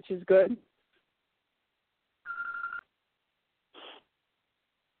much, which is good.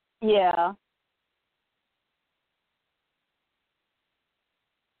 Yeah.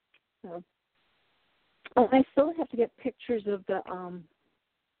 So, oh, I still have to get pictures of the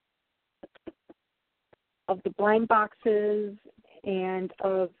blind boxes and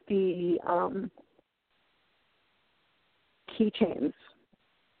of the keychains.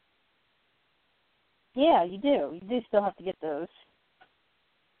 Yeah, you do. You do still have to get those.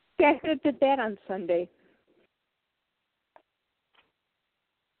 Yeah, I could have did that on Sunday.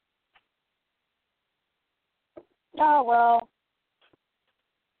 Oh, well.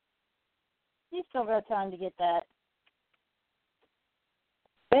 You still got time to get that.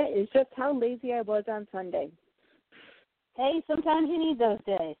 That is just how lazy I was on Sunday. Hey, sometimes you need those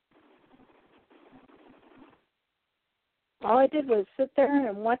days. all I did was sit there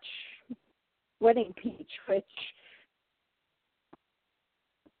and watch Wedding Peach, which,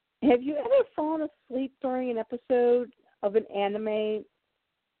 have you ever fallen asleep during an episode of an anime,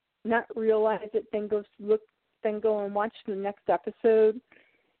 not realize it, then go and watch the next episode?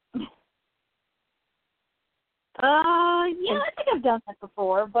 Yeah, I think I've done that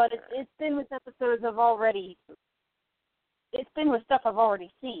before, but it's been with episodes it's been with stuff I've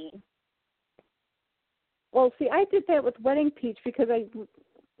already seen. Well, see, I did that with Wedding Peach because I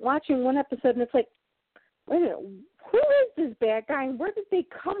watching one episode and it's like, wait a minute, who is this bad guy and where did they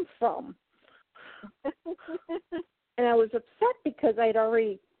come from? And I was upset because I'd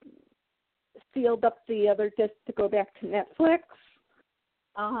already sealed up the other disc to go back to Netflix.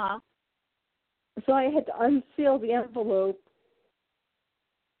 Uh-huh. So I had to unseal the envelope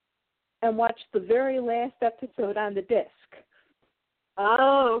and watch the very last episode on the disc.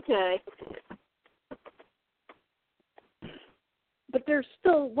 Oh, okay. But there's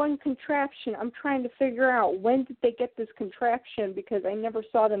still one contraption. I'm trying to figure out when did they get this contraption because I never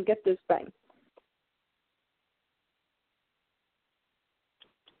saw them get this thing.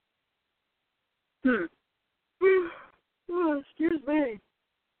 Oh, excuse me.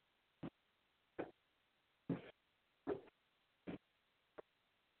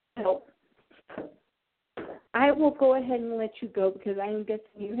 So I will go ahead and let you go because I'm guessing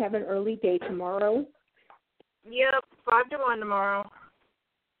you have an early day tomorrow. Yep, 5 to 1 tomorrow.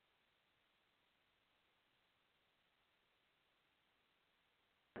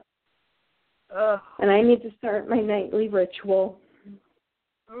 And I need to start my nightly ritual.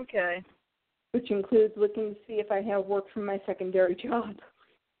 Okay. Which includes looking to see if I have work from my secondary job.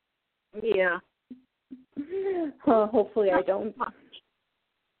 Yeah. Hopefully I don't.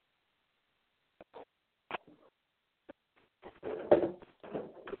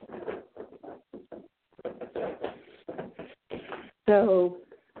 So,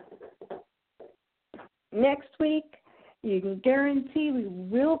 next week, you can guarantee we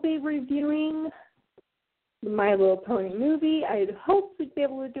will be reviewing the My Little Pony movie. I'd hope we'd be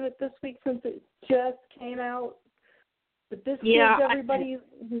able to do it this week since it just came out. But this gives everybody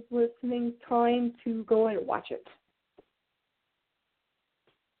who's listening time to go and watch it.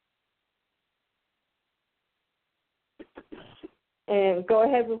 And go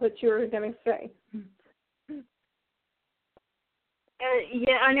ahead with what you were going to say.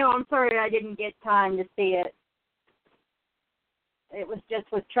 Yeah, I know. I'm sorry I didn't get time to see it. It was just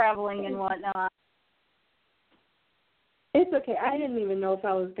with traveling and whatnot. It's okay. I didn't even know if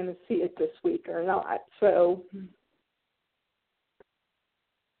I was going to see it this week or not. So,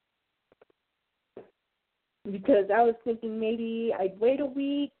 because I was thinking maybe I'd wait a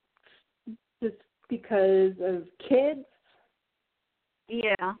week just because of kids.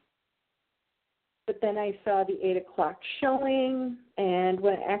 Yeah. But then I saw the 8 o'clock showing, and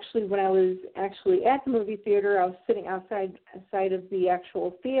when I was actually at the movie theater, I was sitting outside of the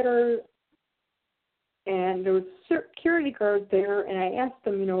actual theater, and there was a security guard there, and I asked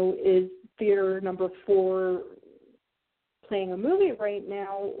them, is theater number 4 playing a movie right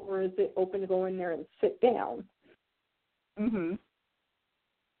now, or is it open to go in there and sit down? Mm-hmm.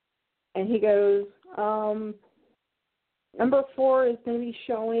 And he goes, number 4 is going to be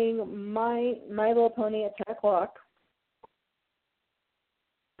showing My Little Pony at 10 o'clock.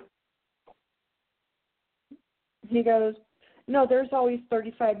 He goes, no, there's always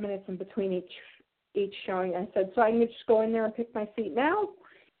 35 minutes in between each showing. I said, so I can just go in there and pick my seat now?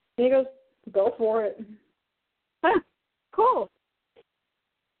 And he goes, go for it. Huh, cool.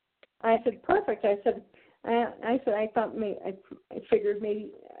 I said, perfect. I said, I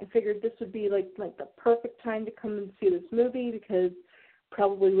figured this would be like the perfect time to come and see this movie because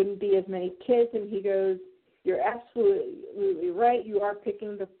probably wouldn't be as many kids. And he goes, you're absolutely right. You are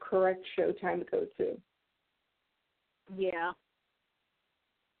picking the correct show time to go to. Yeah.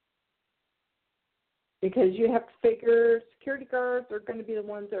 Because you have to figure security guards are going to be the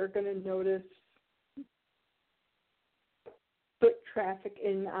ones that are going to notice foot traffic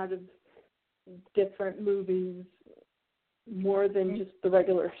in and out of different movies more than just the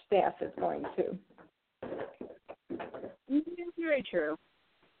regular staff is going to. Very true.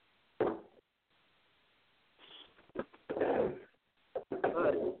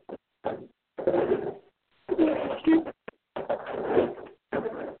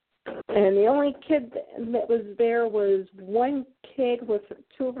 And the only kid that was there was one kid with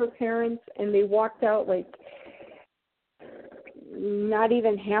 2 of her parents, and they walked out like not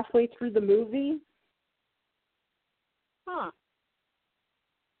even halfway through the movie. Huh.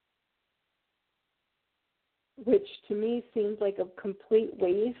 Which to me seems like a complete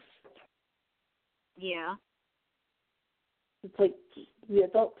waste. Yeah. It's like the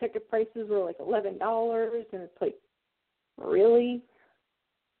adult ticket prices were like $11, and it's like, really?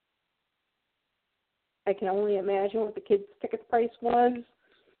 I can only imagine what the kids' ticket price was.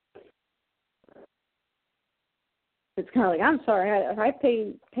 It's kind of like, I'm sorry, if I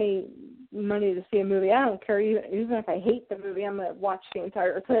pay money to see a movie, I don't care. Even if I hate the movie, I'm going to watch the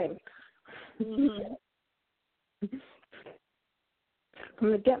entire thing. Mm-hmm. I'm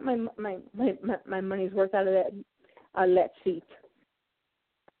going to get my money's worth out of that seat.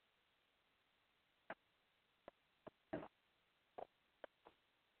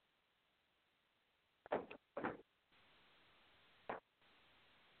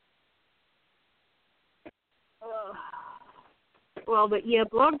 Well, but yeah,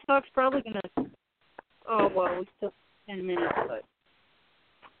 Blog Talk's probably gonna. Oh well, we still have 10 minutes, but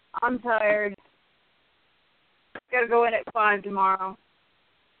I'm tired. Gotta go in at 5 tomorrow.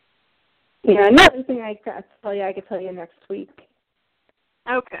 Yeah, another thing I could tell you next week.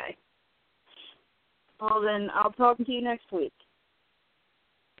 Okay. Well then, I'll talk to you next week.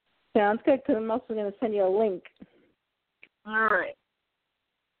 Sounds good, because I'm also going to send you a link. All right.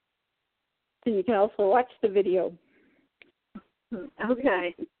 So you can also watch the video.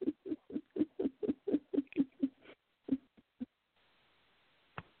 Okay.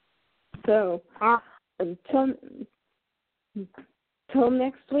 So, until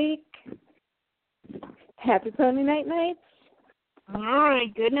next week, happy Pony Night Nights. All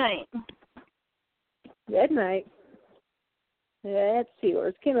right, good night. Good night. Let's see,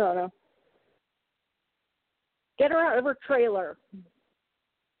 where's Kimono? Get her out of her trailer.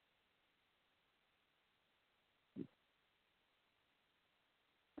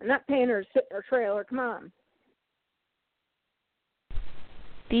 I'm not paying her to sit in her trailer. Come on.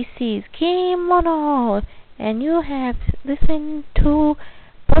 This is Kimono, and you have listened to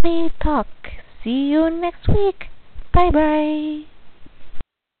Pony Talk. See you next week. Bye-bye.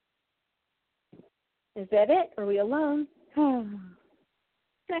 Is that it? Are we alone?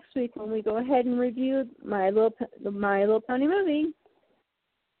 Next week when we go ahead and review My Little Pony movie.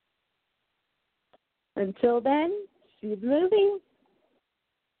 Until then, see the movie.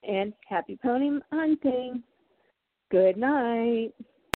 And happy pony hunting. Good night.